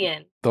easy,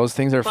 and those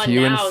things are fun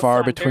few and now, far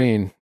so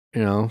between,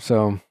 you know,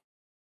 so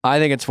I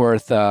think it's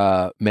worth,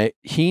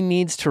 he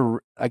needs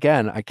to,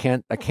 again, I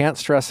can't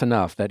stress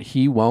enough that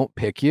he won't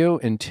pick you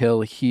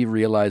until he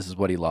realizes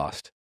what he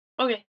lost.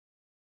 Okay.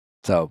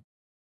 So.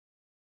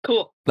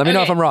 Cool. Let me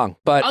know if I'm wrong,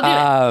 but,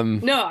 I'll do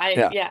it. No,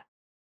 yeah.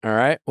 All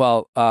right.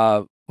 Well,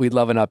 we'd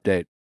love an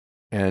update,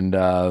 and,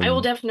 I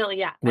will definitely,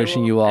 yeah.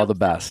 Wishing you all the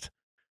best.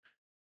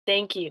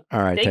 Thank you.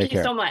 All right. Thank take you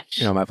care. so much.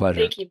 You know, my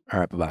pleasure. Thank you.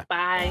 All right. Bye-bye.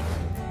 Bye.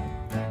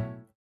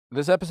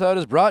 This episode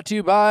is brought to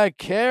you by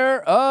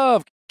Care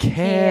of.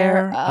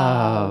 Care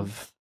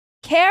of.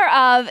 Care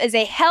of is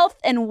a health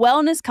and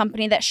wellness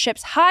company that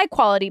ships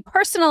high-quality,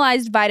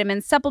 personalized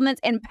vitamins, supplements,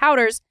 and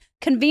powders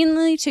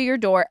conveniently to your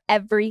door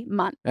every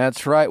month.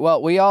 That's right.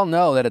 Well, we all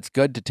know that it's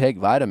good to take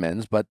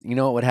vitamins, but you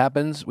know what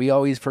happens? We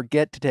always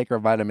forget to take our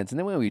vitamins. And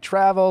then when we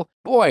travel,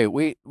 boy,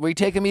 we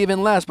take them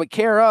even less. But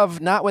Care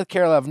of, not with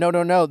Care of.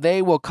 No.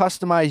 They will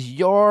customize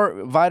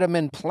your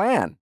vitamin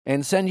plan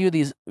and send you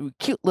these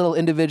cute little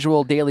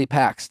individual daily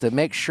packs to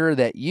make sure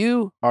that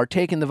you are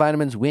taking the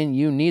vitamins when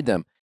you need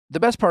them. The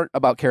best part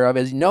about Care of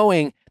is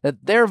knowing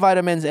that their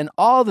vitamins and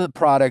all the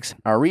products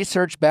are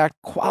research-backed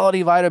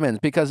quality vitamins,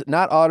 because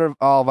not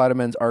all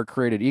vitamins are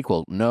created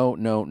equal. No.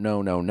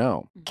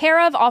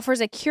 Care of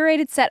offers a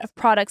curated set of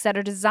products that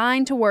are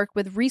designed to work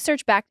with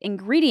research-backed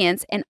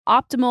ingredients and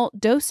optimal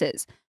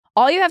doses.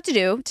 All you have to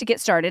do to get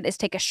started is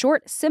take a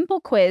short,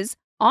 simple quiz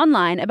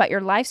online about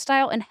your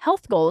lifestyle and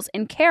health goals,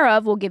 and Care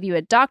of will give you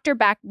a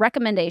doctor-backed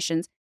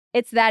recommendations.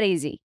 It's that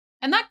easy.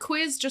 And that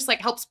quiz just like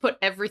helps put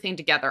everything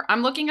together.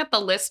 I'm looking at the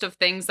list of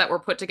things that were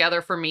put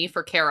together for me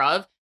for Care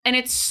of, and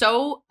it's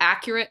so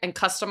accurate and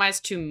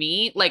customized to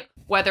me. Like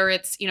whether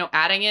it's, you know,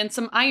 adding in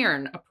some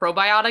iron, a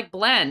probiotic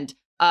blend,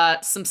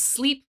 some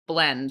sleep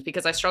blend,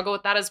 because I struggle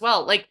with that as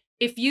well. Like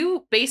if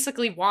you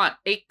basically want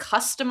a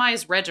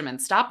customized regimen,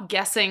 stop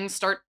guessing,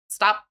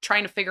 stop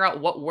trying to figure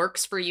out what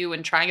works for you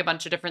and trying a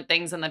bunch of different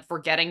things and then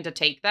forgetting to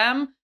take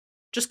them.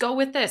 Just go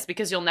with this,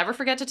 because you'll never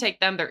forget to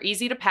take them. They're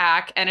easy to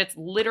pack, and it's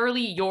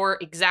literally your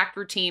exact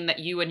routine that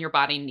you and your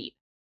body need.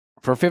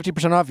 For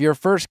 50% off your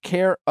first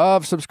Care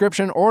of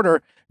subscription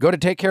order, go to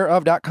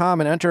takecareof.com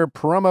and enter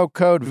promo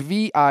code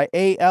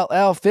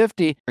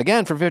VIALL50.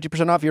 Again, for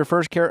 50% off your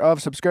first Care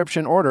of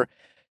subscription order,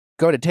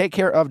 go to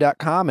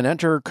takecareof.com and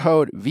enter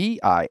code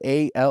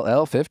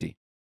VIALL50.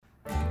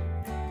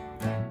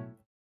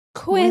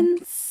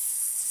 Quince.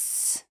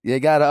 You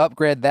got to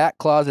upgrade that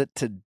closet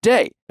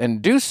today,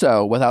 and do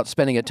so without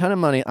spending a ton of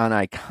money on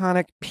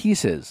iconic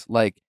pieces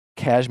like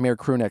cashmere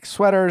crewneck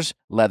sweaters,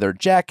 leather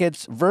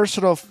jackets,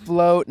 versatile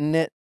flow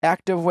knit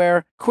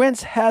activewear.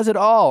 Quince has it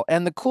all,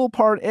 and the cool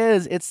part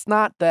is it's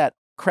not that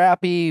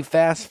crappy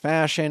fast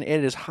fashion.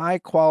 It is high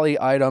quality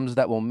items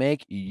that will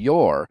make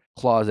your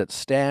closet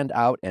stand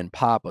out and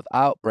pop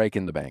without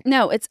breaking the bank.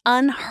 No, it's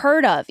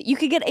unheard of. You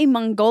could get a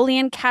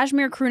Mongolian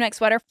cashmere crewneck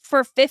sweater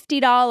for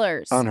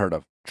 $50. Unheard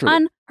of. Truly.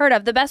 Unheard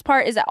of. The best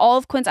part is that all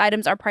of Quince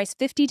items are priced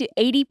 50 to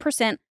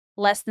 80%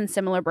 less than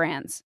similar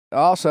brands.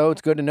 Also,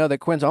 it's good to know that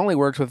Quince only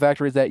works with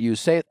factories that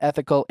use safe,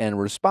 ethical, and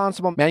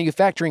responsible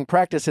manufacturing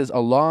practices,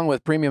 along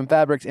with premium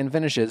fabrics and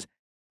finishes.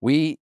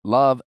 We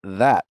love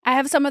that. I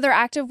have some of their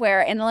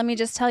activewear, and let me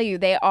just tell you,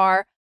 they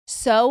are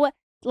so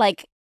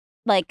like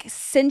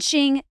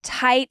cinching,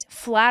 tight,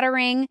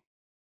 flattering,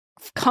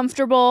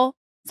 comfortable.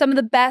 Some of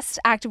the best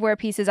activewear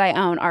pieces I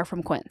own are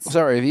from Quince.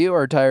 So if you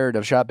are tired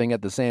of shopping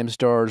at the same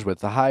stores with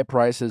the high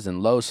prices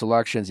and low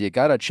selections, you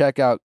got to check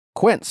out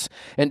Quince.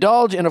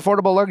 Indulge in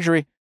affordable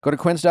luxury. Go to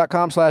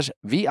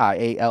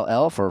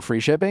quince.com/VIALL for free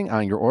shipping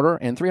on your order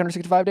and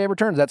 365-day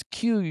returns. That's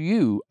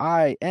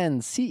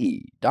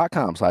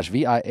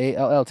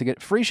QUINCE.com/VIALL to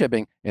get free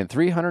shipping and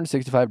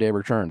 365-day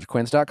returns.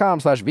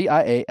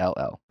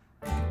 Quince.com/VIALL.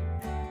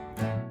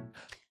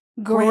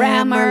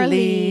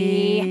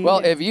 Grammarly. Well,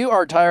 if you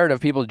are tired of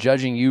people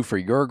judging you for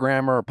your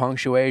grammar,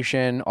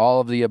 punctuation, all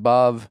of the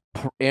above,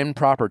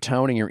 improper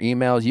tone in your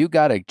emails, you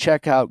got to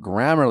check out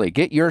Grammarly.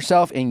 Get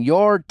yourself and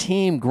your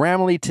team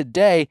Grammarly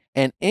today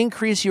and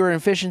increase your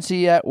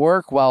efficiency at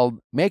work while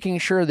making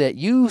sure that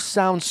you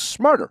sound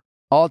smarter.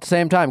 All at the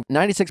same time,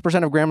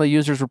 96% of Grammarly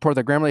users report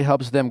that Grammarly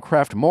helps them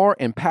craft more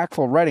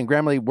impactful writing.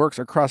 Grammarly works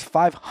across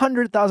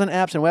 500,000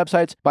 apps and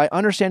websites by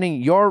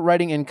understanding your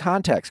writing in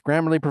context.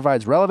 Grammarly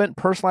provides relevant,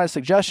 personalized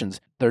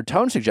suggestions. Their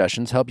tone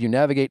suggestions help you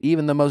navigate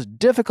even the most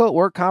difficult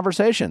work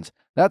conversations.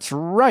 That's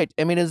right.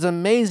 I mean, it's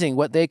amazing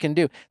what they can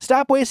do.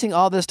 Stop wasting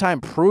all this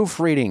time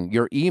proofreading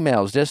your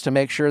emails just to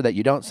make sure that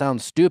you don't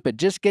sound stupid.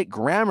 Just get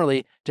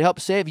Grammarly to help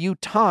save you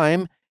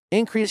time,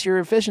 increase your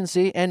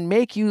efficiency, and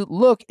make you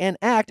look and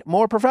act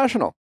more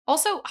professional.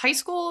 Also, high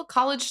school,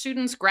 college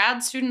students,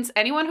 grad students,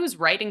 anyone who's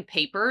writing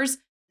papers,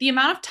 the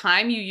amount of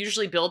time you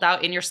usually build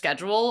out in your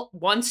schedule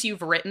once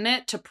you've written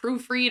it to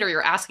proofread, or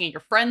you're asking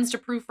your friends to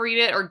proofread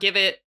it or give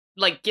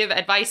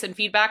advice and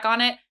feedback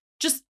on it,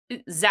 just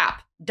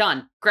zap,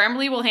 done.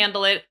 Grammarly will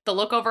handle it. They'll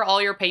look over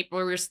all your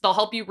papers. They'll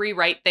help you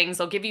rewrite things.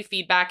 They'll give you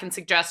feedback and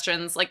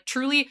suggestions. Like,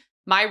 truly,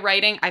 my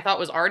writing I thought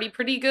was already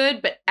pretty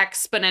good, but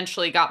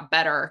exponentially got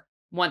better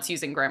once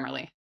using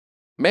Grammarly.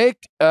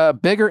 Make a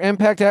bigger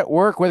impact at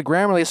work with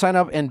Grammarly. Sign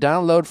up and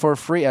download for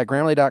free at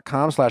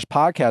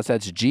Grammarly.com/podcast.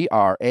 That's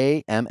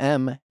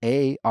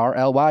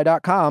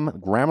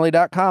GRAMMARLY.com.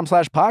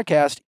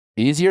 Grammarly.com/podcast.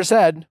 Easier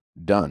said,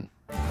 done.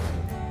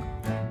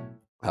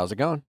 How's it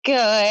going?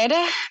 Good.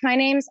 My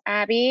name's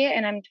Abby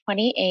and I'm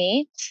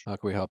 28. How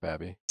can we help,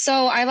 Abby?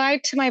 So I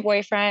lied to my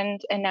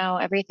boyfriend and now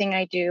everything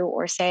I do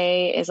or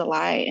say is a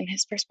lie in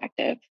his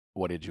perspective.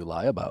 What did you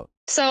lie about?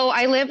 So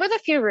I live with a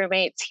few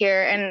roommates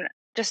here, and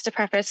just to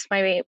preface,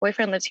 my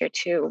boyfriend lives here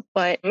too,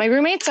 but my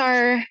roommates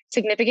are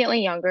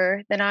significantly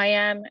younger than I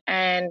am,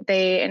 and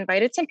they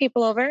invited some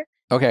people over.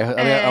 Okay,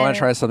 I want to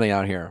try something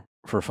out here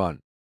for fun.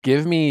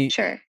 Give me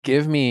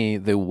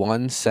the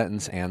one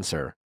sentence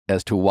answer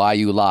as to why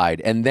you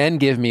lied, and then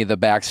give me the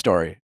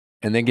backstory.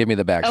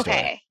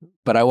 Okay.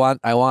 But I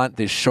want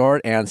the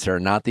short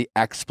answer, not the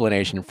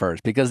explanation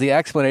first, because the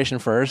explanation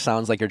first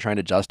sounds like you're trying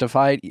to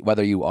justify it,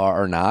 whether you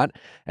are or not.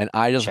 And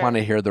I just want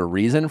to hear the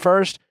reason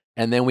first,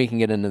 and then we can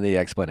get into the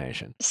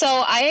explanation. So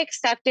I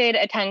accepted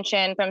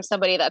attention from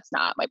somebody that's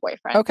not my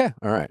boyfriend. Okay.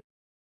 All right.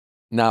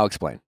 Now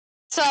explain.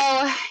 So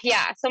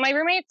my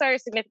roommates are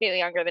significantly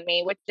younger than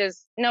me, which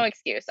is no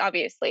excuse,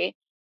 obviously.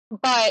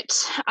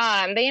 But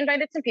they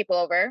invited some people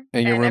over.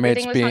 And your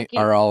roommates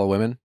are all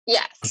women?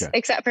 Yes, okay.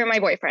 Except for my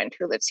boyfriend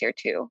who lives here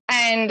too.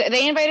 And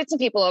they invited some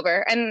people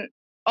over, and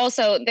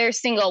also they're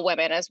single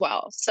women as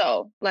well.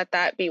 So let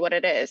that be what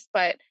it is.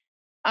 But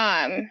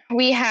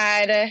we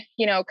had,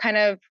 kind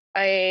of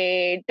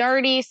a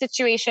darty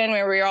situation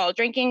where we were all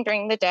drinking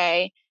during the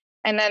day.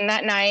 And then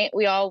that night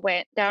we all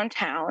went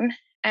downtown.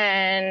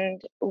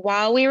 And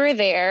while we were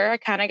there, I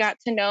kind of got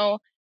to know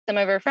some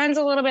of her friends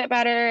a little bit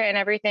better, and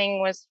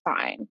everything was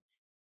fine.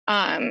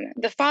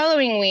 The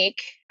following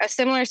week, a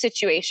similar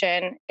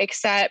situation,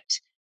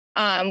 except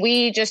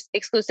we just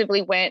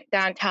exclusively went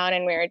downtown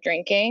and we were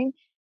drinking.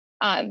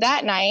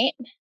 That night,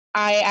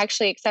 I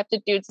actually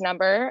accepted dude's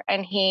number,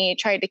 and he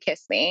tried to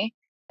kiss me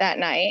that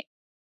night.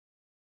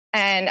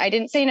 And I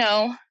didn't say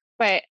no,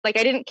 but I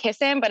didn't kiss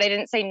him, but I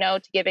didn't say no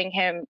to giving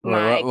him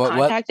my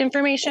contact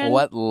information.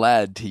 What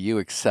led to you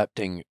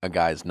accepting a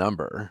guy's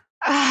number?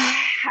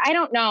 I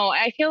don't know.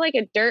 I feel like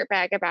a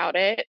dirtbag about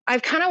it.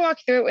 I've kind of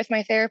walked through it with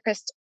my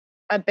therapist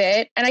a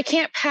bit, and I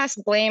can't pass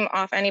blame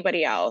off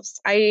anybody else.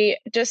 I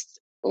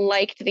just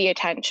liked the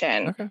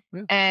attention. Okay.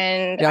 Yeah.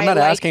 And I'm not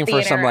asking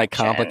for some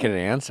complicated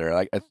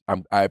answer.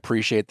 I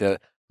appreciate the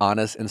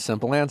honest and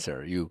simple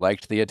answer. You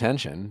liked the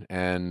attention,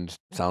 and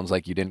sounds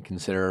like you didn't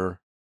consider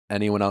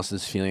anyone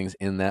else's feelings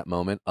in that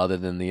moment other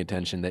than the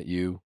attention that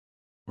you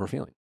were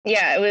feeling.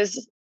 Yeah, it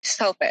was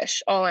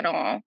selfish, all in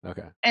all.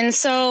 Okay. And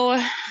so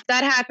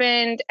that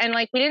happened, and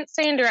we didn't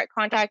stay in direct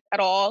contact at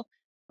all.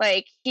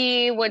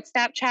 He would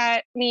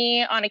Snapchat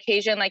me on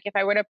occasion. If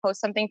I were to post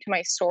something to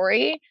my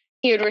story,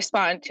 he would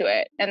respond to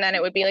it, and then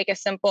it would be a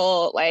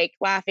simple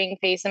laughing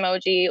face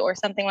emoji or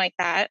something like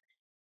that.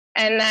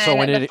 And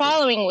then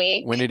following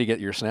week, when did he get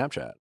your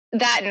Snapchat?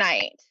 That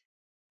night.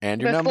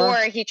 And your number?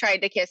 Before he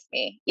tried to kiss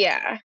me.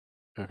 Yeah.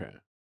 Okay.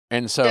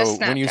 And so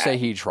when you say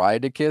he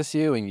tried to kiss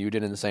you and you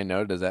didn't say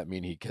no, does that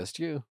mean he kissed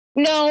you?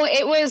 No,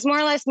 it was more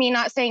or less me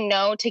not saying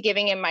no to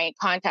giving him my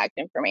contact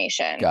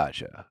information.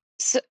 Gotcha.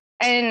 So,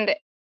 and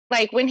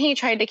when he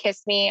tried to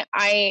kiss me,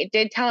 I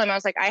did tell him, I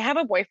was like, I have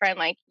a boyfriend,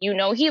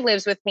 he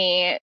lives with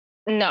me.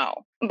 No.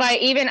 But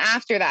even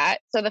after that,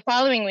 so the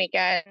following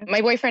weekend,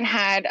 my boyfriend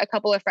had a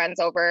couple of friends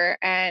over,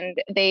 and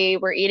they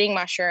were eating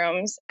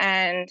mushrooms,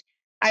 and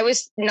I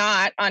was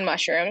not on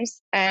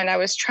mushrooms, and I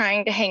was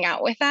trying to hang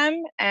out with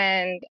them.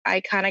 And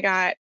I kind of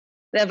got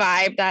the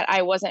vibe that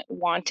I wasn't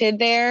wanted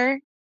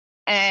there.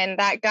 And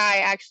that guy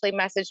actually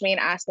messaged me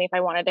and asked me if I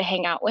wanted to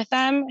hang out with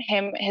them,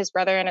 him, his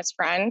brother, and his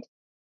friend.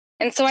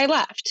 And so I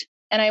left,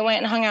 and I went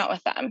and hung out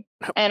with them.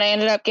 And I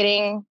ended up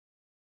getting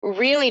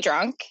really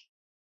drunk.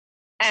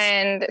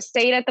 and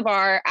stayed at the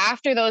bar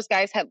after those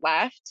guys had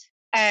left,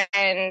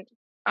 and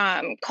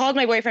called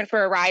my boyfriend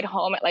for a ride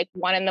home at like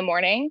 1 a.m.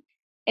 and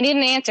he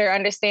didn't answer,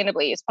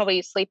 understandably. He's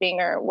probably sleeping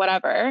or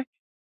whatever.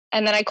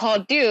 And then I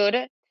called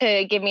dude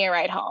to give me a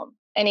ride home,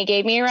 and he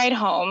gave me a ride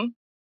home,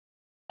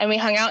 and we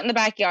hung out in the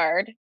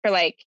backyard for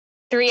like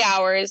 3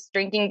 hours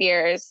drinking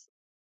beers.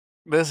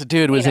 This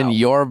dude was in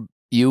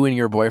you and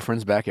your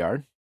boyfriend's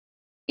backyard?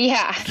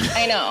 Yeah,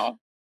 I know.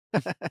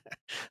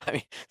 I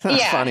mean, it's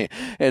not funny.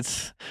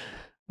 It's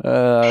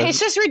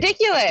just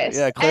ridiculous.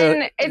 Yeah,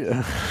 clearly.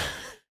 And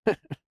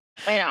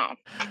I know.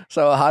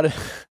 So at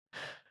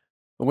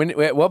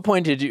what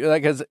point did you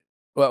at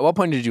what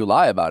point did you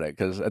lie about it?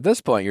 Because at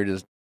this point you're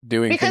just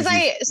doing because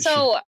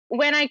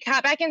when I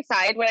got back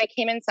inside, when I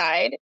came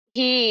inside,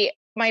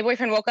 my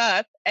boyfriend woke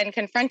up and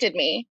confronted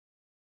me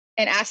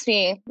and asked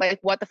me like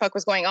what the fuck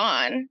was going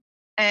on.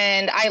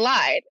 And I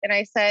lied. And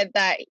I said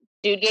that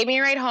dude gave me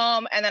a ride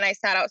home, and then I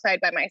sat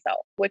outside by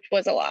myself, which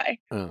was a lie.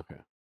 Oh,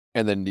 okay.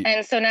 And then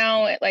and so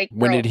now it like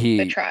when did he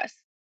the trust?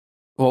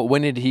 Well,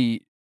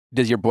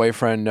 does your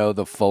boyfriend know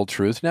the full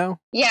truth now?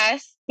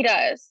 Yes, he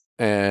does.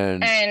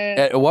 And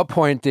at what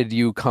point did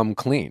you come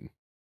clean?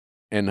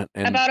 And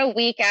about a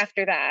week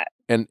after that.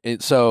 And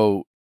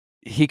so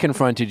he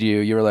confronted you.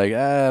 You were like,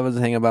 I was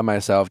hanging by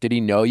myself. Did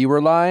he know you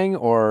were lying,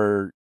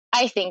 or?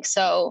 I think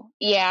so.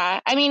 Yeah.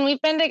 I mean,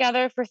 we've been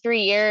together for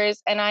 3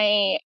 years,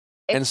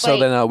 and so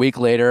then a week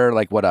later,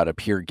 like what, out of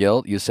pure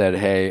guilt, you said,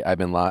 hey, I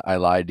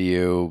lied to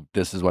you.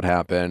 This is what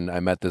happened. I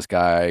met this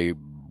guy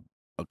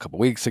a couple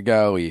weeks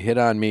ago. He hit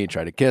on me,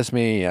 tried to kiss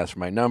me. He asked for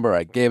my number.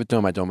 I gave it to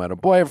him. I told him I had a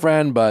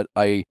boyfriend, but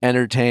I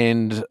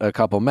entertained a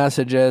couple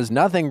messages.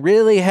 Nothing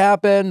really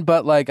happened,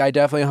 but like I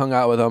definitely hung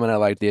out with him and I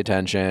liked the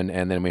attention.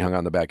 And then we hung out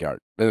in the backyard.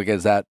 Like,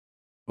 is that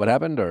what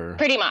happened, or?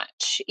 Pretty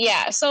much.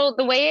 Yeah. So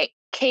the way it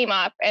came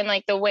up, and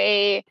like the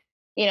way,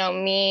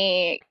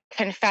 me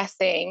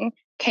confessing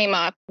came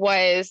up,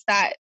 was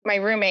that my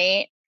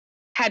roommate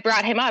had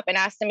brought him up and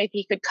asked him if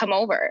he could come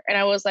over. And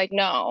I was like,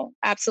 no,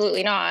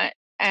 absolutely not.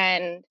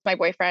 And my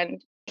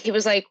boyfriend, he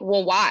was like,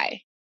 well,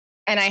 why?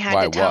 And I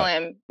had to tell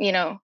him,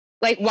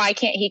 like, why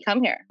can't he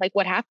come here? Like,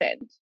 what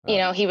happened?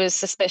 He was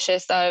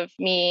suspicious of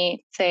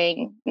me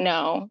saying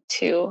no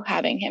to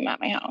having him at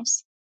my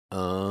house.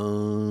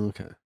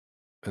 Okay.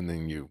 And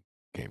then you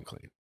came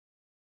clean.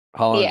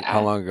 How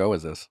long ago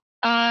was this?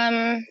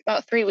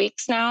 About 3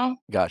 weeks now.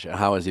 Gotcha.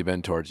 How has he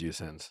been towards you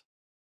since?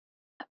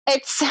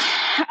 It's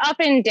up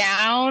and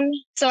down.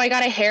 So I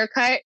got a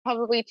haircut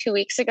probably 2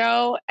 weeks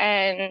ago,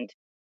 and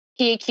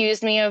he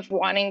accused me of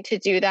wanting to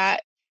do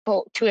that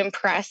to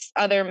impress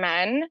other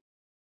men,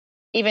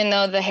 even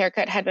though the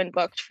haircut had been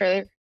booked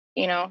for,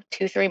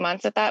 2-3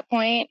 months at that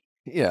point.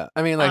 Yeah.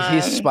 I mean, like,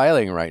 he's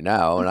smiling right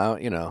now,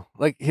 and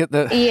like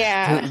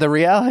the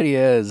reality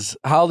is,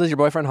 how old is your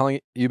boyfriend? How long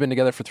you been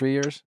together for 3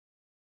 years?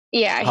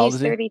 Yeah, he's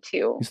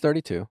 32. He's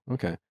 32.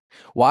 Okay.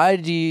 Why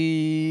did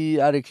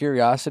you, out of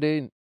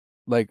curiosity,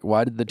 like,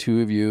 why did the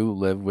two of you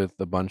live with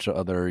a bunch of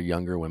other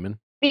younger women?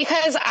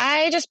 Because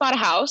I just bought a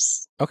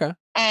house. Okay.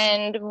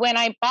 And when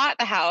I bought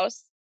the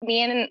house,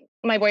 me and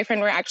my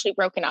boyfriend were actually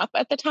broken up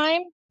at the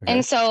time. Okay.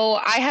 And so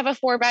I have a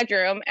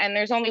 4-bedroom, and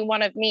there's only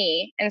one of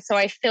me. And so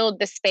I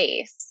filled the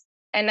space.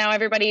 And now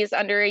everybody's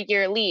under a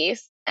year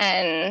lease.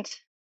 And,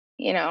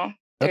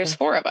 there's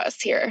 4 of us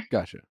here.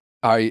 Gotcha.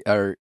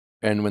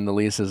 And when the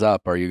lease is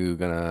up,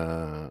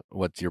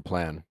 what's your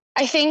plan?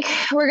 I think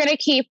we're going to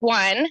keep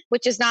one,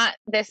 which is not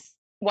this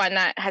one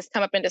that has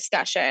come up in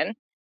discussion.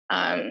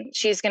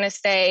 She's going to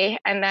stay.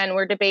 And then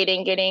we're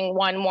debating getting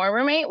one more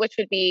roommate, which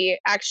would be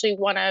actually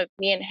one of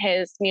me and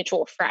his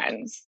mutual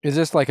friends. Is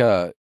this like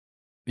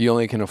you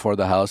only can afford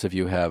the house if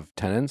you have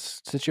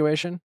tenants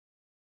situation?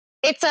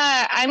 It's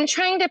I'm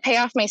trying to pay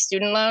off my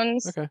student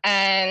loans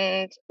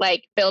and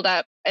like build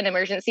up an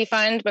emergency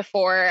fund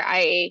before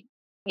I,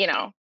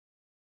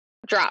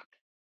 drop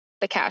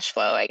the cash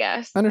flow, I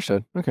guess.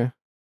 Understood. Okay.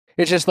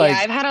 It's just like,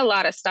 I've had a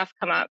lot of stuff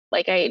come up.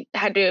 Like I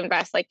had to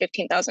invest like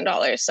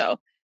 $15,000. So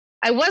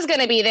I was going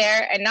to be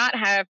there and not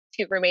have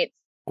 2 roommates.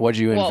 What'd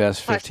you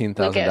invest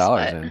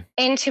 $15,000 in?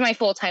 Into my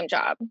full-time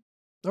job.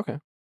 Okay.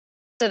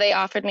 So they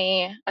offered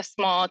me a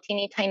small,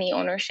 teeny tiny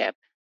ownership.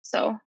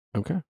 So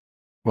okay.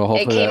 Well,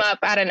 hopefully it came up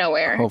out of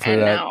nowhere. Hopefully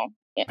and that now,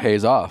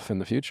 pays off in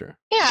the future.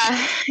 Yeah,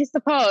 I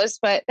suppose,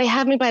 but they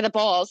have me by the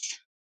balls.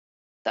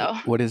 So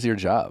what is your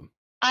job?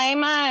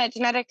 I'm a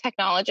genetic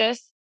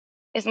technologist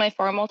is my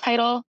formal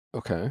title.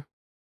 Okay.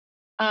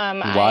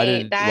 And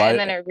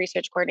then a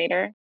research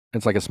coordinator.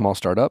 It's like a small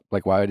startup.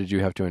 Like, why did you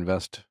have to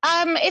invest?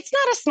 It's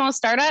not a small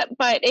startup,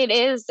 but it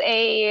is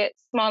a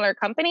smaller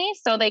company.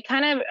 So they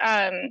kind of,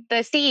 the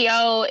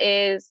CEO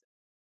is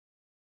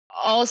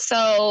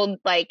also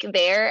like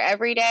there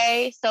every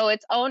day. So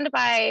it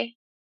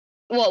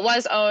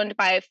was owned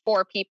by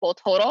 4 people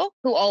total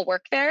who all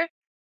work there.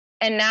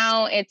 And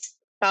now it's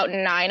about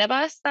 9 of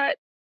us that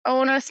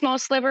own a small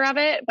sliver of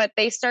it. But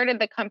they started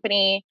the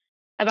company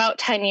about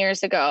 10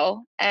 years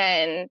ago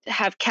and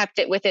have kept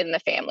it within the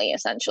family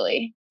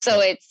essentially. So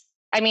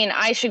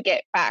I should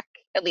get back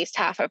at least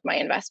half of my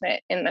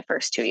investment in the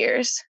first 2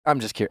 years. I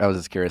was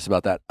just curious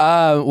about that.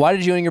 Why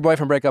did you and your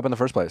boyfriend break up in the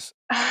first place?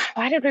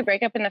 Why did we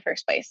break up in the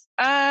first place?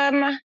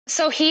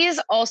 So he's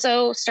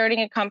also starting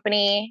a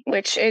company,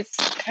 which is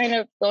kind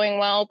of going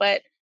well,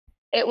 but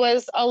it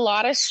was a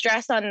lot of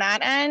stress on that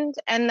end.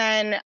 And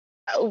then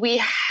we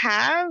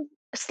have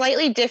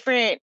slightly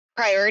different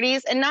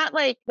priorities, and not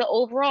like the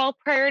overall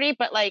priority,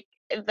 but like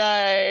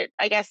the,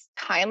 I guess,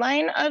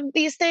 timeline of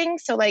these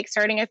things. So like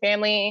starting a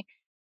family,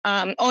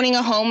 owning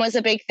a home was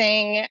a big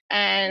thing,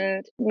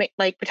 and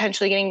like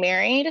potentially getting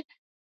married.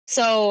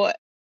 So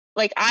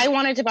like I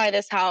wanted to buy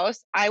this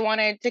house. I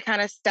wanted to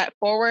kind of step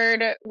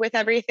forward with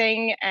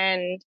everything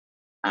and,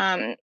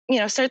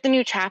 start the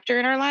new chapter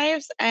in our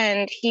lives.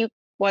 And he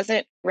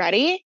wasn't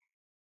ready.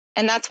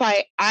 And that's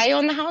why I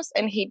own the house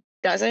and he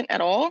doesn't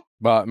at all.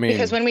 Well,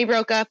 because when we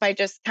broke up, I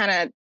just kind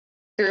of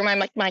threw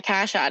my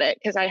cash at it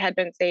because I had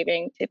been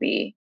saving to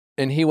be.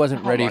 And he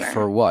wasn't ready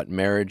for what?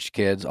 Marriage,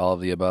 kids, all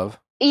of the above?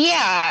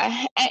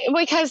 Yeah,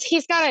 because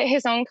he's got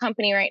his own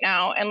company right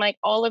now, and like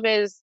all of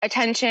his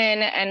attention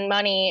and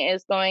money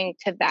is going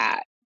to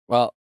that.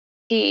 Well,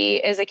 he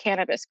is a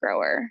cannabis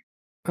grower.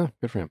 Oh,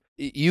 good for him.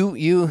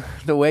 You,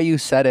 the way you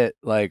said it,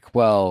 like,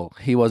 well,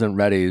 he wasn't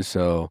ready,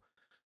 so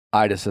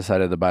I just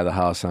decided to buy the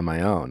house on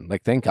my own.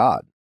 Like, thank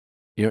God.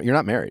 You're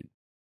not married.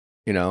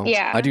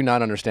 Yeah. I do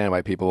not understand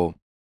why people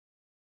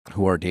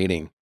who are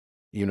dating,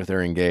 even if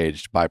they're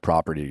engaged, buy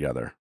property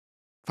together.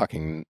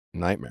 Fucking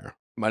nightmare.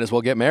 Might as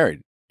well get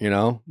married.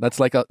 That's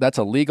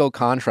a legal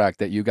contract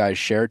that you guys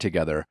share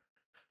together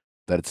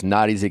that it's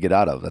not easy to get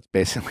out of. That's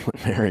basically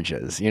what marriage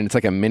is. It's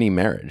like a mini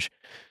marriage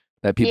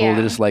that people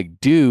just like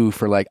do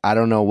for like, I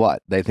don't know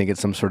what. They think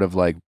it's some sort of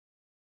like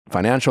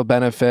financial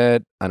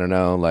benefit. I don't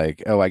know,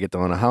 like, oh, I get to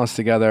own a house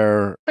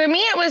together. For me,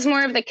 it was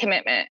more of the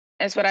commitment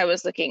is what I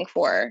was looking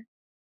for.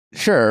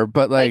 Sure,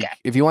 but like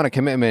if you want a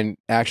commitment,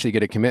 actually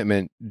get a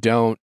commitment.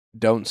 Don't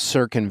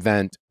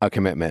circumvent a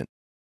commitment,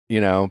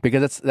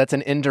 because that's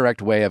an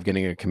indirect way of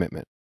getting a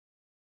commitment.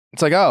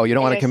 It's like, oh, you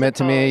don't want to commit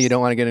to me. You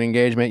don't want to get an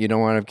engagement. You don't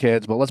want to have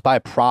kids. Well, let's buy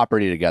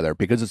property together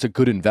because it's a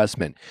good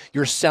investment.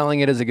 You're selling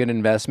it as a good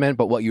investment,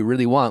 but what you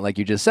really want, like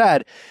you just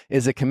said,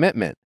 is a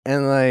commitment.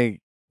 And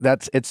like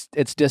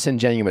it's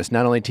disingenuous,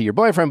 not only to your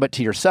boyfriend, but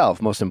to yourself,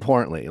 most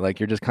importantly. Like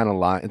you're just kind of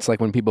lying. It's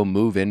like when people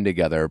move in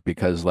together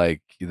because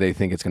like they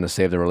think it's going to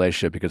save the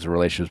relationship because the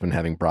relationship's been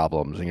having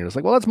problems. And you're just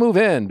like, well, let's move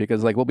in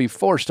because like we'll be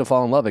forced to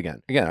fall in love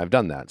again. Again, I've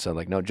done that. So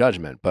like no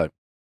judgment, but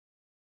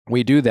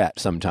we do that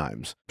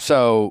sometimes.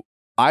 So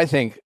I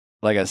think,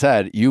 like I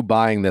said, you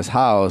buying this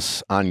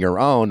house on your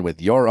own with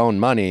your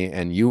own money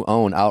and you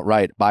own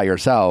outright by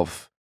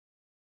yourself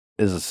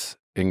is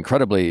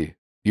incredibly,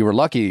 you were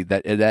lucky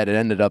that it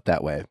ended up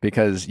that way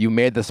because you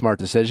made the smart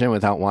decision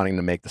without wanting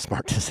to make the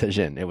smart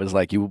decision. It was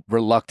like you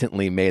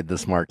reluctantly made the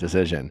smart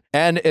decision.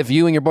 And if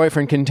you and your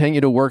boyfriend continue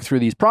to work through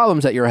these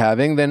problems that you're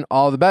having, then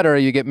all the better.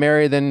 You get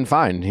married, then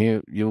fine.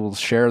 You'll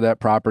share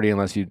that property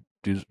unless you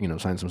do,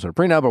 sign some sort of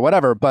prenup or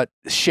whatever. But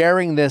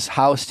sharing this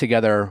house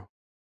together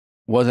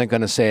wasn't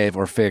going to save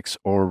or fix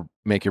or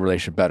make your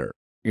relationship better.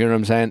 You know what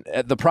I'm saying?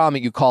 The problem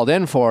that you called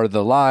in for,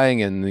 the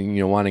lying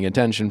and wanting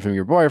attention from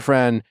your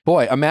boyfriend.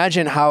 Boy,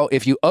 imagine how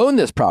if you own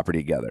this property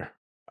together,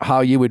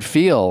 how you would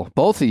feel,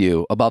 both of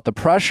you, about the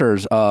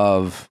pressures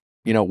of,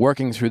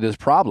 working through this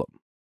problem.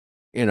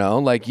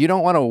 Like you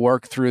don't want to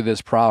work through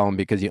this problem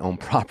because you own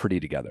property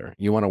together.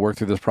 You want to work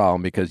through this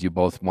problem because you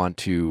both want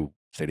to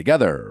stay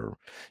together or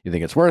you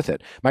think it's worth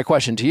it. My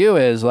question to you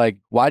is like,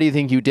 why do you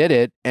think you did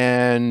it?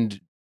 And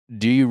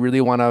do you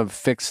really want to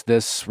fix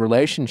this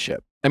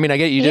relationship? I mean, I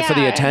get you did for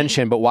the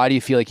attention, but why do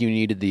you feel like you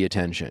needed the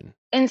attention?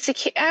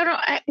 Insecure. I don't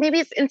know. Maybe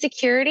it's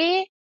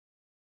insecurity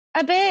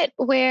a bit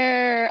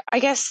where I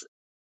guess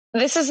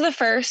this is the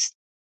first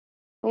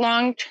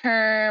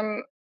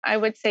long-term, I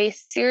would say,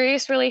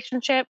 serious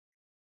relationship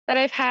that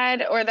I've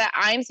had or that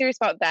I'm serious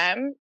about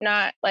them.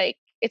 Not like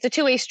it's a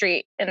two-way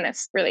street in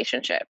this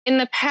relationship. In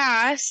the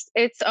past,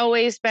 it's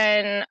always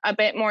been a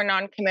bit more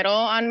non-committal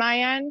on my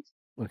end.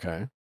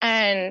 Okay.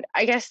 And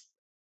I guess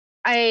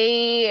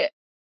I,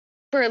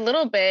 for a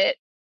little bit,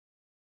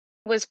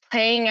 was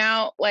playing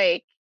out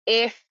like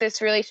if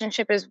this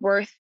relationship is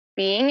worth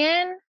being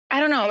in. I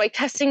don't know, like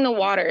testing the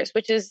waters,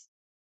 which is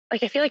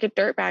like I feel like a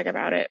dirtbag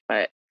about it.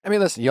 But I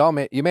mean, listen, you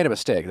made a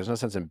mistake. There's no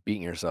sense in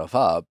beating yourself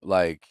up.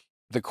 Like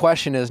the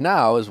question is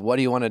now is what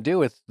do you want to do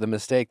with the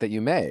mistake that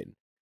you made?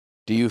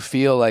 Do you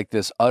feel like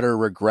this utter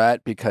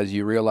regret because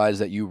you realize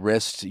that you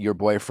risked your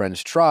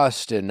boyfriend's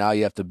trust and now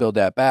you have to build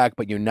that back,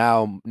 but you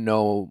now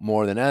know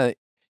more than that?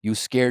 You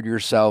scared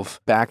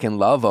yourself back in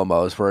love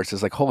almost, where it's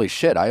just like, holy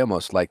shit, I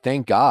almost like,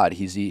 thank God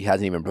he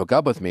hasn't even broke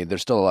up with me.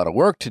 There's still a lot of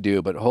work to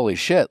do, but holy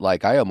shit,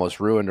 like I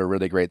almost ruined a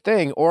really great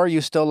thing. Or are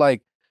you still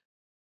like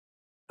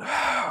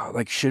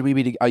should we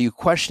be, are you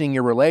questioning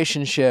your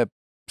relationship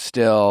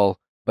still,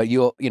 but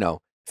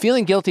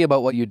feeling guilty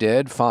about what you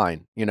did,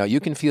 fine. You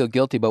can feel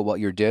guilty about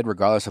what you did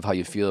regardless of how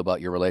you feel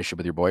about your relationship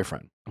with your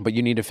boyfriend. But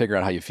you need to figure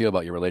out how you feel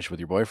about your relationship with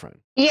your boyfriend.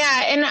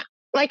 Yeah, and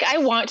like I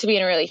want to be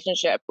in a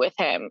relationship with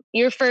him.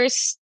 Your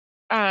first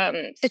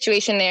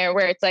situation there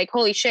where it's like,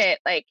 holy shit,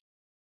 like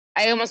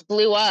I almost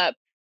blew up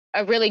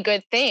a really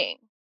good thing.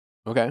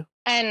 Okay.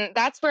 And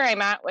that's where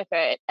I'm at with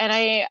it. And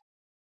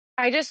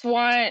I just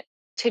want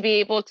to be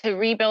able to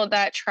rebuild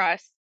that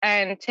trust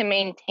and to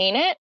maintain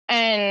it.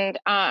 And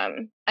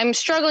I'm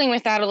struggling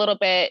with that a little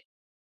bit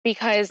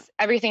because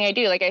everything I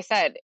do, like I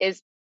said,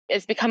 is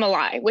become a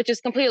lie, which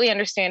is completely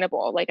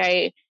understandable. Like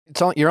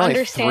you're only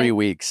understand, 3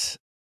 weeks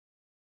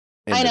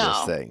into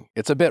this thing.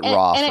 It's a bit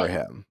raw for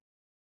him.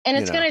 And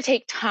it's going to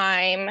take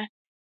time.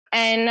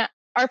 And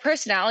our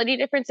personality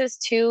differences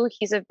too.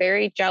 He's a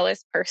very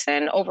jealous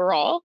person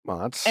overall.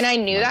 Well, and I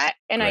knew that.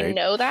 And great. I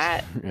know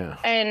that. Yeah.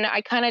 And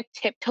I kind of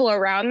tiptoe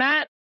around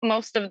that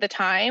most of the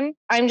time.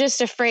 I'm just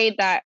afraid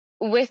that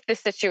with the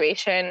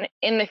situation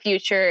in the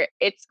future,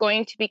 it's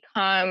going to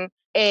become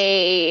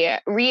a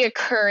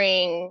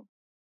reoccurring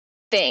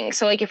thing.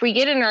 So like if we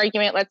get in an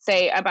argument, let's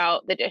say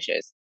about the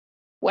dishes,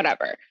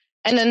 whatever,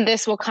 and then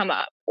this will come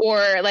up,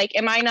 or like,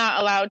 am I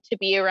not allowed to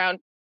be around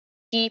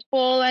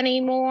people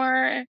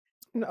anymore?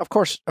 No, of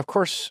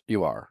course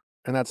you are.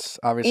 And that's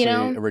obviously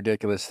a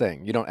ridiculous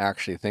thing. You don't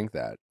actually think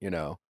that,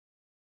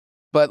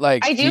 But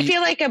like I do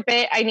feel like a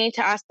bit I need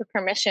to ask for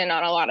permission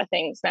on a lot of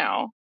things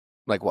now.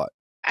 Like what?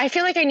 I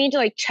feel like I need to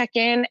like check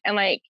in and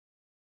like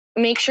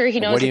make sure he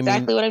knows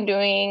exactly what I'm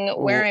doing,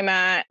 where I'm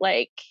at.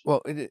 Like,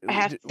 well, I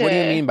have to. What do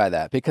you mean by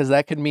that? Because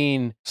that could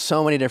mean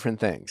so many different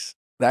things.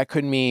 That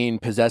could mean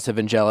possessive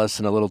and jealous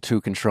and a little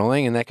too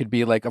controlling. And that could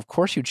be like, of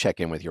course you check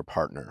in with your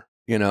partner,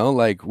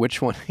 like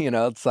which one,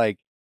 it's like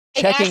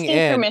checking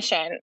in.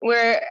 Permission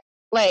where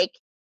like,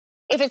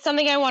 if it's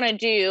something I want to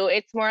do,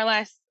 it's more or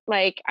less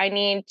like I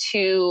need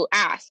to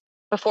ask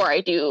before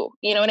I do.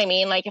 You know what I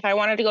mean? Like if I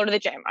wanted to go to the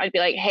gym, I'd be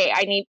like, hey,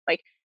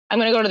 I'm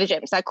going to go to the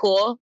gym. Is that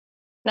cool?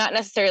 Not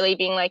necessarily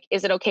being like,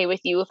 is it okay with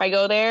you if I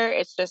go there?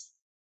 It's just.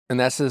 And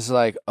this is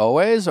like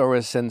always, or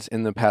was since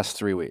in the past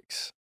 3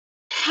 weeks?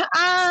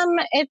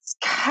 It's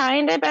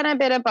kind of been a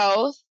bit of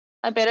both.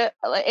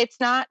 It's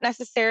not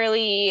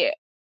necessarily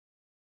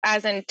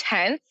as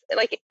intense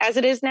like as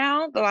it is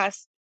now the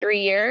last 3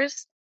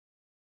 years.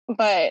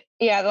 But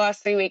yeah, the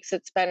last 3 weeks,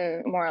 it's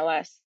been more or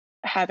less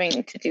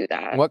having to do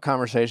that. What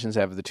conversations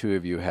have the two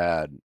of you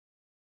had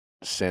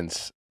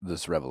since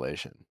this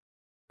revelation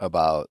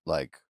about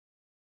like,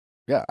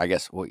 I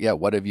guess,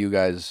 what have you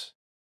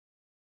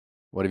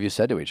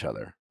said to each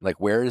other? Like,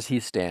 where does he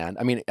stand?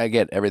 I mean, I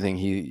get everything.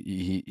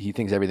 He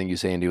thinks everything you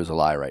say and do is a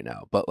lie right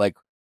now, but like,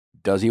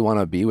 does he want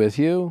to be with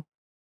you?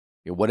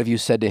 What have you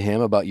said to him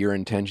about your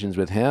intentions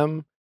with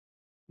him?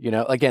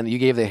 Again, you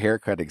gave the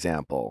haircut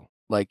example.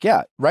 Like,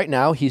 right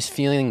now he's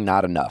feeling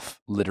not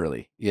enough,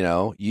 literally.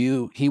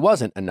 He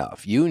wasn't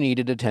enough. You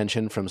needed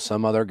attention from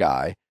some other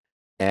guy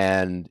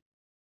and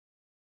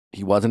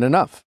he wasn't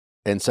enough.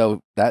 And so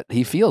that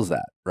he feels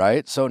that,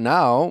 right? So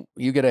now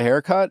you get a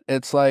haircut.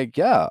 It's like,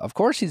 of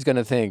course he's going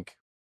to think,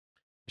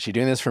 is she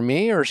doing this for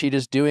me or is she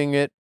just doing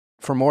it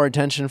for more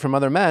attention from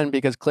other men?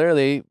 Because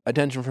clearly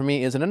attention from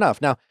me isn't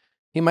enough. Now,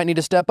 he might need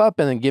to step up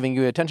and giving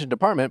you attention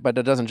department, but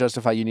that doesn't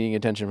justify you needing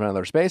attention from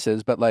other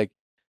spaces. But like,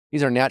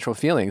 these are natural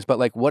feelings. But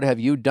like, what have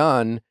you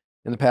done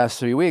in the past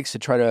 3 weeks to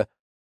try to,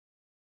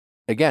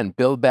 again,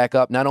 build back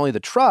up not only the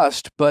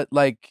trust, but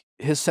like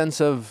his sense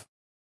of,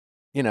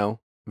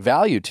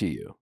 value to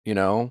you?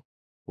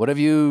 What have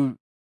you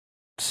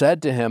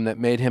said to him that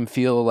made him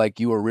feel like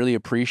you were really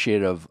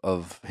appreciative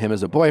of him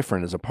as a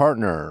boyfriend, as a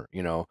partner?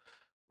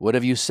 What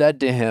have you said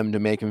to him to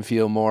make him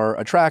feel more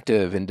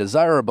attractive and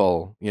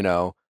desirable? You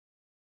know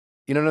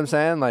what I'm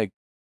saying? Like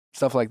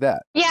stuff like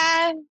that.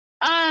 Yeah.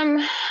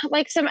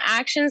 Like some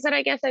actions that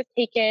I guess I've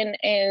taken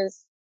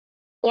is,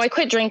 I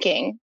quit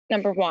drinking,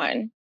 number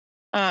one,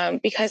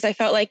 because I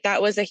felt like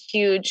that was a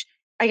huge,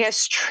 I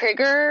guess,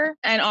 trigger.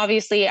 And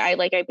obviously I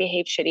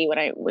behaved shitty when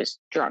I was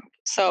drunk.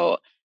 So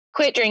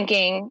quit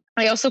drinking.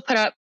 I also put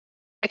up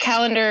a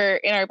calendar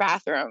in our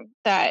bathroom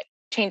that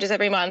changes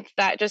every month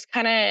that just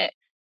kind of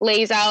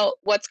lays out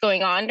what's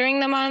going on during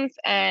the month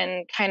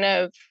and kind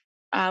of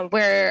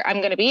where I'm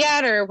going to be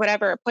at or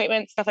whatever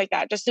appointments, stuff like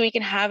that, just so we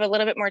can have a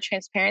little bit more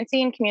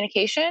transparency and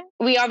communication.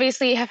 We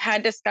obviously have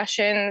had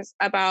discussions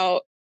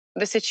about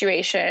the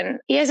situation.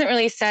 He hasn't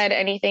really said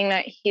anything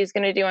that he's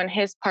going to do on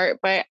his part,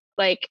 but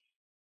like,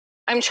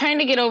 I'm trying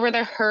to get over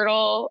the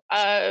hurdle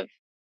of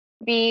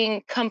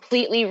being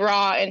completely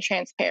raw and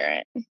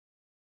transparent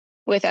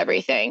with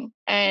everything.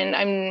 And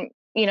I'm,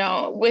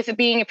 with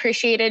being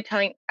appreciated,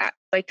 telling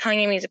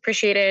him he's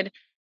appreciated.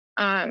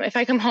 If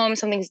I come home,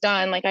 something's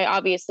done, like I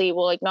obviously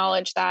will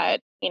acknowledge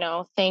that,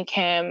 thank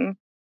him,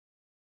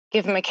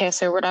 give him a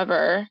kiss or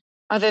whatever.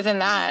 Other than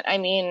that, I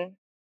mean,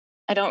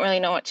 I don't really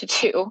know what to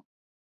do.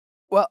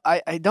 Well,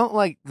 I don't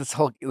like this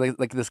whole,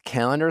 like this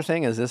calendar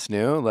thing. Is this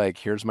new? Like,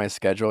 here's my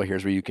schedule.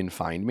 Here's where you can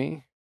find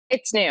me.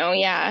 It's new.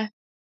 Yeah.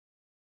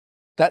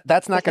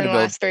 That's not going to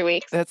build. Last 3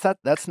 weeks.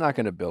 That's not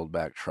going to build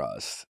back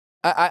trust.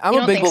 I'm you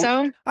a don't big. think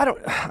so? I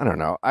don't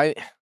know.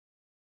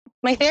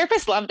 My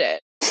therapist loved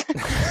it.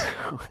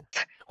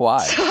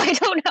 Why? So I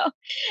don't know.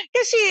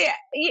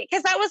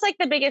 Because that was like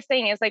the biggest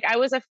thing is like, I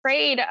was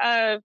afraid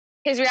of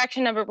his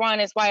reaction number one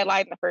is why I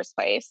lied in the first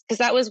place. Because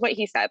that was what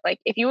he said. Like,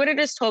 if you would have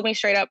just told me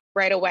straight up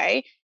right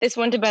away, this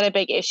wouldn't have been a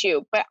big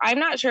issue. But I'm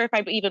not sure if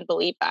I even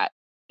believe that,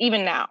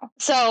 even now.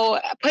 So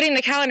putting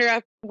the calendar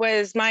up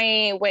was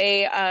my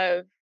way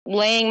of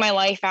laying my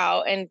life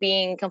out and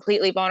being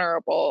completely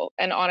vulnerable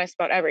and honest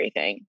about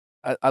everything.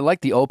 I like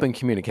the open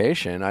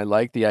communication. I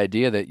like the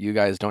idea that you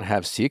guys don't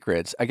have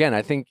secrets. Again,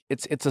 I think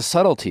it's a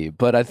subtlety,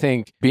 but I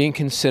think being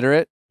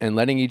considerate and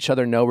letting each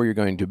other know where you're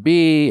going to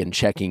be and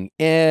checking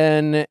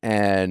in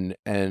and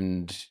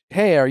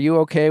hey, are you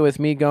okay with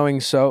me going?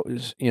 So,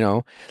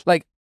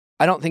 like,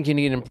 I don't think you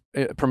need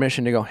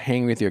permission to go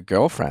hang with your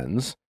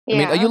girlfriends. Yeah.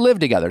 I mean, you live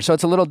together, so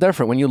it's a little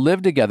different. When you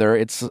live together,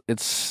 it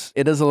is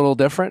a little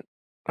different.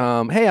 Hey,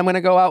 I'm going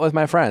to go out with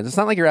my friends. It's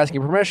not like you're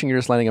asking permission. You're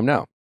just letting them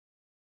know.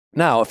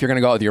 Now, if you're going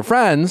to go out with your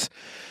friends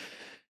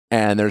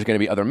and there's going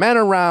to be other men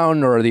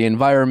around or the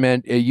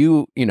environment,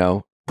 you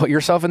put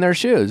yourself in their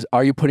shoes.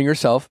 Are you putting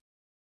yourself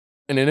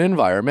in an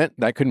environment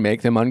that could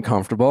make them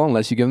uncomfortable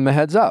unless you give them a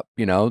heads up?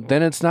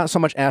 Then it's not so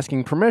much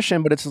asking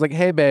permission, but it's like,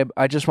 hey, babe,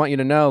 I just want you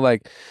to know,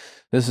 like,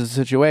 this is a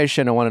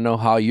situation. I want to know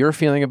how you're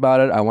feeling about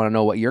it. I want to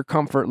know what your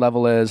comfort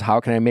level is. How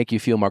can I make you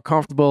feel more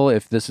comfortable?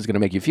 If this is going to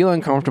make you feel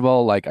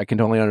uncomfortable, like, I can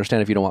totally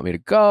understand if you don't want me to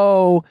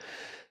go.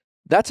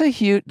 That's a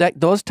huge, that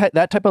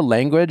type of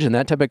language and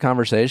that type of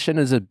conversation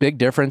is a big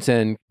difference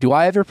in, do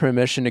I have your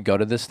permission to go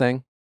to this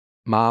thing?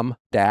 Mom,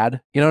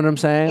 dad, you know what I'm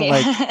saying? Yeah.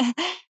 Like,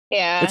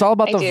 yeah, it's all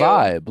about I the do.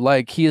 vibe.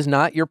 Like, he is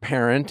not your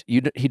parent. He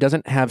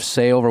doesn't have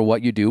say over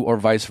what you do or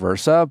vice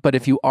versa. But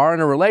if you are in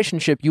a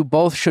relationship, you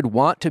both should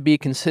want to be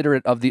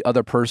considerate of the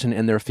other person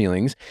and their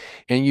feelings.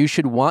 And you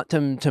should want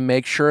to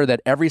make sure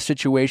that every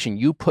situation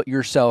you put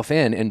yourself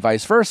in and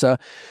vice versa,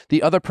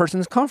 the other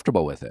person's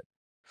comfortable with it.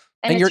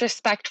 And it's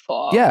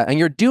respectful. Yeah, and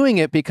you're doing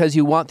it because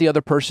you want the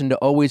other person to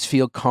always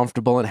feel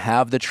comfortable and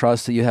have the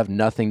trust that you have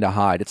nothing to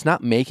hide. It's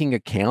not making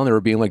a calendar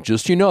or being like,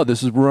 just,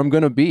 this is where I'm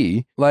going to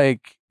be.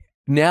 Like,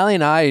 Nally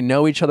and I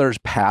know each other's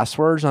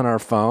passwords on our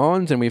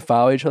phones and we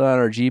follow each other on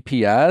our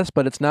GPS,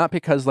 but it's not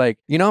because, like,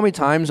 you know how many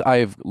times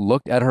I've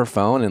looked at her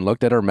phone and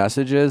looked at her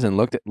messages and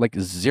looked at, like,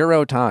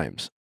 0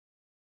 times.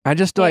 I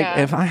just, like,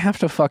 if I have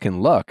to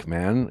fucking look,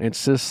 man,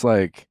 it's just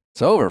like,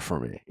 it's over for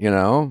me,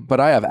 but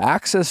I have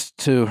access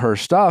to her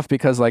stuff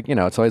because, like,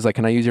 it's always like,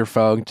 can I use your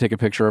phone to take a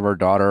picture of our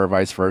daughter or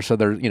vice versa?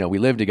 There's, we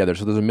live together.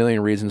 So there's a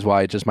million reasons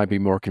why it just might be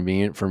more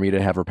convenient for me to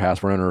have her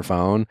password on her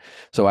phone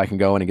so I can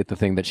go in and get the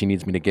thing that she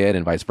needs me to get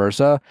and vice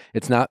versa.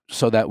 It's not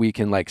so that we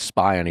can, like,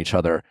 spy on each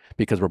other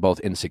because we're both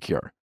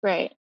insecure.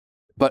 Right.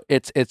 But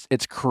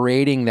it's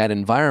creating that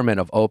environment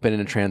of open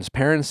and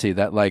transparency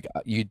that, like,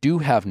 you do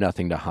have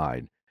nothing to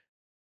hide.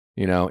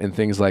 And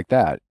things like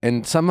that.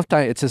 And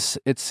sometimes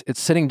it's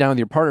sitting down with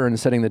your partner and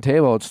setting the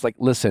table. It's like,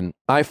 listen,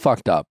 I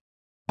fucked up.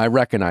 I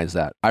recognize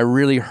that. I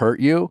really hurt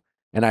you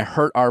and I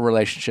hurt our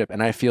relationship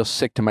and I feel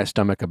sick to my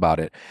stomach about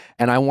it.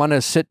 And I want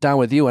to sit down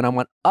with you and I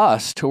want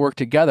us to work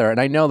together.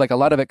 And I know, like, a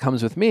lot of it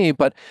comes with me,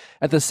 but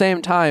at the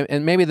same time,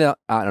 and maybe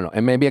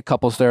and maybe a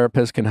couples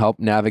therapist can help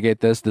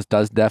navigate this. This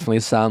does definitely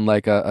sound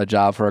like a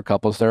job for a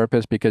couples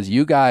therapist because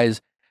you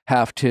guys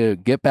have to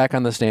get back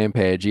on the same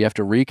page. You have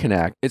to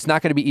reconnect. It's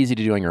not going to be easy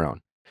to do on your own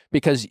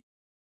because,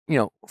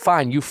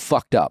 fine, you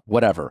fucked up,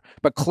 whatever.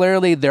 But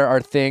clearly there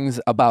are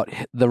things about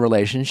the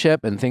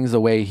relationship and things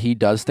the way he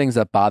does things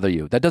that bother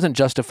you. That doesn't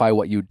justify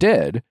what you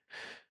did,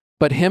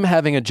 but him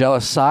having a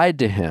jealous side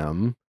to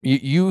him,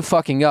 you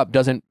fucking up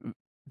doesn't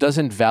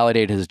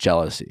validate his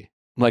jealousy.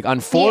 Like,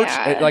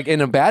 unfortunately, like,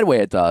 in a bad way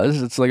it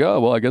does. It's like, oh,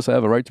 well, I guess I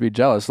have a right to be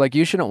jealous. Like,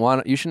 you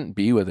shouldn't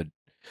be with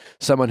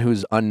someone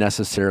who's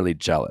unnecessarily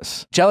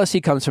jealous.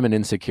 Jealousy comes from an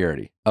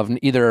insecurity of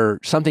either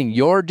something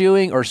you're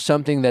doing or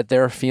something that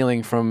they're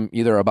feeling from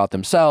either about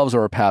themselves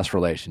or a past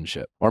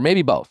relationship, or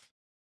maybe both.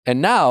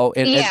 And now,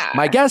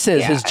 my guess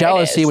is his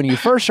jealousy when you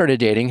first started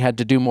dating had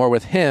to do more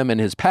with him and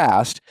his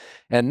past.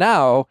 And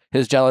now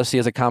his jealousy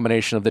is a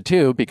combination of the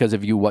two because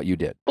of what you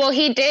did. Well,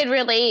 he did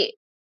relate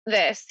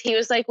this. He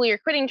was like, well, you're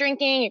quitting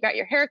drinking, you got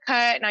your hair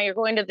cut, now you're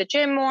going to the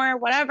gym more,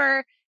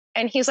 whatever.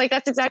 And he's like,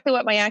 that's exactly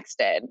what my ex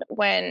did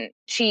when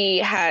she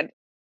had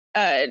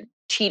a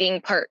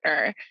cheating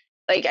partner.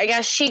 Like, I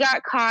guess she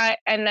got caught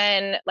and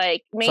then,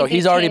 like, made so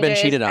he's already been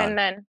cheated on. And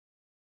then,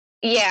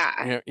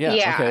 yeah.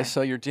 Okay,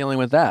 so you're dealing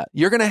with that.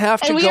 You're going to have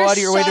to go out of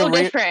your way to...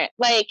 different.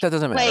 Like, that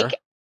doesn't matter. Like,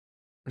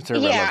 it's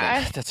irrelevant.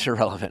 Yeah. That's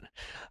irrelevant.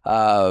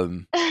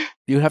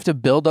 You have to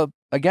build up,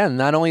 again,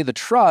 not only the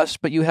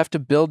trust, but you have to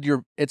build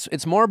your...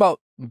 It's more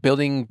about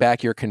building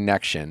back your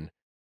connection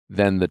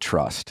than the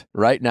trust.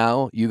 Right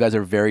now, you guys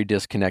are very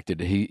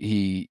disconnected.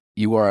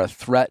 You are a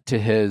threat to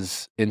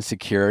his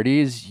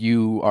insecurities.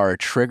 You are a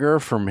trigger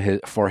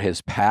for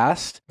his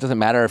past. It doesn't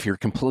matter if you're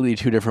completely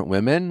two different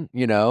women,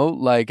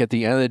 like, at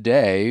the end of the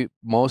day,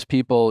 most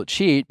people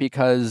cheat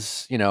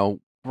because,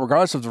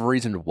 regardless of the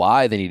reason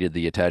why they needed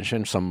the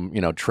attention, some,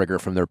 trigger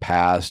from their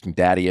past,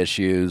 daddy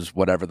issues,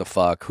 whatever the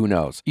fuck, who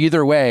knows.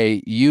 Either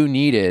way, you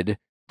needed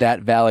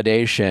that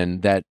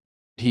validation that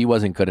he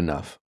wasn't good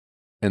enough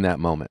in that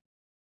moment.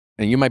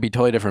 And you might be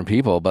totally different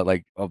people, but,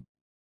 like,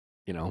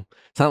 You know,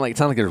 it's not like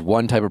there's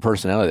one type of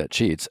personality that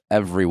cheats.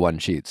 Everyone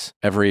cheats.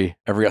 Every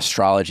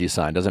astrology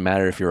sign, doesn't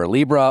matter if you're a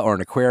Libra or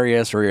an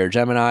Aquarius or you're a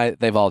Gemini,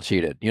 they've all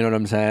cheated. You know what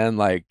I'm saying?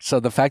 Like, so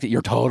the fact that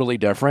you're totally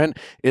different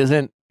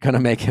isn't gonna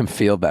make him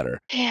feel better.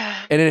 Yeah.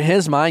 And in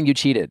his mind, you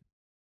cheated.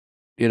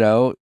 You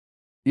know,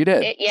 you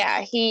did.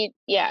 He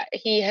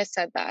has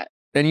said that.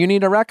 And you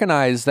need to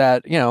recognize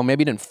that, you know,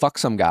 maybe you didn't fuck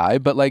some guy,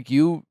 but like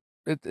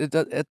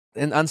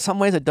and on some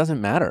ways it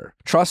doesn't matter.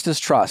 Trust is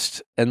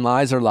trust and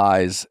lies are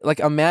lies. Like,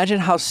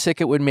 imagine how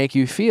sick it would make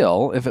you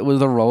feel if it was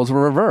the roles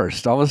were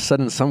reversed. All of a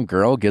sudden some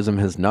girl gives him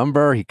his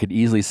number. He could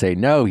easily say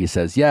no. He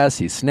says yes.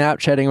 He's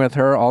Snapchatting with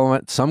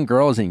her. Some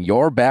girl is in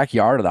your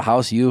backyard of the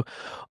house you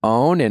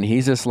own and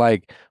he's just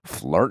like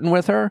flirting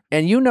with her.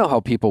 And you know how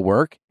people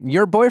work.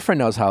 Your boyfriend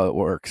knows how it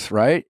works,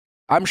 right?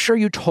 I'm sure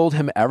you told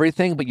him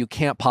everything, but you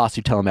can't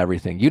possibly tell him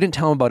everything. You didn't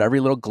tell him about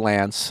every little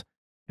glance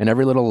and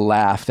every little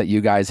laugh that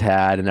you guys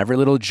had and every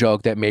little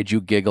joke that made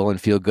you giggle and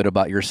feel good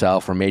about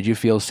yourself or made you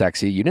feel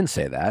sexy. You didn't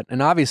say that.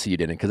 And obviously you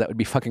didn't, because that would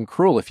be fucking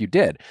cruel if you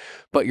did.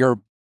 But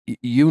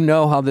you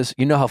know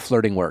how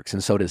flirting works,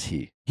 and so does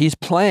he. He's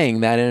playing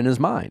that in his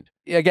mind.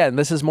 Again,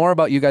 this is more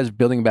about you guys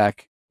building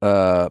back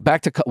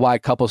to why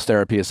couples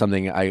therapy is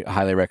something I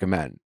highly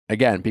recommend.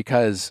 Again,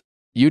 because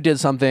you did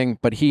something,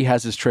 but he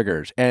has his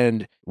triggers.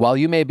 And while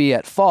you may be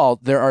at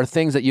fault, there are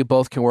things that you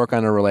both can work on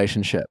in a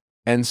relationship.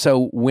 And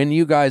so when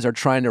you guys are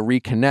trying to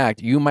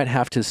reconnect, you might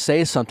have to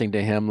say something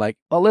to him like,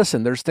 oh,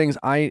 listen, there's things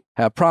I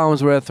have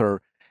problems with,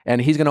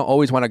 and he's going to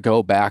always want to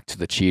go back to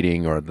the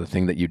cheating or the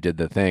thing that you did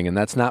the thing. And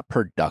that's not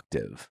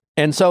productive.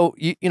 And so,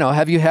 you know,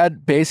 have you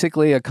had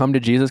basically a come to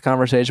Jesus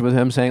conversation with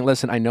him saying,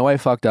 listen, I know I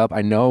fucked up.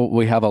 I know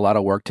we have a lot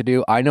of work to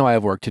do. I know I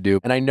have work to do.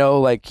 And I know,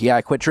 like, yeah,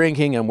 I quit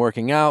drinking and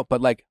working out, but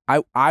like,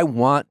 I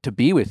want to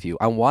be with you.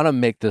 I want to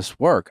make this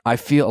work. I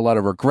feel a lot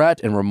of regret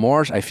and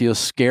remorse. I feel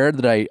scared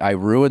that I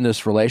ruined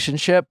this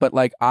relationship, but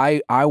like,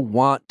 I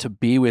want to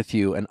be with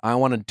you and I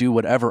want to do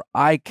whatever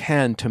I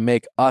can to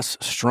make us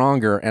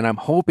stronger. And I'm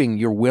hoping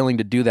you're willing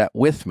to do that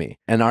with me.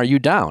 And are you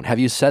down? Have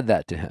you said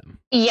that to him?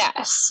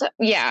 Yes.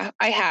 Yeah,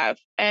 I have.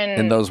 And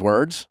in those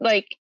words?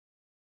 Like,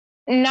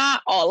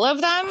 not all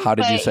of them. How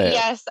did you say it?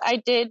 Yes, I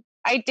did.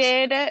 I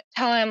did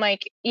tell him,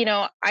 like, you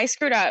know, I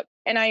screwed up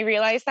and I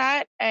realized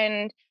that.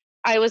 And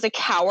I was a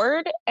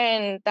coward.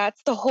 And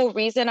that's the whole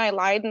reason I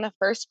lied in the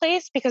first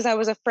place, because I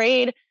was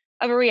afraid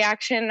of a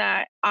reaction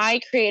that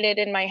I created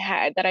in my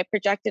head that I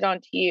projected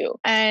onto you.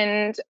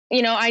 And,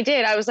 you know, I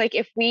did. I was like,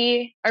 if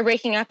we are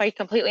breaking up, I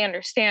completely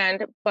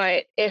understand.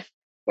 But if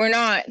we're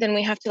not, then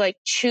we have to like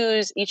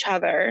choose each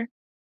other.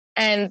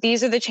 And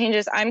these are the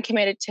changes I'm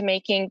committed to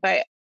making.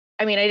 But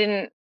I mean, I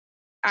didn't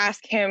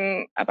ask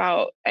him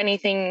about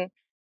anything.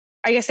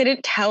 I guess I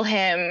didn't tell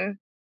him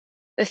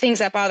the things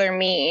that bother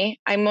me.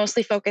 I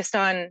mostly focused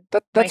on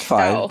that's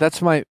myself. Fine.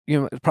 That's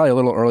it's probably a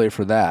little early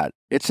for that.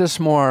 It's just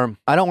more,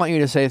 I don't want you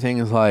to say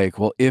things like,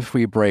 well, if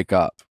we break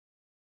up,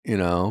 you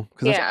know,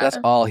 because that's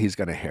all he's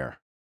going to hear.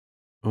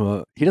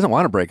 Well, he doesn't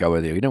want to break up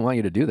with you. He didn't want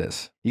you to do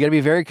this. You got to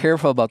be very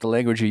careful about the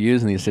language you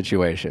use in these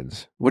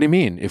situations. What do you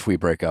mean, if we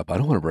break up? I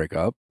don't want to break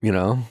up, you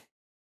know?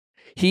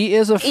 He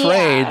is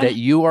afraid that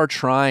you are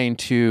trying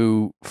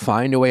to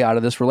find a way out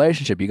of this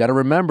relationship. You got to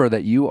remember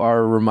that you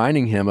are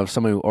reminding him of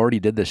someone who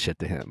already did this shit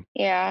to him.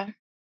 Yeah.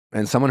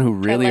 And someone who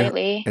really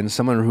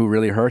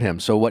hurt him.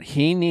 So what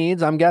he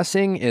needs, I'm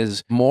guessing,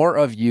 is more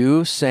of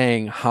you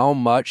saying how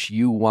much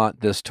you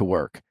want this to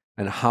work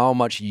and how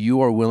much you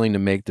are willing to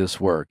make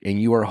this work.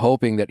 And you are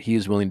hoping that he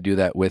is willing to do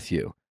that with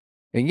you.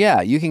 And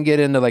yeah, you can get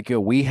into like,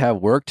 we have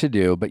work to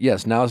do, but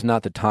yes, now is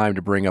not the time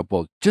to bring up,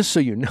 well, just so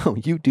you know,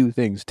 you do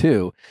things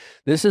too.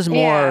 This is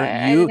more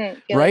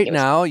right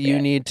now, you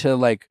need to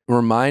like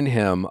remind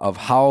him of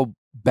how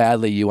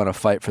badly you want to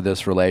fight for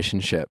this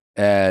relationship.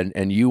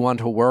 And you want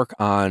to work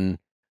on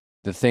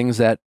the things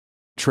that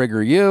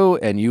trigger you,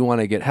 and you want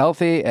to get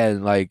healthy,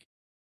 and like,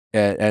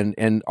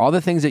 and all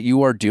the things that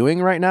you are doing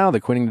right now,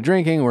 the quitting the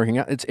drinking, working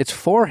out, it's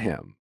for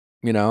him.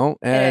 You know,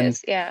 and it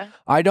is, yeah.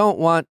 I don't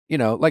want, you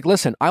know, like,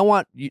 listen, I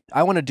want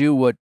to do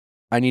what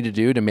I need to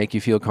do to make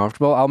you feel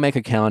comfortable. I'll make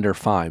a calendar,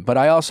 fine. But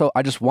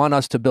I just want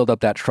us to build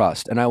up that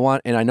trust. And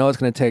I know it's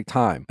going to take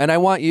time. And I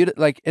want you to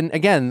like, and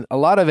again, a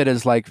lot of it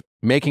is like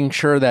making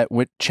sure that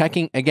with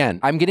checking, again,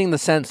 I'm getting the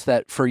sense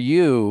that for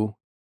you,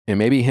 and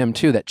maybe him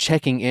too, that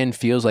checking in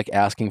feels like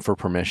asking for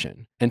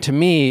permission. And to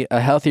me,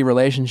 a healthy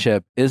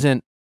relationship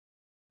isn't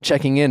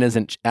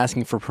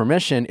asking for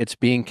permission. It's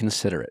being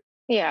considerate.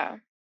 Yeah.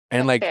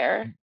 And like,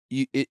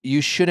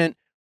 you shouldn't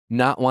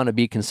not want to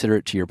be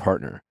considerate to your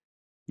partner.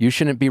 You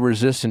shouldn't be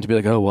resistant to be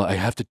like, oh, well, I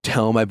have to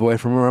tell my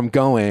boyfriend where I'm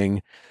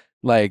going.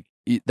 Like,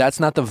 that's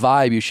not the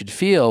vibe you should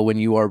feel when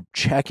you are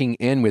checking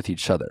in with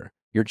each other.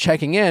 You're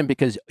checking in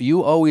because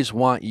you always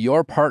want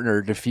your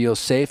partner to feel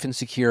safe and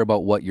secure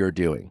about what you're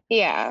doing.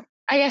 Yeah.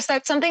 I guess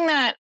that's something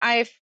that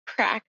I've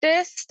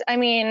practiced. I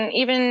mean,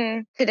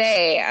 even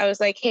today, I was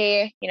like,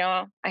 hey, you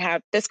know, I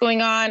have this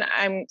going on.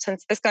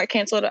 Since this got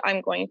canceled,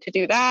 I'm going to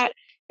do that.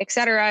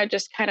 etc.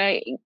 Just kind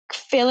of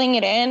filling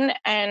it in.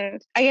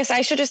 And I guess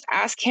I should just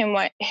ask him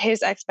what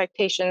his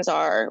expectations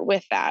are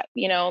with that.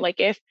 You know, like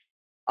if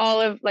all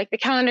of like the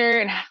calendar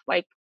and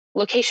like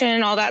location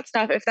and all that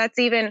stuff, if that's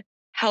even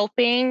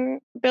helping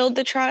build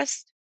the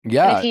trust.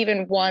 Yeah. And if he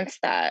even wants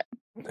that.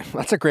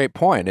 That's a great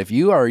point. If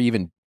you are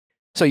even,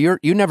 so you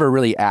never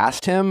really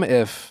asked him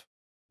if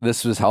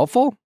this was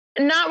helpful?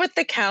 Not with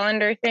the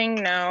calendar thing,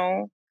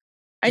 no.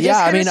 I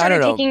just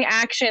started taking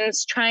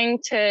actions trying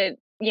to,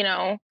 you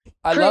know,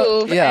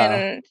 prove.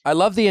 I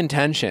love the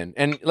intention.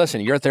 And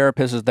listen, your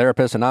therapist is a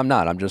therapist and I'm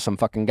not. I'm just some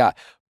fucking guy.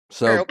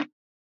 So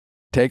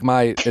take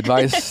my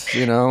advice,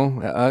 you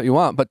know, you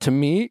want. But to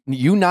me,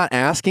 you not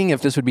asking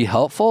if this would be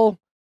helpful,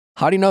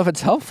 how do you know if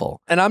it's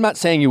helpful? And I'm not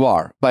saying you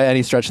are by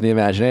any stretch of the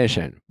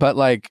imagination, but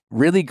like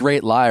really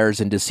great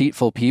liars and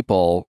deceitful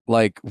people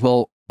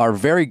are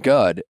very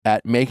good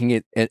at making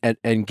it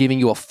and giving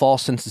you a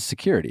false sense of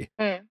security.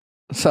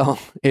 So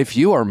if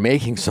you are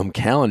making some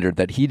calendar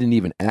that he didn't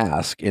even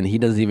ask and he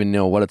doesn't even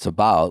know what it's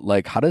about,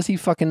 like how does he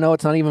fucking know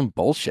it's not even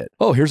bullshit?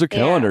 Oh, here's a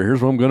calendar.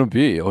 Here's where I'm going to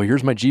be. Oh,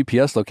 here's my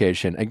GPS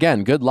location.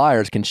 Again, good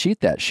liars can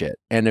cheat that shit.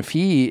 And if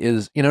he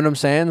is, you know what I'm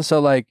saying?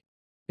 So like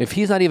if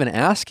he's not even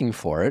asking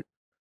for it,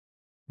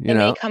 it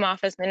may come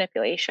off as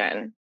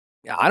manipulation.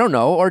 I don't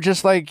know. Or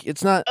just like,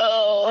 it's not,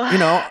 you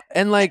know,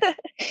 and like,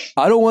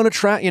 I don't want to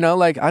track, you know,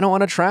 like, I don't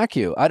want to track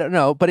you. I don't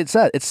know. But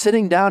it's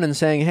sitting down and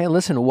saying, hey,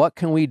 listen, what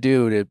can we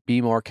do to be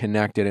more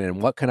connected?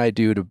 And what can I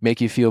do to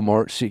make you feel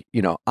more,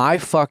 you know, I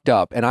fucked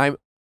up and I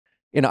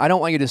don't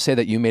want you to say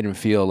that you made him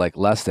feel like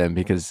less than,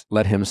 because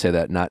let him say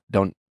that,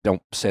 don't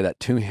say that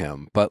to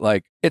him. But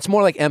like, it's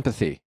more like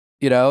empathy,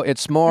 you know,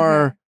 it's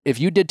more, if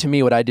you did to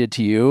me what I did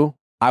to you,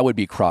 I would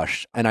be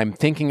crushed. And I'm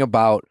thinking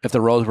about if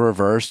the roles were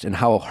reversed and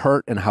how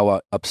hurt and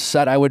how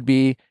upset I would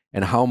be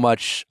and how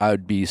much I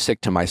would be sick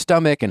to my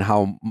stomach and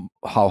how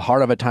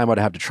hard of a time I'd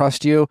have to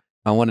trust you.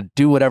 I want to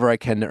do whatever I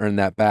can to earn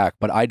that back,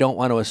 but I don't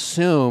want to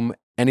assume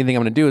anything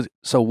I'm going to do.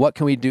 So what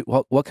can we do?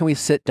 What can we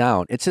sit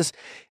down? It's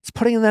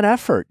putting in that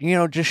effort, you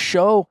know, just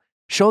show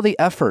the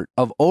effort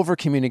of over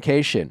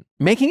communication,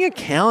 making a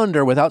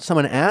calendar without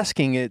someone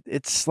asking it.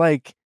 It's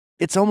like,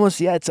 it's almost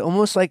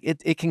like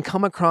it can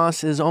come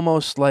across as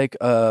almost like,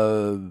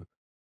 fine,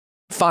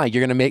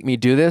 you're going to make me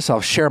do this. I'll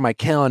share my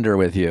calendar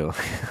with you.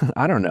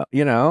 I don't know,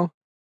 you know?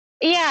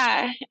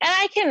 Yeah.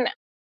 And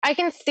I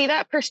can see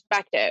that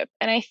perspective.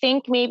 And I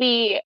think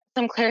maybe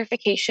some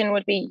clarification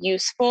would be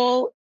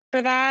useful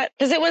for that.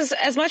 Because it was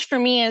as much for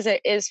me as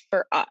it is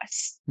for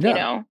us, you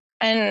know?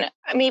 And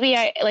maybe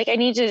I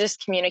need to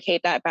just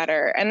communicate that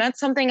better. And that's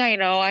something I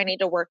know I need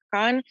to work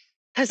on.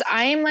 Because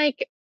I'm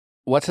like,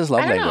 what's his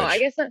love language? I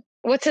guess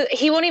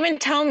he won't even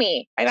tell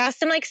me. I've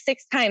asked him like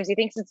 6 times. He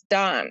thinks it's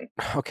dumb.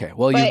 Okay.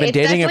 Well, you've been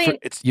dating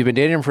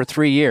him for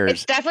 3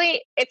 years.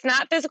 It's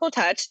not physical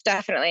touch.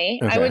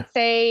 Definitely. Okay. I would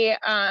say,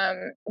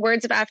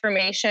 words of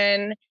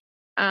affirmation,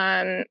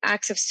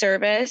 acts of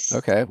service.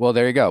 Okay. Well,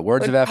 there you go.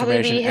 Words of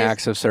affirmation,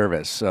 acts of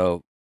service.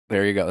 So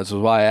there you go. This is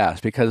why I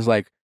asked, because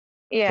like,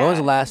 when was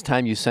the last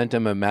time you sent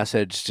him a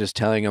message just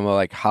telling him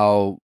like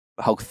how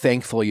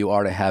thankful you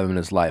are to have him in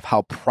his life,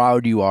 how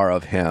proud you are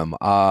of him,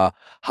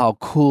 how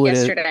cool it is.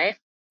 Yesterday.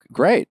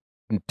 Great.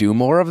 Do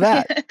more of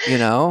that, you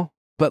know?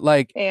 But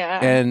like,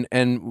 and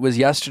was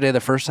yesterday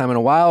the first time in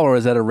a while, or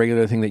is that a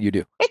regular thing that you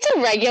do? It's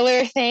a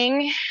regular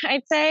thing,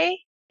 I'd say.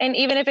 And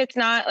even if it's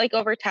not like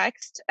over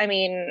text, I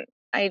mean,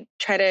 I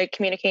try to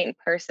communicate in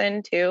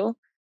person too.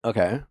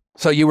 Okay.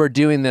 So you were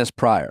doing this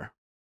prior?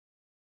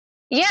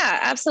 Yeah,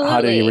 absolutely.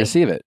 How did you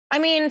receive it? I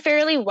mean,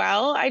 fairly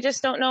well. I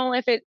just don't know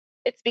if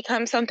it's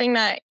become something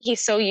that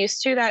he's so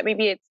used to that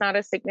maybe it's not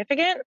as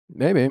significant.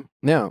 Maybe.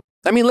 Yeah.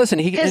 I mean, listen,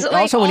 he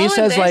also, when he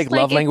says like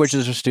love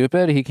languages are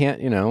stupid, he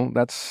can't, you know,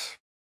 that's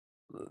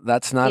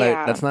not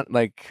that's not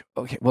like,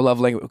 okay, well, love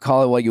language,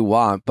 call it what you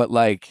want. But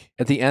like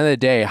at the end of the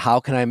day,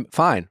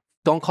 fine,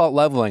 don't call it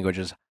love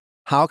languages.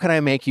 How can I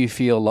make you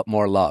feel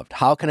more loved?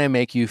 How can I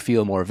make you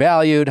feel more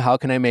valued? How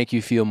can I make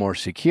you feel more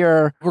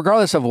secure?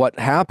 Regardless of what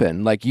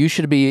happened, like you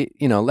should be,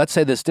 you know, let's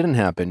say this didn't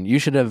happen. You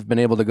should have been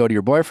able to go to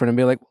your boyfriend and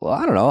be like, well,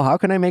 I don't know. How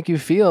can I make you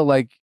feel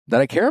like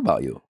that I care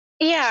about you?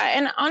 Yeah.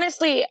 And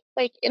honestly,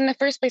 like in the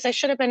first place, I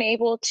should have been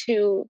able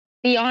to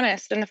be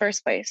honest in the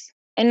first place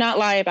and not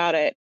lie about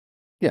it.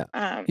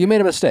 Yeah. You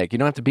made a mistake. You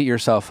don't have to beat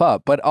yourself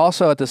up. But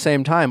also at the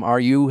same time, are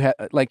you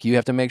you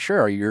have to make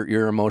sure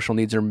your emotional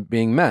needs are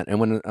being met. And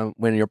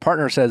when your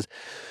partner says,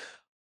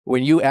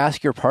 when you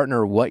ask your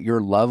partner what their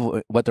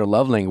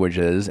love language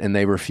is and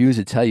they refuse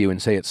to tell you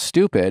and say it's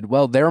stupid,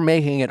 well, they're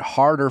making it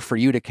harder for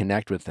you to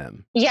connect with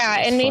them. Yeah.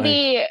 And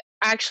maybe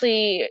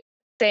actually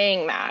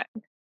saying that,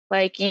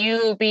 like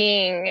you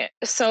being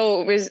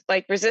so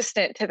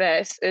resistant to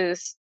this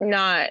is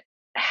not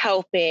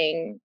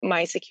helping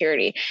my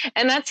security.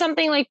 And that's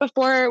something like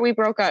before we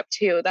broke up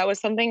too, that was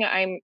something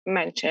I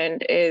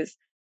mentioned is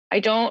I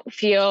don't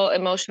feel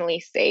emotionally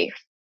safe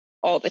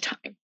all the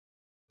time.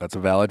 That's a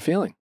valid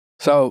feeling.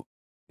 So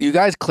you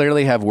guys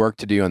clearly have work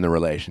to do in the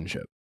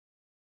relationship.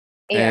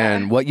 Yeah.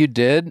 And what you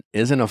did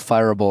isn't a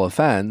fireable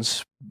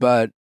offense,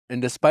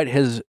 and despite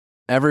his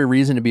every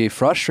reason to be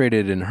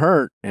frustrated and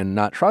hurt and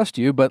not trust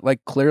you, but like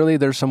clearly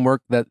there's some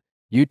work that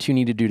you two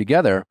need to do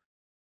together.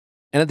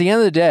 And at the end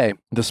of the day,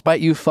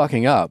 despite you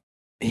fucking up,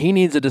 he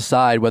needs to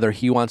decide whether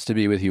he wants to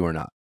be with you or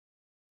not.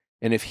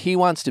 And if he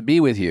wants to be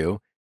with you,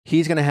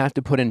 he's going to have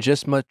to put in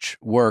just much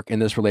work in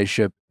this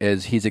relationship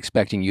as he's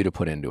expecting you to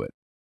put into it.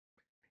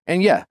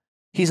 And yeah,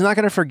 he's not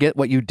going to forget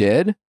what you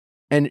did,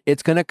 and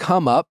it's going to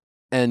come up,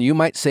 and you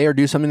might say or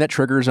do something that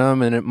triggers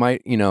him, and it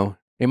might,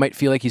 it might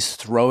feel like he's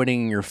throwing it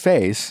in your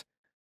face.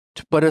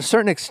 But to a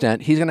certain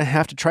extent, he's going to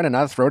have to try to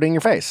not throw it in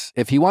your face.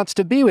 If he wants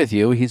to be with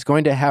you, he's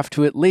going to have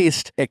to at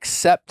least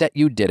accept that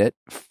you did it,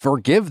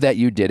 forgive that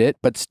you did it,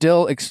 but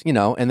still,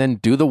 and then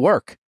do the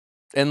work.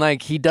 And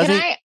like, he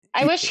doesn't.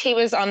 I wish he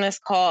was on this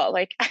call,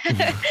 like,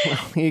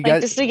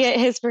 just to get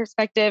his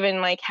perspective and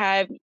like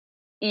have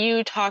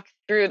you talk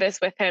through this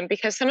with him,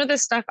 because some of the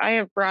stuff I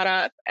have brought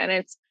up and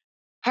it's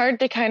hard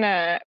to kind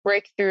of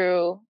break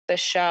through the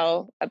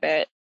shell a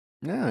bit.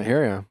 Yeah, I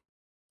hear you.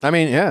 I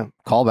mean, yeah,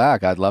 call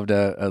back. I'd love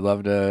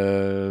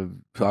to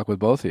talk with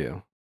both of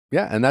you.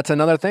 Yeah, and that's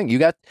another thing.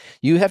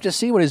 You have to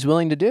see what he's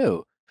willing to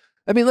do.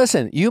 I mean,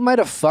 listen, you might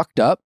have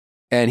fucked up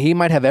and he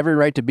might have every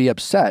right to be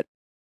upset.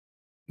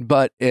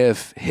 But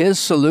if his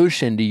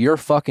solution to your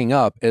fucking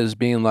up is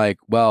being like,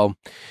 well,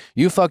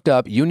 you fucked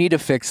up, you need to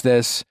fix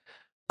this.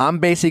 I'm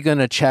basically going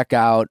to check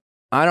out.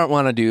 I don't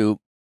have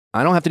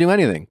to do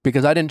anything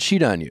because I didn't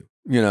cheat on you.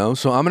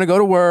 So I'm going to go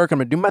to work. I'm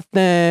going to do my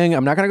thing.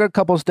 I'm not going to go to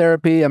couples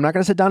therapy. I'm not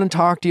going to sit down and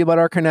talk to you about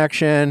our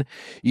connection.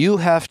 You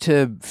have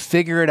to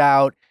figure it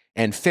out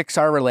and fix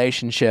our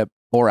relationship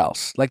or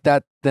else like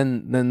that.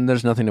 Then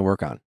there's nothing to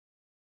work on,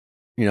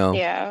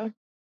 Yeah.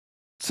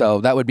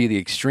 So that would be the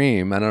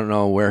extreme. I don't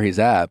know where he's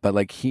at, but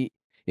like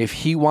if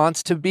he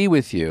wants to be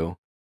with you,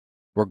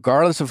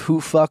 regardless of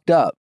who fucked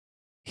up,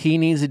 he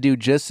needs to do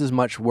just as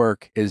much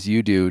work as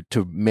you do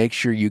to make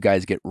sure you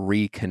guys get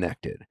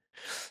reconnected.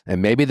 And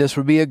maybe this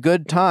would be a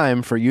good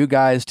time for you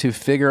guys to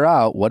figure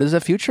out, what does the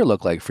future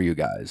look like for you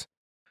guys?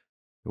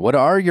 What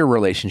are your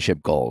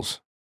relationship goals?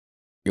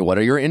 What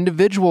are your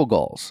individual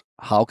goals?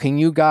 How can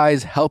you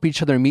guys help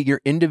each other meet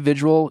your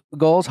individual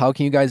goals? How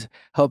can you guys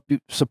help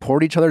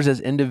support each other as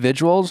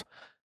individuals?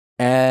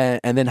 And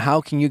then how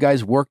can you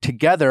guys work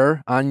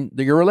together on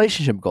your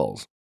relationship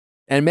goals?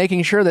 And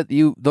making sure that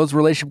those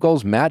relationship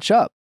goals match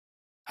up.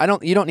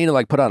 You don't need to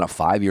like put on a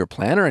 5-year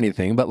plan or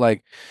anything, but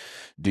like,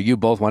 do you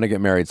both want to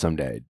get married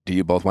someday? Do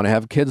you both want to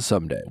have kids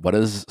someday? What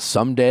does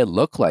someday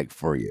look like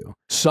for you?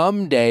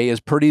 Someday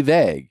is pretty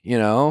vague,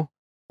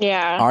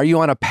 Yeah. Are you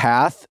on a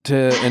path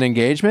to an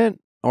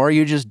engagement, or are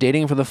you just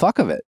dating for the fuck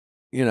of it?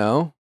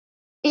 Yeah,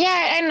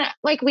 and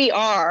like we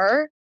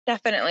are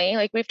definitely,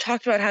 like we've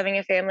talked about having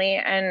a family,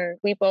 and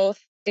we both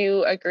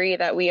do agree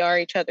that we are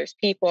each other's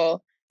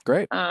people.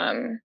 Great.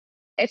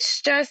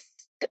 It's just,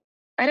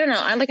 I don't know.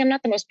 I'm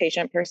not the most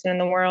patient person in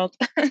the world.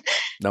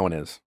 No one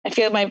is. I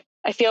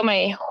feel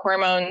my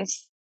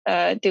hormones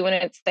doing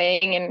its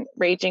thing and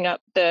raging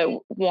up the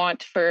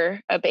want for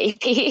a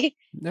baby.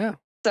 Yeah.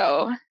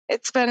 So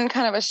it's been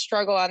kind of a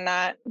struggle on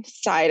that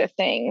side of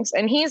things.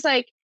 And he's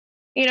like,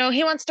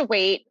 he wants to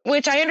wait,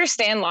 which I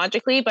understand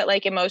logically, but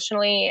like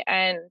emotionally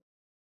and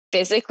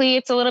physically,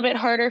 it's a little bit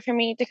harder for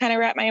me to kind of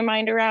wrap my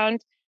mind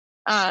around.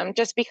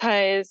 Just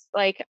because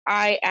like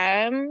I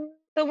am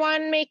the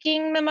one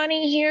making the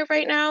money here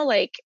right now.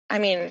 Like, I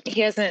mean,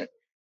 he hasn't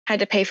had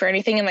to pay for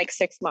anything in like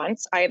 6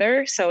 months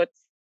either. So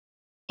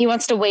he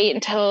wants to wait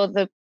until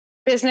the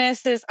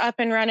business is up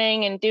and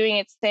running and doing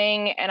its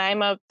thing. And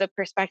I'm of the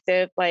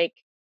perspective, like,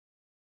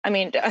 I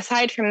mean,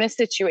 aside from this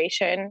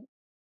situation,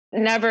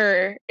 there's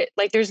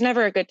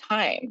never a good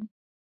time.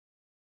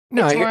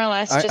 No, it's more or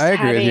less just I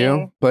agree with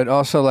you, but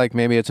also like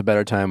maybe it's a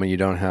better time when you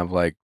don't have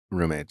like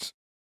roommates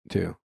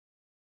too.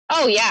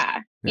 Oh yeah.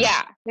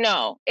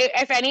 No,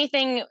 if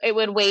anything, it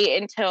would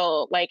wait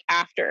until like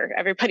after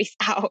everybody's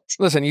out.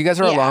 Listen, you guys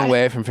are a long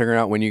way from figuring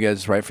out when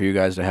it's right for you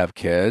guys to have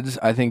kids.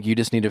 I think you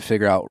just need to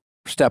figure out,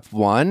 step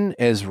one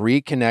is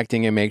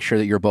reconnecting and make sure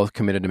that you're both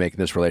committed to making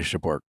this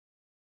relationship work.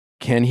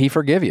 Can he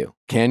forgive you?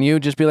 Can you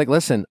just be like,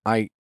 listen,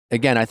 I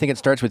think it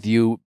starts with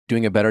you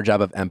doing a better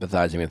job of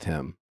empathizing with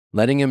him,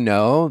 letting him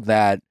know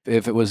that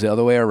if it was the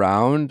other way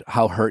around,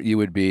 how hurt you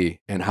would be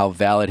and how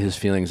valid his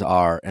feelings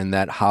are, and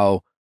that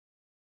how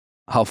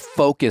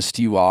focused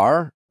you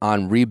are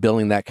on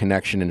rebuilding that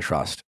connection and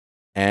trust,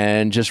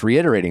 and just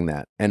reiterating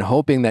that and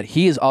hoping that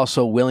he is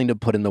also willing to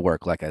put in the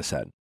work, like I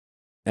said.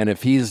 And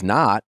if he's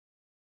not,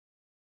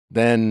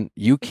 then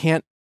you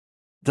can't,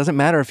 doesn't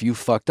matter if you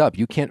fucked up,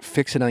 you can't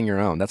fix it on your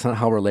own. That's not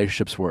how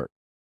relationships work.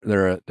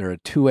 They're a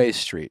two-way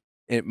street.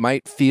 It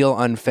might feel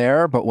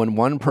unfair, but when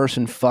one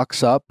person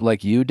fucks up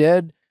like you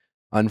did,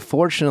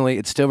 unfortunately,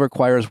 it still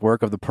requires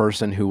work of the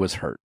person who was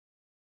hurt.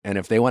 And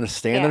if they want to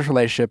stay in this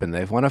relationship and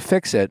they want to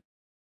fix it,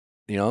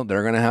 they're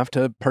going to have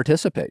to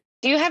participate.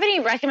 Do you have any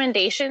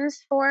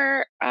recommendations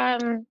for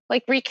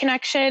like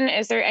reconnection?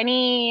 Is there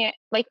any,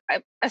 like,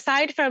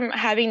 aside from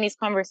having these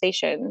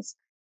conversations?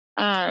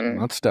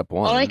 That's step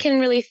one. All I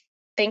can really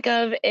think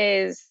of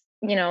is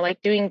you know,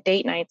 like doing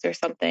date nights or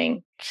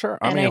something. Sure.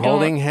 I mean,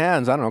 holding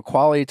hands, I don't know,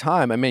 quality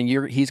time. I mean,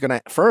 he's going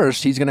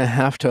to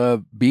have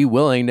to be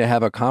willing to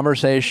have a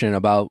conversation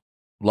about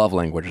love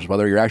languages,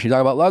 whether you're actually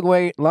talking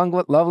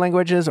about love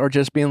languages or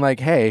just being like,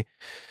 hey,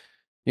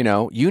 you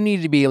know, you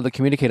need to be able to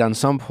communicate on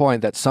some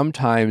point that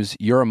sometimes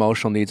your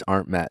emotional needs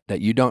aren't met,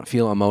 that you don't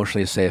feel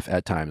emotionally safe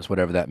at times,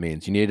 whatever that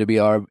means. You need to be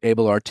able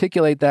to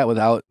articulate that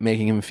without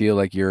making him feel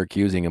like you're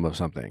accusing him of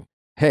something.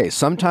 Hey,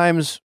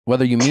 sometimes,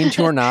 whether you mean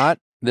to or not,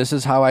 this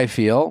is how I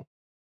feel,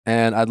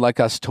 and I'd like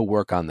us to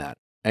work on that.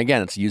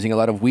 Again, it's using a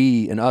lot of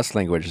we and us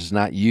language. It's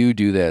not you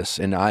do this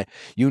and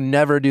you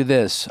never do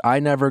this. I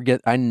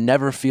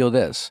never feel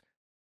this.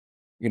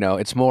 You know,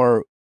 it's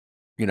more,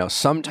 you know,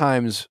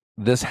 sometimes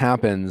this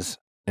happens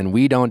and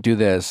we don't do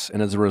this.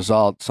 And as a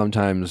result,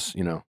 sometimes,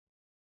 you know,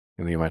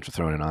 you might have to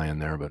throw in an I in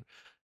there, but,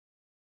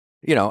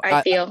 you know,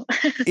 I feel.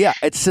 Yeah,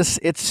 it's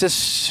just,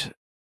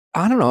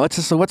 I don't know. It's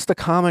just, what's the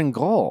common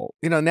goal?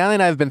 You know, Natalie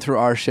and I have been through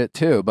our shit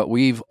too, but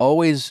we've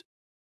always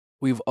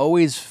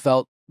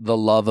felt the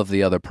love of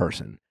the other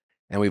person.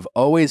 And we've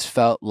always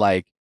felt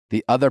like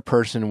the other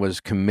person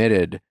was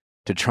committed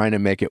to trying to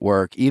make it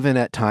work, even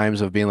at times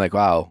of being like,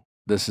 wow,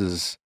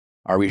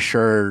 are we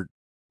sure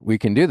we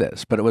can do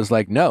this? But it was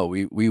like, no,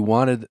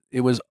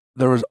 there was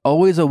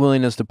always a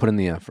willingness to put in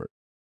the effort.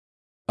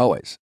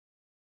 Always.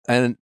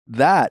 And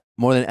that,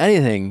 more than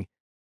anything,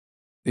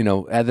 you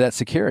know, add that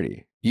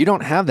security. You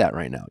don't have that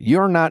right now.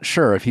 You're not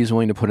sure if he's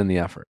willing to put in the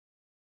effort.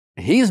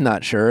 He's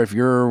not sure if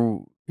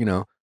you're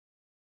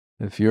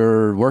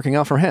working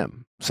out for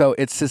him. So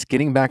it's just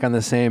getting back on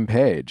the same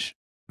page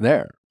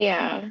there.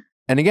 Yeah.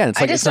 And again,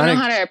 it's like, I just don't know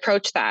how to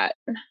approach that.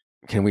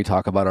 Can we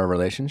talk about our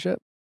relationship?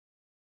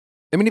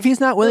 I mean, if he's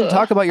not willing to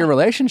talk about your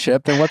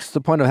relationship, then what's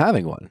the point of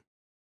having one?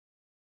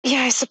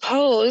 Yeah, I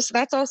suppose.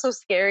 That's also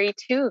scary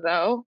too,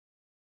 though.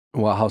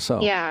 Well, how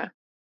so? Yeah.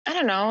 I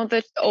don't know.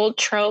 The old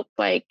trope,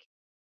 like,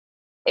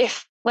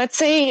 if, let's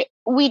say,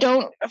 we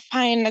don't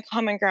find the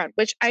common ground,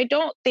 which I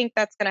don't think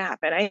that's going to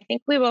happen. I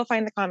think we will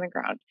find the common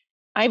ground.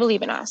 I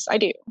believe in us. I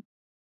do.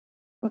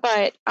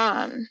 But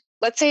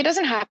let's say it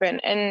doesn't happen.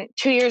 And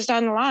 2 years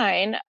down the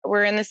line,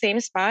 we're in the same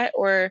spot,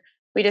 or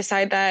we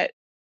decide that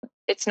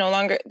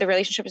the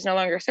relationship is no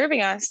longer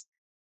serving us.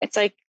 It's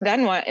like,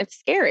 then what? It's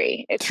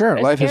scary.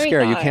 Sure, life is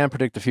scary. You can't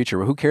predict the future.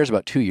 But who cares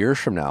about 2 years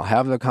from now?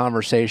 Have the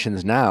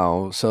conversations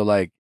now. So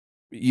like,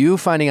 you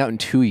finding out in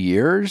 2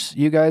 years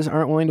you guys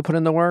aren't willing to put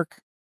in the work,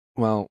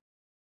 well,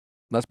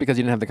 that's because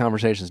you didn't have the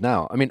conversations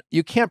now. I mean,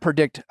 you can't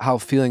predict how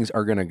feelings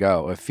are going to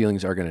go, if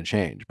feelings are going to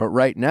change. But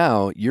right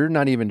now, you're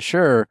not even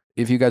sure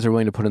if you guys are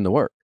willing to put in the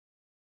work.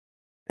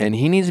 And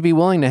he needs to be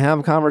willing to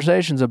have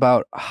conversations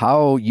about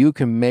how you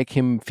can make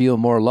him feel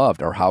more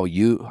loved, or how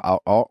he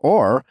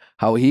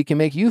can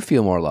make you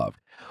feel more loved.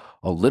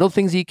 Little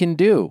things he can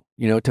do,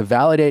 you know, to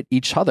validate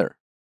each other.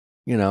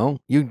 You know,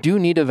 you do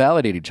need to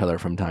validate each other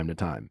from time to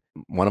time.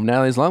 One of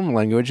Natalie's love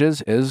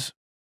languages is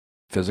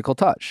physical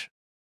touch.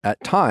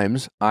 At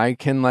times, I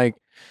can, like,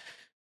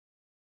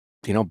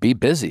 you know, be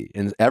busy,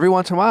 and every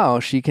once in a while,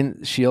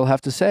 she'll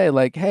have to say,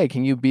 like, "Hey,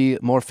 can you be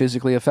more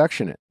physically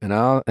affectionate?" And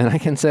I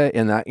can say,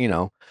 and that, you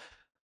know,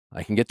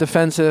 I can get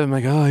defensive. I'm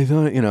like, "Oh, I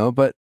thought," you know,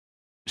 but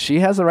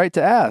she has the right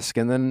to ask,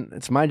 and then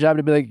it's my job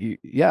to be like,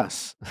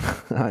 "Yes,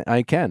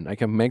 I can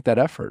make that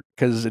effort,"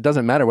 because it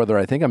doesn't matter whether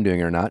I think I'm doing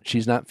it or not.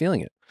 She's not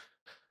feeling it,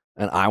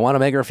 and I want to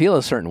make her feel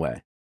a certain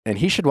way, and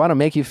he should want to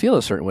make you feel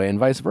a certain way, and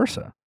vice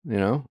versa. You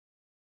know.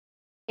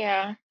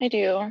 Yeah, I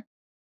do.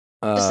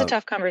 It's a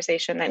tough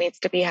conversation that needs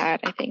to be had,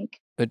 I think.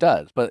 It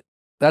does, but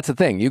that's the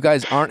thing. You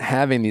guys aren't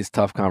having these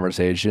tough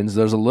conversations.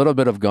 There's a little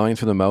bit of going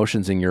through the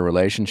motions in your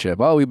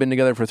relationship. Oh, we've been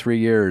together for 3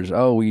 years.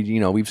 Oh,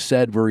 we've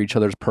said we're each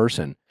other's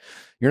person.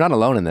 You're not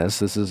alone in this.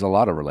 This is a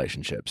lot of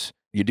relationships.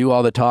 You do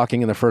all the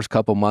talking in the first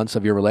couple months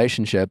of your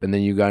relationship, and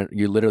then you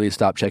literally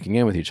stop checking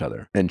in with each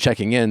other. And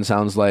checking in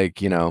sounds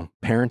like, you know,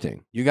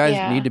 parenting. You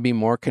guys need to be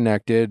more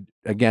connected.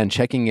 Again,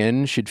 checking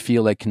in should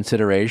feel like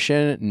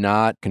consideration,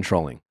 not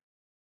controlling.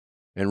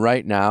 And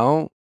right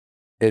now,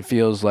 it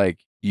feels like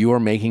you are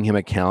making him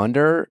a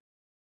calendar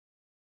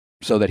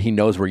so that he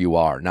knows where you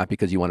are, not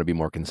because you want to be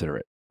more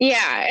considerate.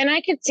 Yeah, and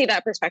I could see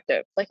that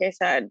perspective, like I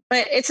said.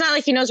 But it's not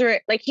like he knows where,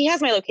 like, he has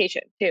my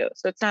location too.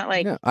 So it's not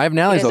like, I have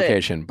Natalie's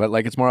location, but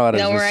like, it's more about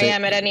know where I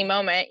am at any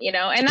moment, you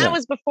know. And that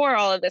was before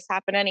all of this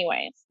happened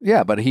anyways.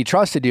 Yeah, but he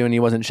trusted you and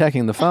he wasn't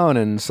checking the phone,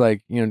 and it's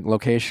like, you know,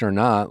 location or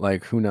not,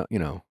 like, who knows, you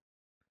know.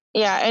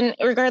 Yeah, and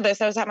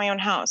regardless, I was at my own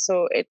house,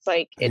 so it's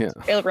like, it's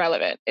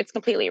irrelevant. It's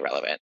completely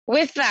irrelevant.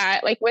 With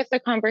that, like, with the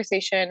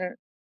conversation,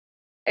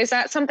 is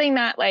that something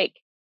that, like,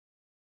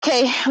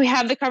 okay, we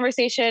have the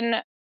conversation,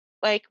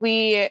 like,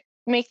 we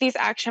make these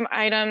action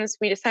items,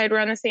 we decide we're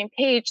on the same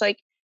page, like,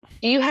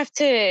 do you have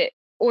to,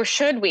 or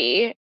should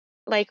we,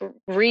 like,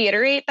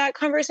 reiterate that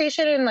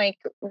conversation and, like,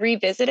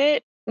 revisit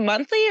it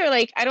monthly? Or,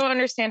 like, I don't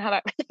understand how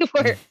that really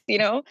works, you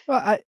know?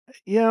 Well,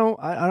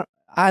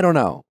 I don't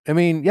know. I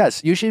mean,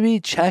 yes, you should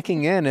be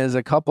checking in as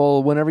a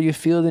couple whenever you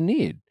feel the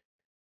need.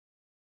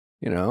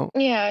 You know?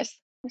 Yeah,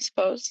 I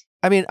suppose.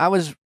 I mean, I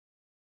was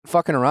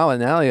fucking around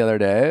with Natalie the other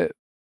day,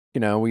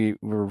 we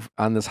were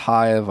on this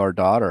high of our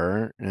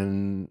daughter,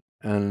 and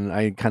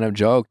I kind of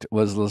joked,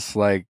 was this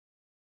like,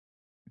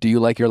 do you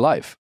like your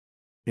life?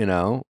 She's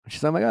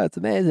like, oh my God, it's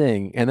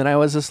amazing. And then I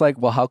was just like,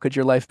 well, how could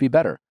your life be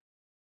better?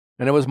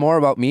 And it was more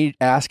about me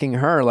asking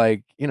her,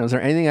 like, is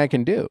there anything I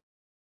can do?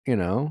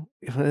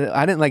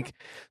 I didn't like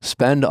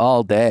spend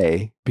all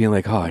day being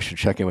like, oh, I should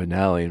check in with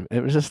Natalie.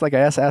 It was just like I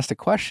asked a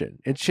question.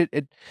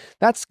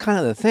 That's kind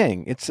of the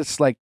thing. It's just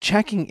like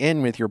checking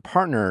in with your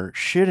partner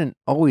shouldn't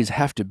always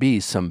have to be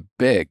some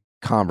big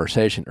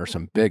conversation or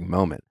some big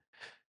moment.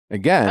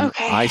 Again,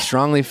 I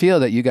strongly feel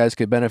that you guys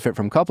could benefit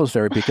from couples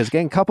therapy because,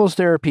 again, couples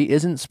therapy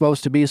isn't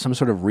supposed to be some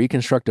sort of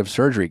reconstructive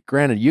surgery.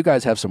 Granted, you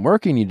guys have some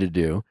work you need to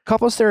do.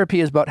 Couples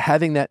therapy is about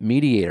having that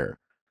mediator.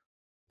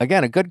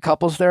 Again, a good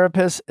couples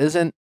therapist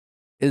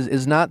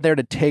is not there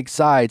to take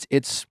sides.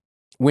 It's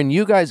when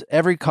you guys,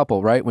 every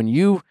couple, right? When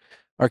you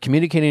are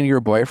communicating to your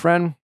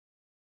boyfriend,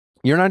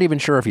 you're not even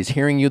sure if he's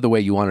hearing you the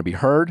way you want to be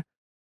heard.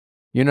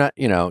 You're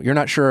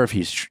not sure if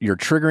you're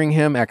triggering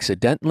him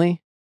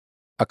accidentally.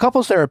 A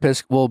couples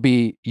therapist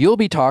you'll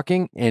be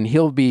talking and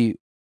he'll be,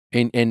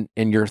 and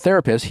your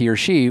therapist, he or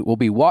she, will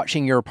be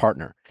watching your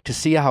partner to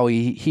see how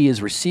he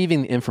is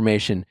receiving the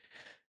information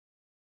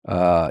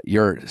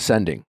you're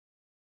sending.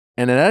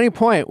 And at any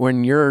point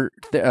when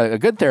a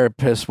good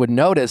therapist would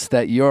notice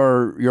that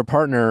your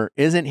partner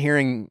isn't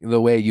hearing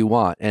the way you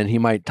want, and he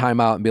might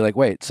time out and be like,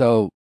 wait,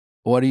 so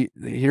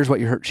here's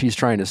what she's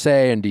trying to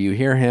say, and do you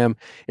hear him?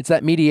 It's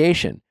that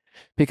mediation.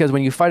 Because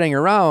when you're fighting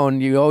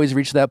around, you always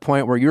reach that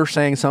point where you're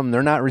saying something,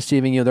 they're not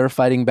receiving you, they're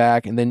fighting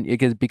back, and then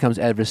it becomes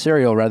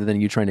adversarial rather than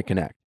you trying to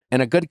connect.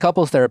 And a good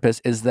couples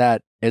therapist is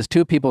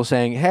two people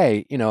saying,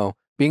 hey,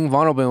 being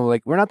vulnerable,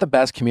 like, we're not the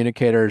best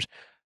communicators.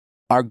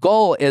 Our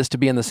goal is to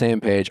be on the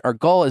same page. Our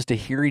goal is to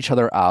hear each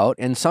other out.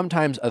 And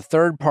sometimes a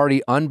third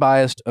party,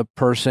 unbiased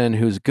person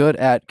who's good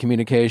at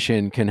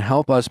communication can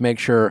help us make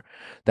sure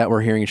that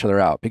we're hearing each other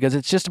out, because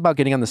it's just about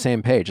getting on the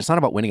same page. It's not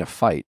about winning a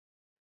fight.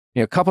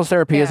 Couples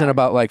therapy isn't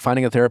about like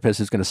finding a therapist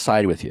who's going to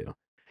side with you.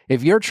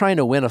 If you're trying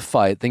to win a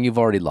fight, then you've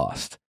already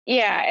lost.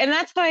 Yeah. And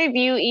that's how I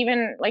view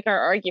even like our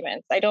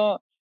arguments.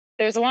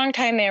 There's a long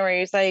time there where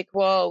he's like,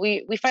 well,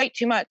 we fight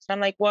too much. And I'm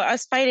like, well,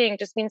 us fighting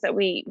just means that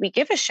we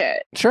give a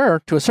shit.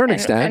 Sure, to a certain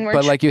extent,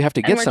 but like you have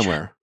to get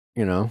somewhere,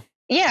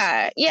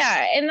 Yeah.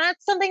 Yeah. And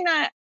that's something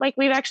that like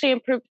we've actually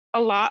improved a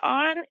lot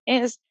on,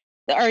 is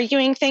the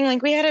arguing thing.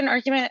 Like we had an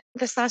argument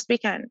this last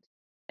weekend,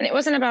 and it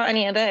wasn't about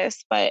any of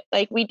this, but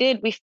like we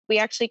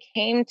actually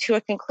came to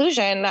a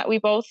conclusion that we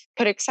both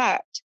could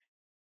accept.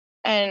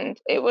 And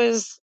it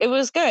was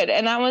good.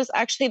 And that was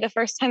actually the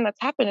first time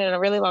that's happened in a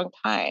really long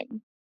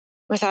time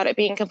without it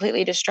being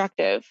completely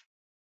destructive.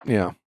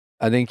 Yeah.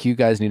 I think you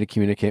guys need to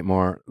communicate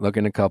more. Look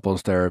into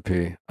couples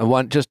therapy. I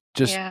want just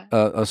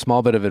a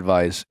small bit of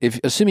advice.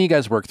 Assuming you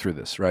guys work through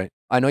this, right?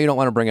 I know you don't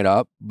want to bring it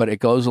up, but it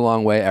goes a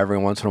long way every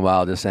once in a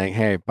while, just saying,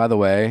 hey, by the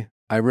way,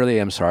 I really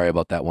am sorry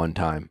about that one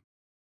time.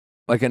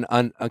 Like a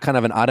kind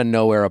of an out of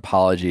nowhere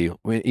apology,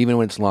 even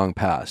when it's long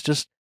past.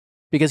 Just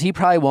because he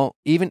probably won't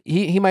even,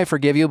 he might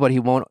forgive you, but he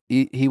won't,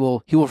 he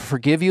will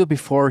forgive you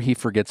before he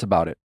forgets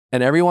about it.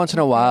 And every once in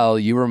a while,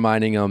 you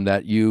reminding him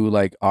that you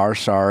like are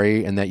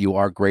sorry and that you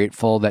are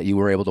grateful that you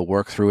were able to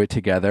work through it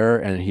together.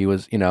 And he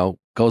was,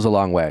 goes a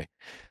long way.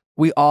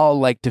 We all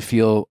like to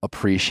feel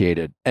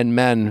appreciated, and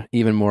men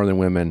even more than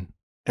women.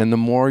 And the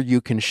more you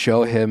can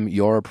show him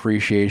your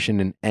appreciation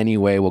in any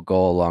way will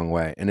go a long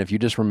way. And if you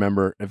just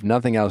remember, if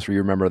nothing else, you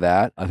remember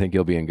that, I think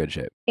you'll be in good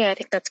shape. Yeah, I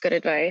think that's good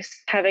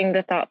advice. Having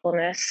the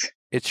thoughtfulness.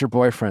 It's your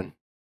boyfriend.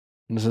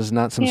 This is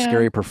not some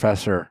scary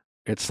professor.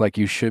 It's like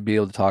you should be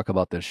able to talk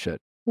about this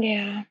shit.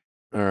 Yeah.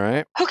 All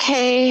right.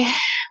 Okay.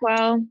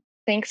 Well,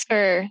 thanks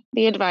for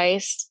the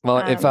advice. Well,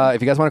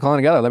 if you guys want to call in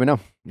together, let me know.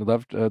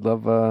 I'd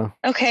love.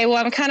 Okay. Well,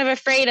 I'm kind of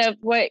afraid of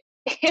what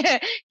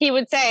he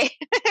would say.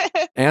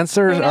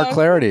 Answers are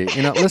clarity.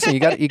 Listen, you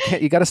got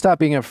to stop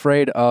being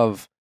afraid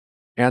of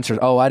answers.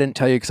 Oh, I didn't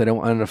tell you because I don't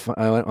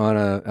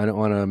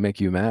want to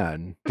make you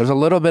mad. There's a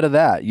little bit of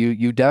that.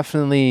 You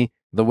definitely,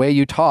 the way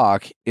you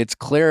talk, it's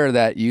clear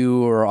that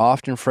you are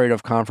often afraid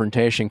of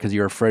confrontation because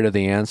you're afraid of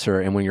the answer.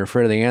 And when you're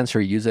afraid of the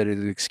answer, you use it as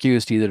an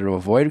excuse to either to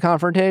avoid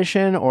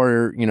confrontation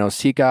or,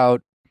 seek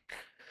out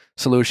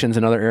solutions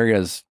in other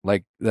areas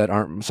like that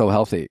aren't so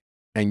healthy.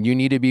 And you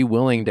need to be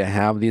willing to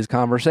have these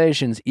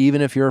conversations,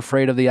 even if you're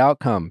afraid of the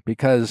outcome,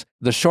 because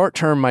the short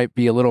term might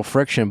be a little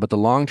friction, but the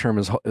long term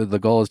the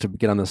goal is to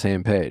get on the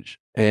same page,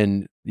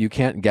 and you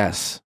can't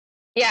guess.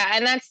 Yeah,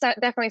 and that's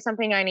definitely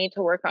something I need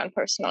to work on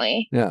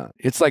personally. Yeah,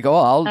 it's like,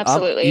 oh,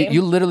 absolutely.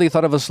 You literally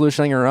thought of a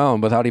solution on your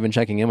own without even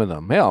checking in with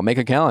them. Hey, I'll make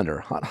a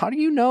calendar. How do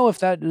you know if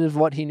that is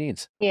what he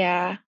needs?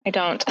 Yeah, I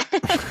don't.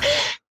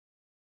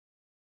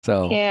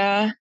 So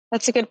yeah,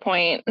 that's a good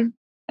point. I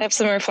have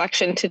some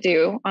reflection to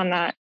do on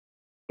that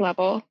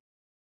level.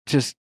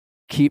 Just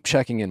keep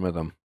checking in with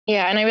them.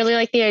 Yeah, and I really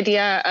like the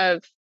idea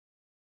of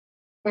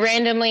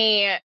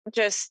randomly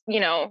just,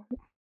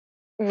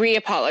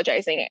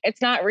 re-apologizing it.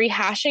 It's not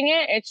rehashing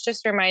it. It's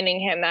just reminding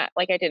him that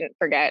like I didn't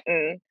forget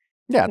and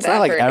Yeah, it's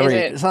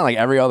not like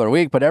every other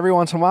week, but every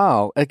once in a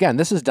while. Again,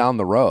 this is down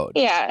the road.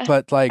 Yeah.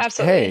 But like,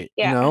 absolutely. hey,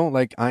 Yeah. you know,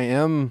 like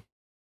I'm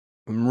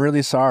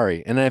really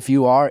sorry. And if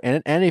you are,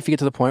 and if you get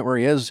to the point where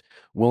he is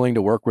willing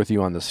to work with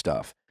you on this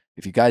stuff,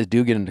 if you guys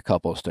do get into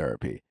couples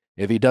therapy,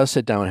 if he does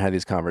sit down and have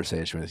these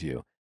conversations with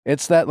you,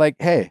 it's that like,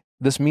 hey,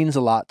 this means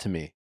a lot to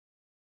me.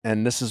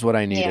 And this is what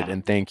I needed. Yeah.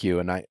 And thank you.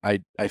 And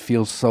I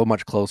feel so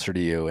much closer to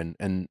you.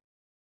 And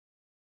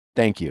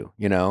thank you.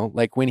 You know,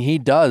 like when he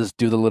does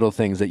do the little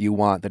things that you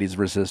want, that he's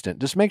resistant,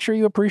 just make sure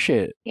you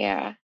appreciate it.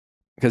 Yeah.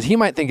 Because he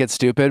might think it's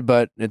stupid,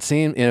 but it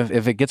seems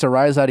if it gets a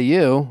rise out of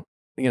you,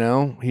 you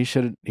know, he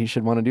should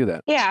want to do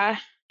that. Yeah.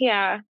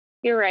 Yeah.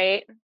 You're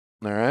right.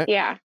 All right.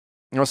 Yeah.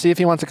 We'll see if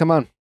he wants to come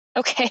on.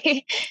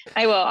 Okay.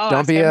 I will. I'll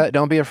ask him.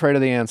 Don't be afraid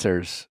of the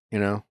answers. You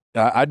know,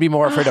 I'd be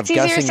more afraid of it's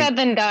guessing. Easier said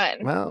than done.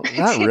 Well,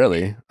 not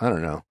really. I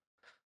don't know.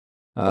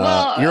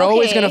 Well, you're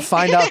always going to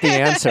find out the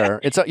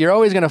answer. You're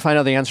always going to find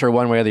out the answer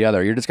one way or the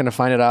other. You're just going to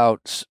find it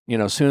out, you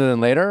know, sooner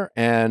than later.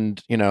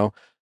 And, you know,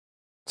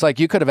 it's like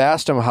you could have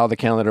asked him how the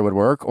calendar would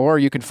work, or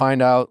you could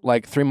find out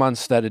like 3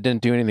 months that it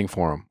didn't do anything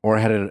for him, or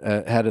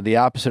had the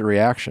opposite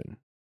reaction.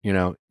 You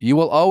know, you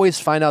will always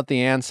find out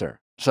the answer.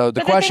 So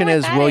the question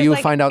is, will you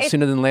find out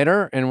sooner than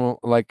later, and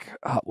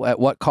at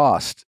what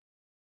cost?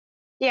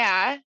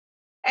 Yeah,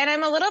 and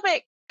I'm a little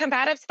bit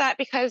combative to that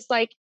because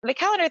like the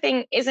calendar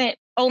thing isn't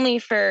only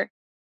for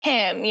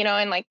him, you know,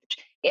 and like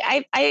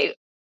I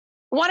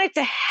wanted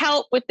to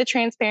help with the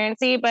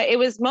transparency, but it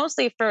was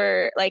mostly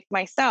for like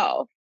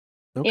myself.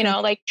 Okay. You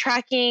know, like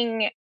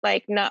tracking,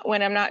 like not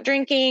when I'm not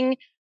drinking,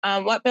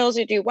 what bills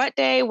are due what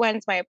day,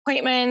 when's my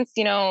appointments,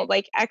 you know,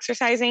 like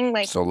exercising.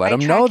 Like, so let him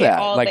know that.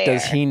 Like,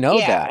 does he know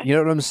that? You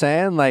know what I'm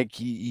saying? Like,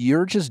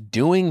 you're just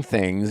doing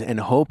things and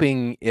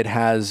hoping it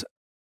has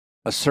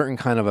a certain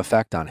kind of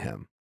effect on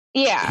him.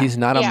 Yeah, he's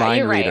not a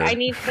mind reader.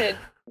 Right.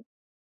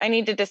 I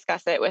need to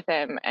discuss it with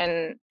him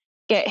and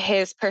get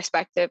his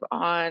perspective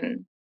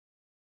on,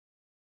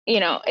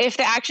 you know, if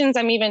the actions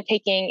I'm even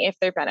taking, if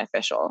they're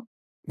beneficial.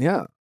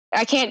 Yeah.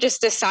 I can't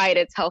just decide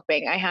it's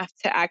helping. I have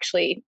to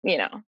actually, you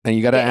know. And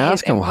you got to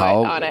ask him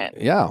how. On it.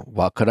 Yeah.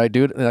 What could I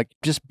do? Like,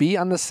 just be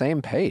on the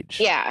same page.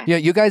 Yeah. Yeah.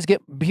 You guys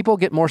people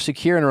get more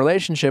secure in a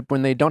relationship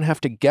when they don't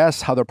have to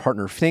guess how their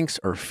partner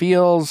thinks or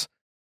feels.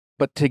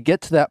 But to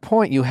get to that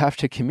point, you have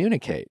to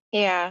communicate.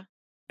 Yeah.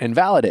 And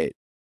validate.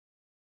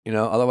 You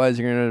know, otherwise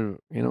you're gonna,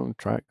 you know,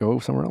 go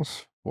somewhere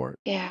else for it.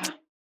 Yeah.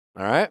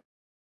 All right.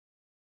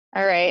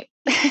 All right.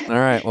 All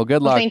right. Well,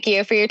 good luck. Well, thank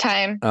you for your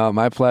time.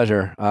 My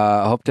pleasure.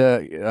 Hope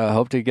to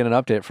get an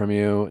update from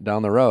you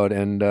down the road,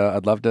 and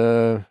I'd love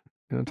to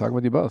talk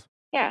with you both.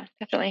 Yeah,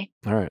 definitely.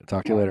 All right.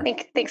 Talk to you later.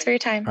 Thanks for your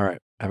time. All right.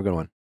 Have a good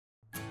one.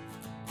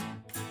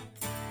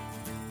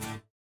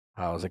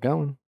 How's it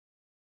going?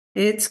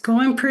 It's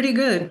going pretty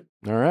good.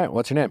 All right.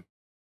 What's your name?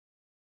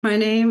 My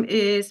name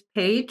is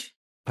Paige.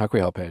 How can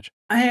we help, Paige?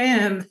 I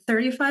am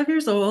 35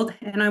 years old,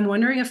 and I'm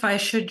wondering if I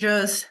should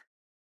just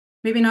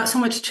maybe not so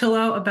much chill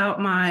out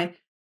about my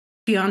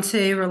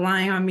fiance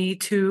relying on me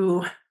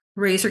to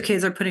raise her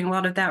kids or putting a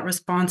lot of that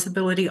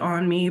responsibility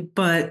on me,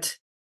 but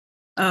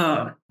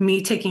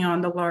me taking on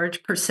the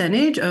large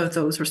percentage of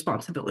those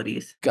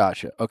responsibilities.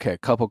 Gotcha. Okay.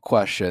 Couple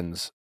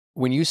questions.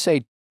 When you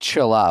say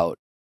chill out,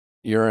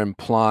 you're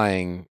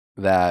implying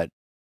that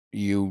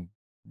you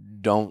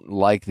don't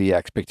like the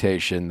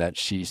expectation that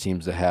she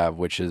seems to have,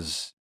 which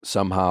is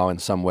somehow in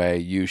some way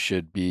you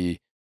should be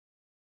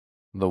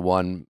the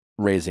one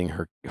raising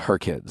her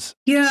kids.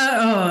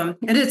 Yeah,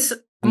 and it's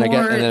more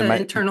the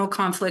internal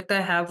conflict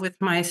I have with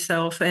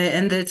myself,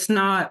 and it's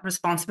not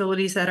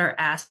responsibilities that are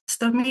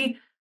asked of me,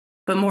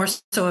 but more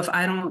so if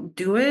I don't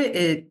do it,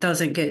 it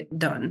doesn't get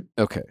done.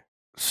 Okay.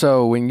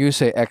 So when you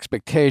say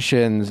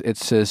expectations, it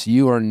says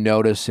you are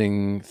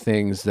noticing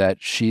things that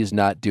she's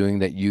not doing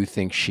that you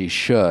think she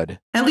should.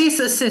 At least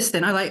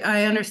assistant.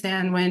 I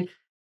understand when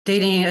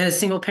dating a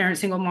single parent,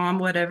 single mom,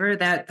 whatever,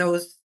 that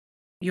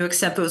you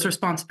accept those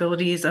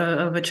responsibilities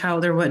of a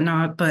child or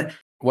whatnot. But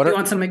do you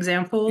want some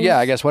examples? Yeah,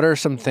 I guess. What are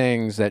some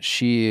things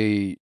that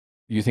you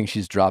think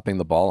she's dropping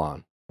the ball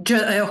on?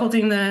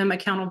 Holding them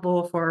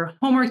accountable for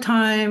homework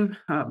time,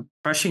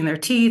 brushing their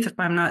teeth. If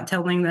I'm not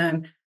telling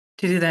them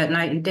to do that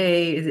night and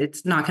day,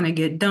 it's not going to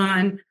get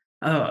done.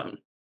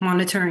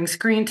 Monitoring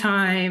screen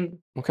time.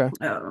 Okay.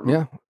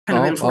 Yeah. Kind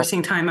of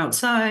enforcing time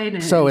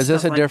outside. So is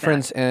this a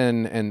difference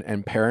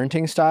in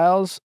parenting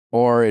styles,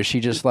 or is she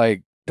just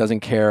like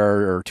doesn't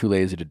care or too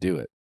lazy to do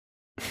it?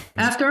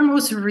 After our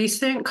most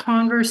recent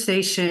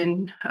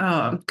conversation,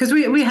 because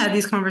we had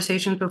these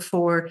conversations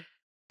before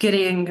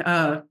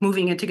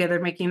moving in together,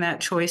 making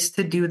that choice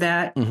to do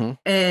that. Mm-hmm.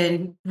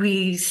 And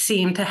we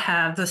seem to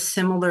have the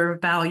similar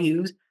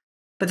values.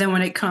 But then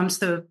when it comes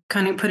to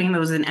kind of putting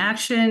those in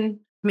action,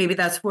 maybe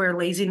that's where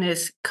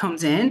laziness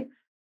comes in.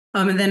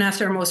 And then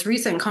after our most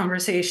recent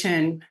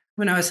conversation,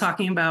 when I was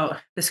talking about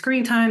the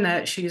screen time,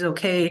 that she's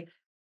okay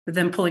with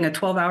them pulling a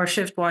 12-hour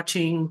shift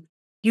watching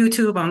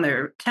YouTube on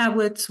their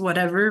tablets,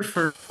 whatever,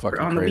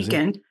 on the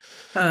weekend.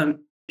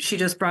 She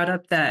just brought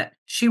up that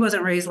she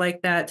wasn't raised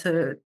like that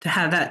to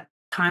have that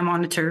time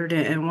monitored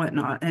and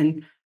whatnot.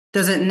 And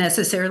doesn't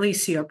necessarily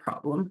see a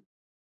problem.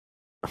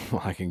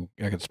 Well, I can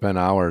spend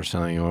hours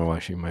telling you why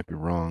she might be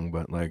wrong,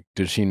 but like,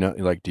 does she know?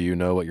 Like, do you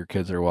know what your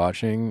kids are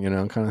watching? You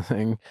know, kind of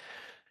thing.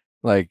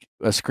 Like,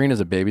 a screen is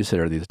a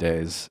babysitter these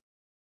days,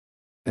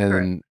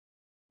 and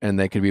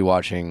they could be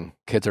watching.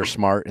 Kids are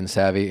smart and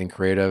savvy and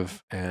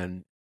creative,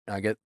 and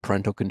I get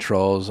parental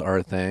controls are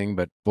a thing,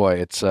 but boy,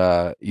 it's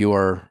you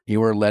are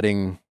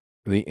letting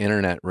the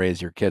internet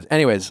raise your kids.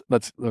 Anyways,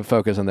 let's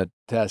focus on the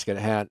task at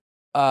hand.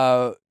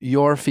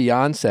 Your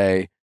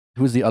fiance,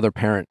 who's the other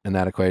parent in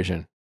that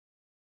equation?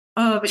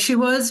 She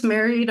was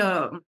married,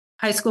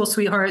 high school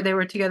sweetheart. They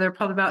were together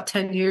probably about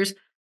 10 years.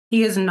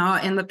 He is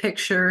not in the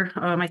picture.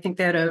 I think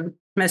they had a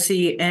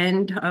messy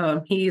end.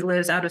 He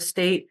lives out of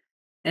state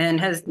and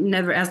has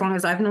never, as long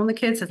as I've known the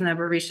kids, has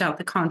never reached out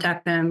to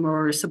contact them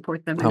or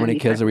support them. How many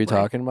kids are we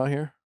talking about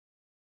here?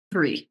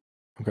 3.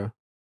 Okay.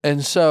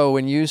 And so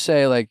when you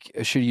say, like,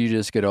 should you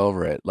just get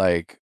over it?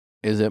 Like,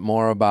 is it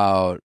more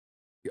about,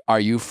 are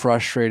you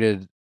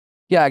frustrated?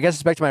 Yeah, I guess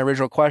it's back to my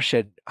original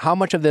question. How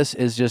much of this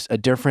is just a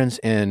difference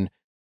in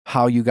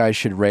how you guys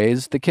should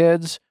raise the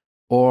kids?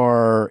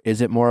 Or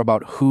is it more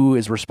about who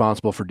is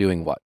responsible for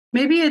doing what?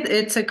 Maybe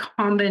it's a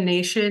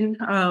combination.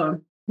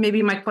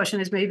 Maybe my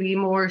question is maybe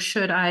more,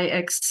 should I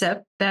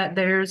accept that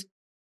there's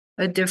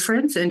a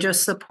difference and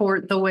just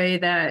support the way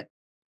that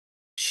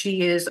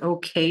she is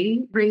okay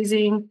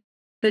raising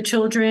the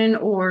children?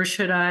 Or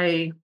should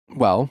I,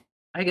 well,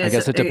 I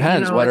guess it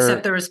depends.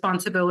 Accept the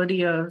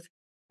responsibility of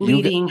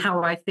leading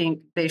how I think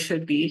they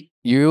should be.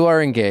 You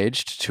are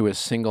engaged to a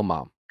single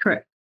mom.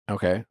 Correct.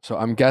 Okay. So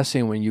I'm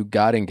guessing when you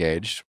got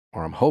engaged,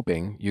 or I'm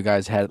hoping you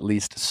guys had at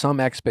least some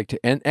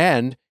expectation,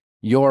 and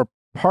your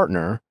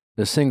partner,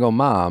 the single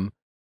mom,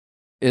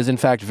 is in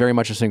fact very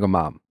much a single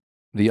mom.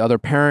 The other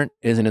parent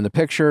isn't in the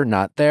picture,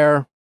 not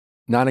there,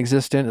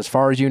 non-existent as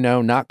far as you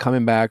know, not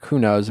coming back. Who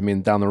knows? I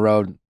mean, down the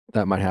road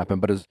that might happen,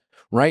 but is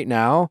right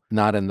now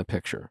not in the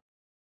picture.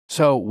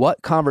 So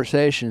what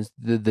conversations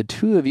did the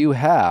two of you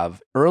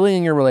have early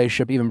in your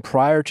relationship, even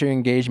prior to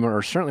engagement,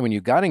 or certainly when you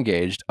got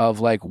engaged,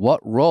 of like what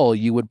role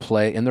you would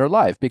play in their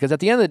life? Because at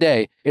the end of the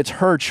day, it's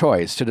her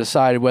choice to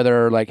decide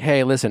whether, like,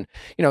 hey, listen,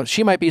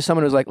 she might be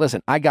someone who's like,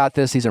 listen, I got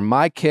this. These are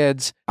my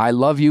kids. I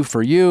love you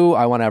for you.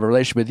 I want to have a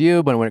relationship with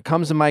you. But when it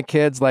comes to my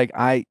kids, like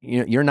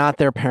you're not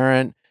their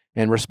parent,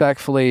 and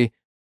respectfully,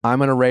 I'm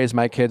going to raise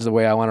my kids the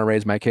way I want to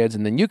raise my kids.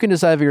 And then you can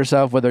decide for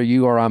yourself whether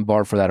you are on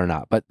board for that or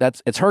not. But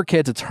it's her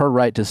kids. It's her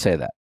right to say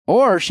that.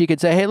 Or she could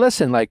say, hey,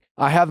 listen, like,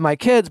 I have my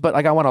kids, but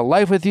like, I want a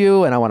life with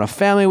you and I want a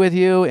family with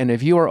you. And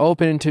if you are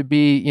open to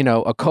be,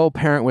 a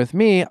co-parent with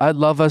me, I'd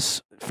love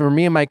us, for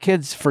me and my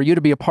kids, for you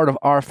to be a part of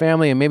our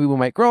family. And maybe we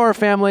might grow our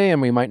family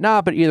and we might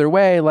not, but either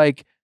way,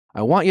 like,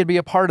 I want you to be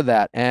a part of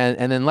that.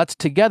 And then let's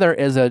together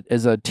as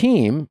a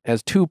team,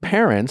 as two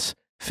parents,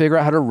 figure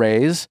out how to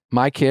raise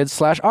my kids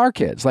 / our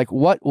kids. Like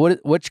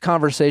which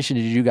conversation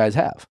did you guys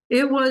have?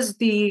 It was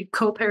the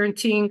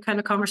co-parenting kind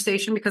of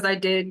conversation, because I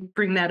did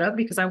bring that up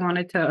because I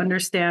wanted to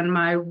understand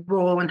my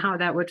role and how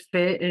that would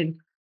fit. And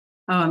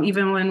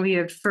even when we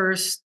had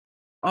first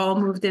all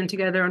moved in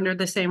together under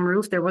the same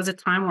roof, there was a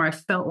time where I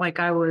felt like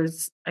I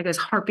was, I guess,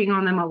 harping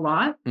on them a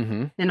lot.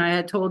 Mm-hmm. And I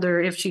had told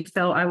her if she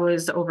felt I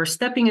was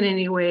overstepping in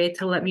any way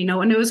to let me know.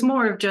 And it was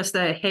more of just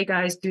a, hey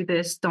guys, do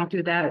this, don't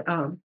do that.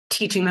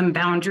 Teaching them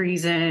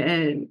boundaries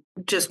and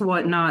just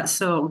whatnot.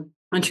 So,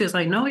 and she was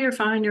like, no, you're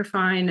fine. You're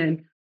fine.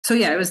 And so,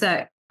 yeah, it was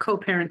that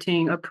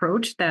co-parenting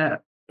approach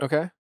that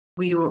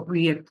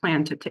we had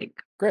planned to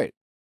take. Great.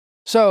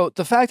 So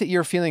the fact that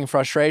you're feeling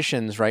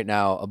frustrations right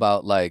now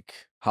about like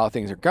how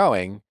things are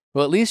going,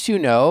 well, at least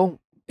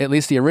at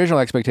least the original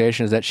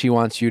expectation is that she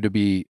wants you to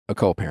be a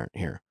co-parent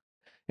here.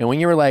 And when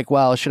you were like,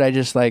 well, should I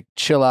just like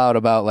chill out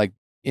about like,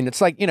 and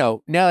it's like,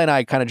 Nelly and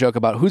I kind of joke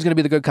about who's going to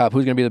be the good cop,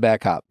 who's going to be the bad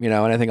cop, and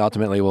I think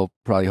ultimately we'll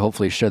probably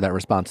hopefully share that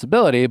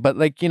responsibility. But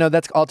like,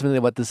 that's ultimately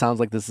what this sounds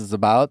like this is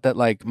about, that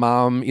like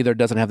mom either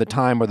doesn't have the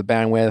time or the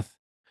bandwidth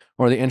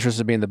or the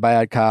interest of being the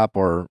bad cop,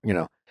 or,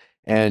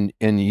 and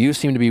you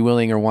seem to be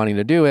willing or wanting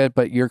to do it,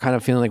 but you're kind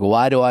of feeling like,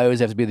 why do I always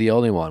have to be the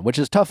only one? Which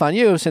is tough on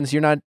you since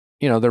you're not,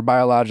 their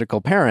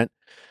biological parent.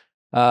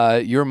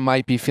 You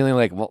might be feeling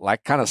like, well,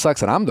 that kind of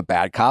sucks that I'm the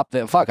bad cop.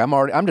 That fuck,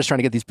 I'm just trying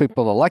to get these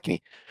people to like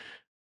me.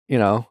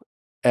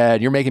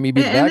 And you're making me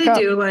be the bad cop.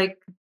 They do, like,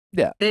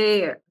 yeah.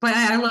 But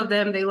I love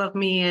them. They love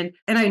me. And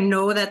I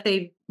know that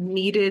they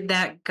needed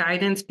that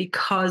guidance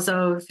because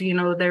of,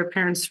 their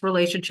parents'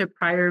 relationship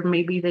prior.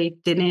 Maybe they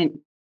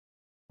didn't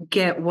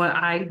get what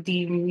I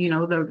deem,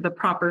 the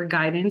proper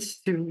guidance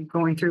through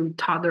going through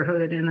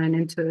toddlerhood and then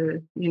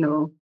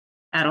into,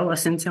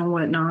 adolescence and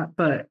whatnot.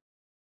 But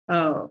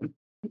I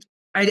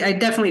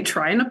definitely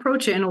try and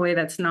approach it in a way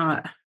that's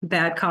not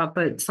bad cop.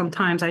 But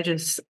sometimes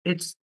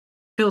it's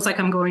feels like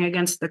I'm going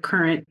against the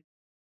current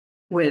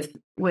with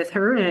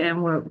her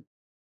and what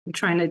I'm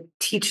trying to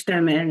teach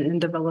them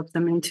and develop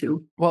them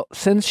into. Well,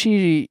 since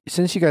you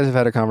guys have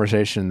had a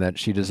conversation that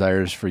she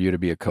desires for you to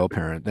be a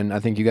co-parent, then I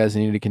think you guys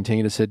need to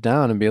continue to sit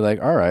down and be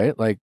like, all right,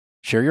 like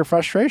share your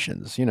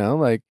frustrations,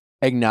 like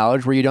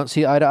acknowledge where you don't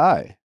see eye to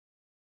eye.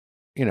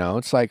 You know,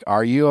 it's like,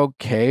 are you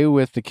okay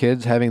with the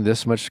kids having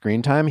this much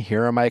screen time?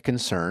 Here are my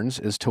concerns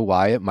as to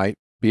why it might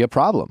be a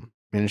problem.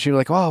 And she was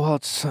like, oh, well,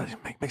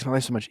 it makes my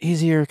life so much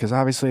easier because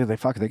obviously they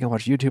can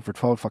watch YouTube for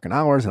 12 fucking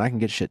hours and I can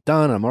get shit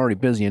done. And I'm already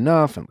busy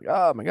enough. And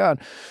oh my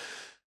God.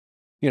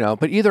 You know,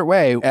 but either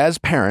way, as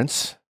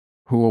parents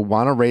who will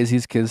want to raise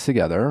these kids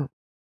together,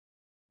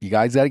 you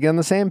guys got to get on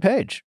the same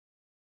page.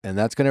 And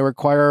that's going to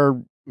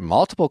require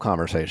multiple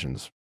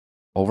conversations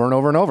over and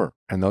over and over.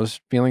 And those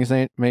feelings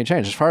may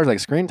change. As far as like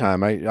screen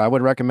time, I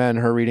would recommend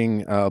her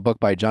reading a book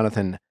by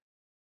Jonathan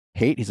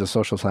Haidt. He's a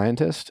social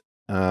scientist.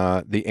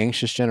 The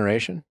Anxious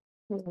Generation.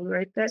 I'll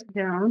write that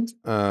down.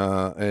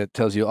 It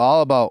tells you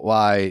all about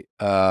why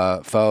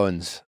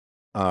phones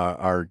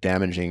are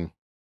damaging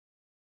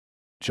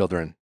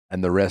children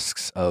and the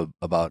risks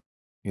about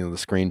the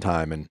screen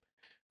time and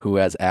who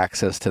has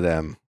access to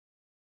them.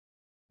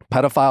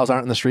 Pedophiles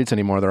aren't in the streets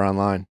anymore; they're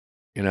online.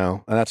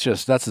 And that's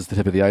just the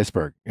tip of the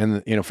iceberg.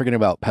 And forgetting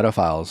about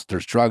pedophiles,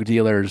 there's drug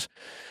dealers.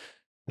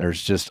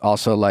 There's just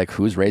also like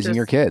who's raising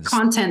your kids.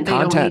 Content. They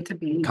don't need to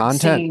be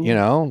content.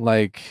 seeing.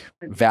 Like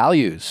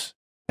values.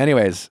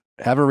 Anyways,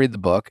 have her read the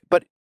book.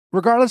 But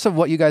regardless of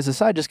what you guys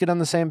decide, just get on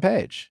the same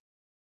page.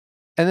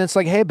 And it's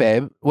like, hey,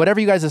 babe, whatever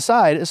you guys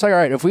decide, it's like, all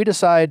right, if we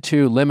decide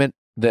to limit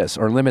this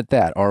or limit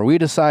that, or we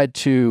decide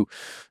to,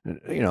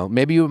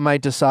 maybe you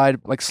might decide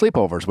like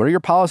sleepovers. What are your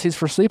policies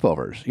for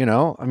sleepovers?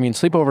 I mean,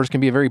 sleepovers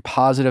can be a very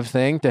positive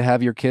thing to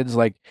have your kids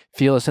like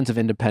feel a sense of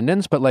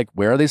independence, but like,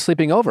 where are they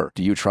sleeping over?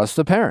 Do you trust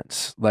the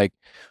parents? Like,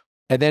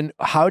 and then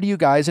how do you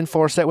guys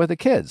enforce that with the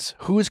kids?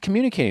 Who is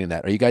communicating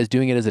that? Are you guys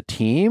doing it as a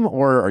team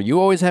or are you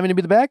always having to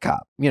be the bad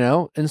cop?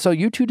 And so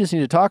you two just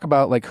need to talk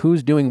about like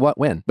who's doing what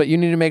when, but you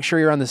need to make sure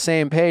you're on the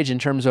same page in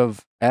terms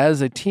of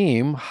as a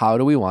team, how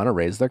do we want to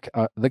raise the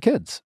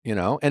kids,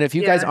 And if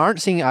you guys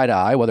aren't seeing eye to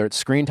eye, whether it's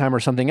screen time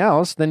or something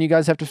else, then you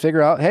guys have to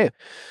figure out, hey,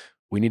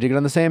 we need to get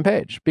on the same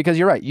page because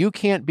you're right. You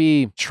can't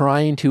be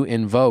trying to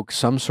invoke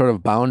some sort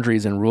of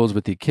boundaries and rules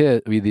with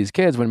these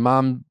kids when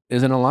mom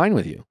isn't aligned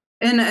with you.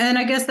 And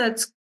I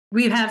guess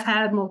we have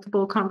had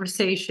multiple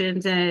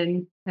conversations,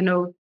 and I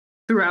know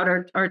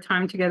throughout our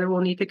time together, we'll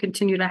need to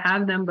continue to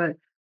have them. But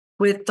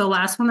with the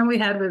last one that we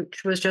had,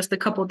 which was just a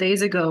couple of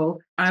days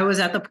ago, I was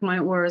at the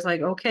point where it's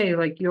like, okay,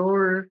 like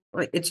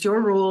it's your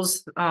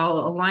rules. I'll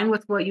align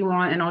with what you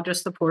want and I'll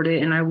just support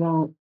it. And I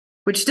won't,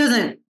 which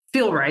doesn't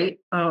feel right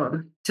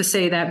to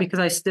say that because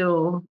I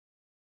still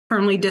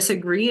firmly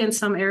disagree in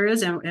some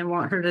areas and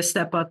want her to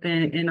step up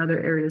in other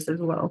areas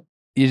as well.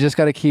 You just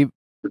got to keep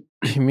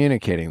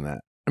communicating that.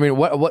 I mean,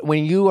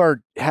 when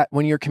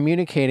you're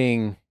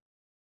communicating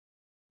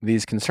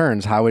these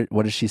concerns,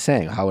 what is she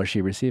saying? How is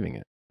she receiving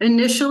it?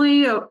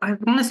 Initially, I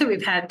want to say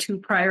we've had 2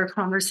 prior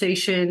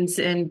conversations,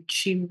 and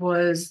she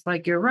was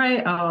like, "You're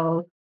right.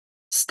 I'll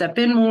step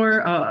in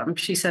more."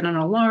 She set an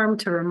alarm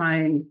to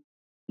remind,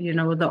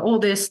 the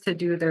oldest to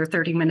do their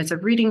 30 minutes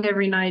of reading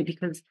every night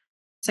because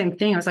same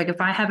thing. I was like,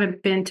 if I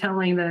haven't been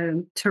telling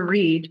them to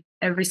read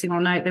every single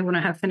night, they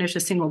wouldn't have finished a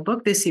single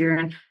book this year.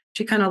 And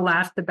she kind of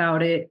laughed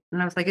about it.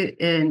 And I was like,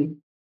 and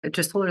I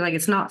just told her, like,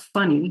 it's not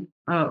funny.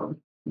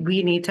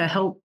 We need to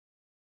help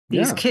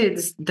these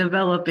kids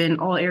develop in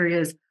all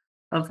areas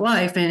of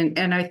life.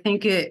 And I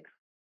think it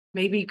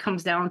maybe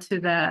comes down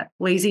to that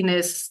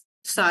laziness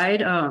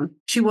side.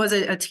 She was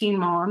a teen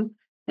mom.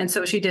 And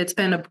so she did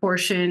spend a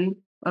portion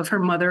of her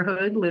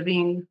motherhood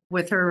living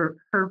with her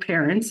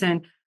parents.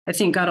 And I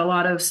think got a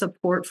lot of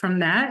support from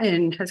that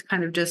and has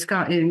kind of just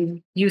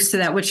gotten used to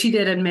that, which she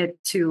did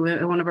admit to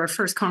in one of our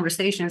first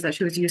conversations that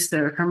she was used to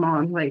her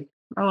mom. Like,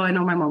 oh, I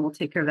know my mom will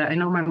take care of that. I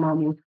know my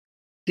mom will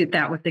get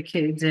that with the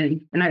kids.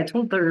 And I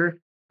told her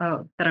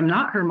that I'm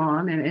not her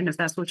mom. And if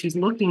that's what she's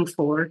looking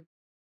for,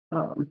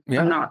 I'm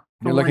not.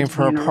 You're looking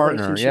for a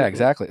partner. Yeah,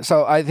 exactly.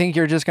 So I think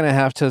you're just going to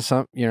have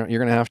to you're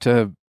going to have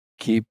to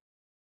keep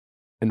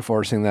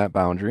enforcing that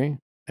boundary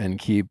and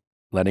keep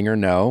letting her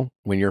know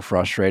when you're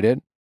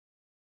frustrated.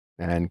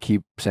 And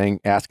keep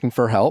asking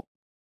for help.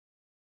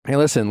 Hey,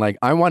 listen, like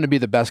I want to be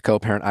the best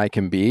co-parent I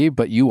can be,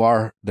 but you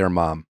are their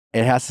mom.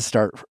 It has to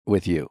start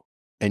with you.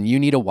 And you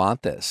need to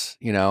want this.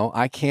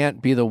 I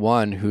can't be the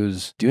one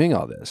who's doing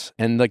all this.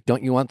 And like,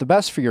 don't you want the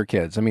best for your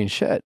kids? I mean,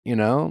 shit,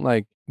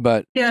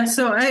 but. Yeah.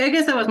 So I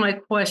guess that was my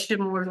question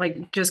more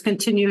like just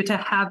continue to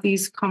have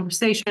these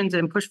conversations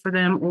and push for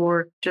them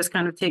or just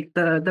kind of take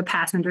the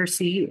passenger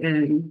seat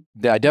and.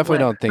 Yeah, I definitely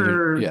don't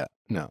think.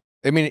 No.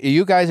 I mean,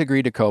 you guys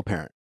agreed to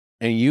co-parent.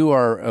 And you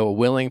are a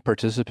willing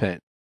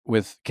participant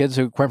with kids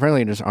who, quite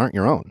frankly, just aren't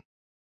your own.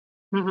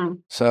 Mm-hmm.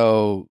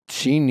 So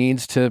she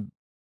needs to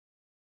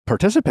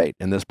participate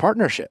in this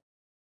partnership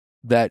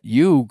that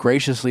you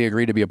graciously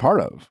agree to be a part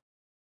of.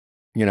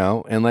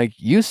 And like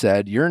you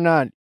said, you're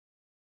not.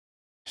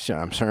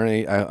 I'm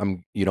certainly.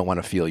 You don't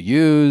want to feel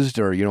used,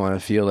 or you don't want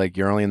to feel like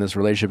you're only in this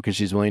relationship because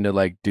she's willing to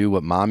like do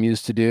what mom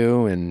used to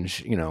do, and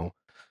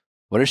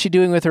what is she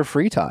doing with her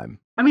free time?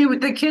 I mean,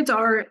 the kids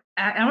are,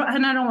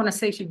 and I don't want to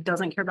say she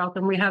doesn't care about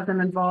them. We have them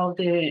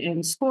involved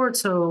in sports.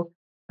 So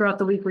throughout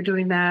the week we're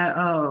doing that.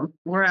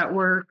 We're at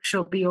work.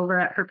 She'll be over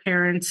at her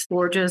parents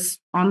or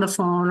just on the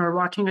phone or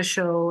watching a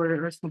show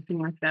or something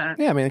like that.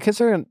 Yeah, I mean, the kids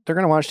they're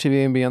gonna watch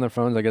TV and be on their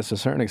phones, I guess, to a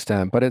certain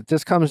extent. But it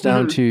just comes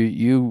down to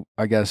you,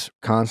 I guess,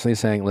 constantly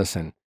saying,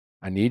 "Listen,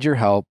 I need your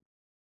help.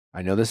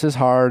 I know this is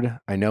hard.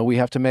 I know we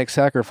have to make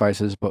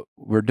sacrifices, but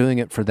we're doing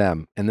it for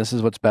them, and this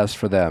is what's best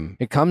for them."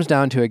 It comes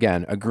down to,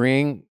 again,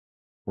 agreeing,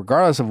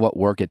 regardless of what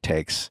work it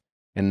takes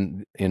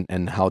and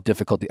how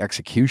difficult the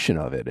execution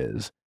of it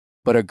is,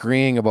 but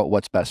agreeing about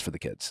what's best for the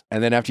kids.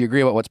 And then after you agree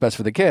about what's best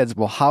for the kids,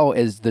 well, how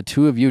is the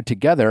two of you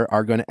together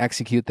are going to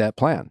execute that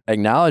plan?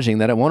 Acknowledging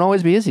that it won't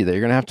always be easy, that you're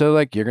going to have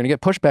to, you're going to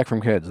get pushback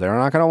from kids. They're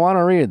not going to want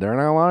to read. They're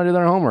not going to want to do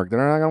their homework. They're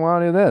not going to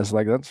want to do this.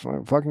 That's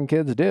what fucking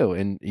kids do.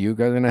 And you're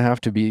going to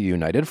have to be a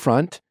united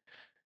front.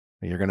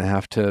 You're going to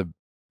have to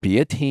be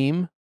a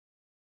team.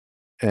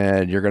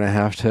 And you're going to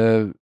have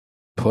to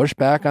push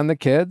back on the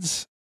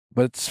kids,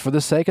 but it's for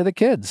the sake of the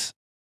kids,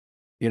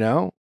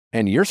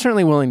 And you're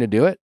certainly willing to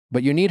do it.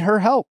 But you need her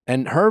help.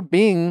 And her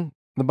being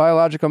the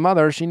biological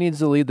mother, she needs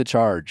to lead the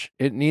charge.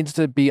 It needs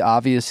to be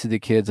obvious to the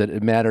kids that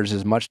it matters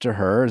as much to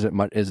her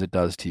as it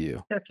does to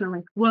you. Definitely.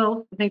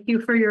 Well, thank you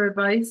for your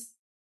advice.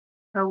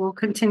 I will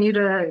continue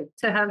to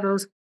have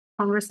those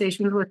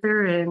conversations with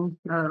her. And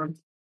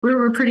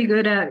we're pretty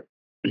good at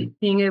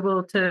being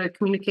able to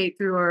communicate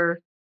through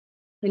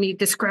any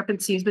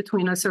discrepancies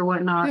between us or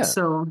whatnot. Yeah.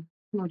 So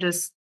we'll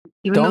just,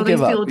 even though they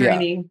feel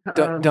draining.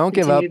 Yeah. Don't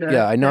give up.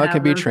 Yeah, I know it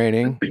can be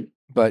training.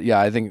 But yeah,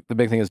 I think the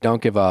big thing is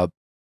don't give up,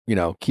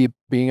 keep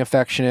being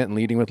affectionate and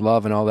leading with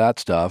love and all that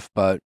stuff.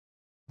 But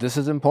this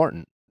is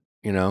important,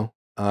 yeah,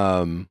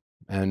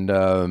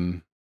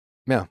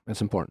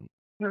 it's important.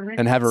 Right.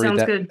 And have her read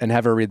that good. And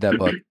have her read that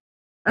book.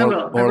 I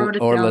will.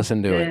 Or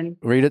listen to it.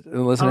 Read it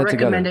and listen to it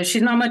together. I'll recommend it.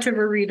 She's not much of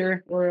a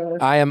reader.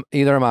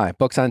 Either am I.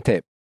 Books on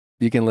tape.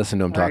 You can listen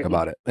to them talk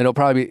about it. It'll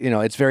probably be,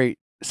 it's very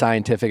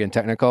scientific and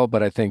technical,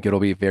 but I think it'll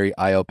be very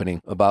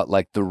eye-opening about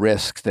the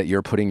risks that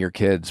you're putting your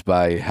kids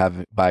by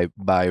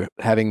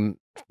having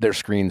their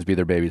screens be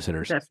their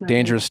babysitters. Definitely.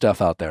 Dangerous stuff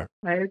out there.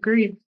 I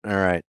agree. All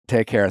right.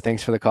 Take care.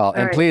 Thanks for the call.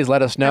 And please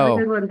let us know.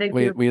 Have a good one. Thank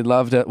you. We'd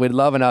love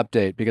an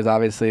update because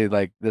obviously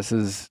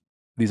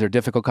these are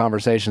difficult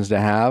conversations to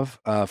have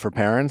for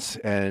parents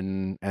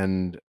and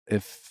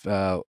if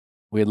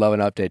we'd love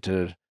an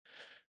update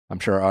I'm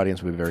sure our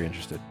audience would be very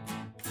interested.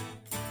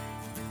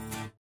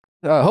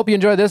 Hope you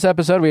enjoyed this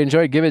episode. We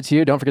enjoyed Give It To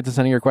You. Don't forget to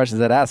send in your questions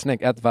at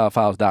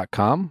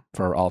asknick@theviallfiles.com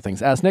for all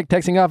things Ask Nick.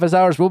 Texting office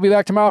hours. We'll be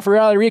back tomorrow for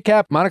Reality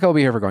Recap. Monica will be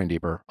here for Going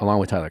Deeper, along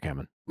with Tyler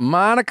Cameron.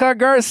 Monica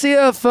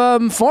Garcia,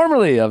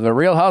 formerly of the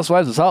Real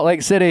Housewives of Salt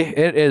Lake City.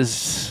 It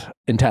is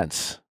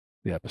intense,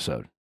 the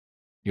episode.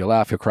 You'll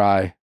laugh, you'll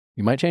cry.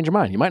 You might change your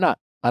mind. You might not.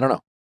 I don't know.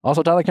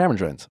 Also, Tyler Cameron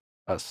joins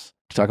us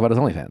to talk about his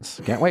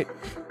OnlyFans. Can't wait.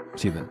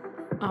 See you then.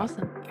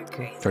 Awesome.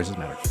 Great. Choices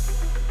matter.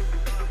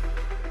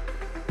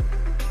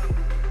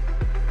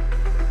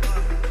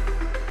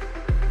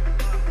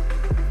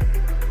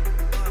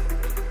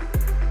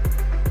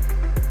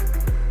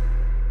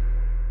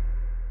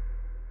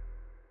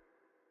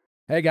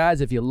 Hey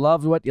guys, if you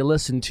loved what you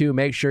listened to,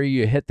 make sure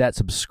you hit that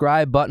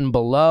subscribe button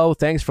below.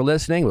 Thanks for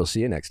listening. We'll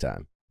see you next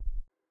time.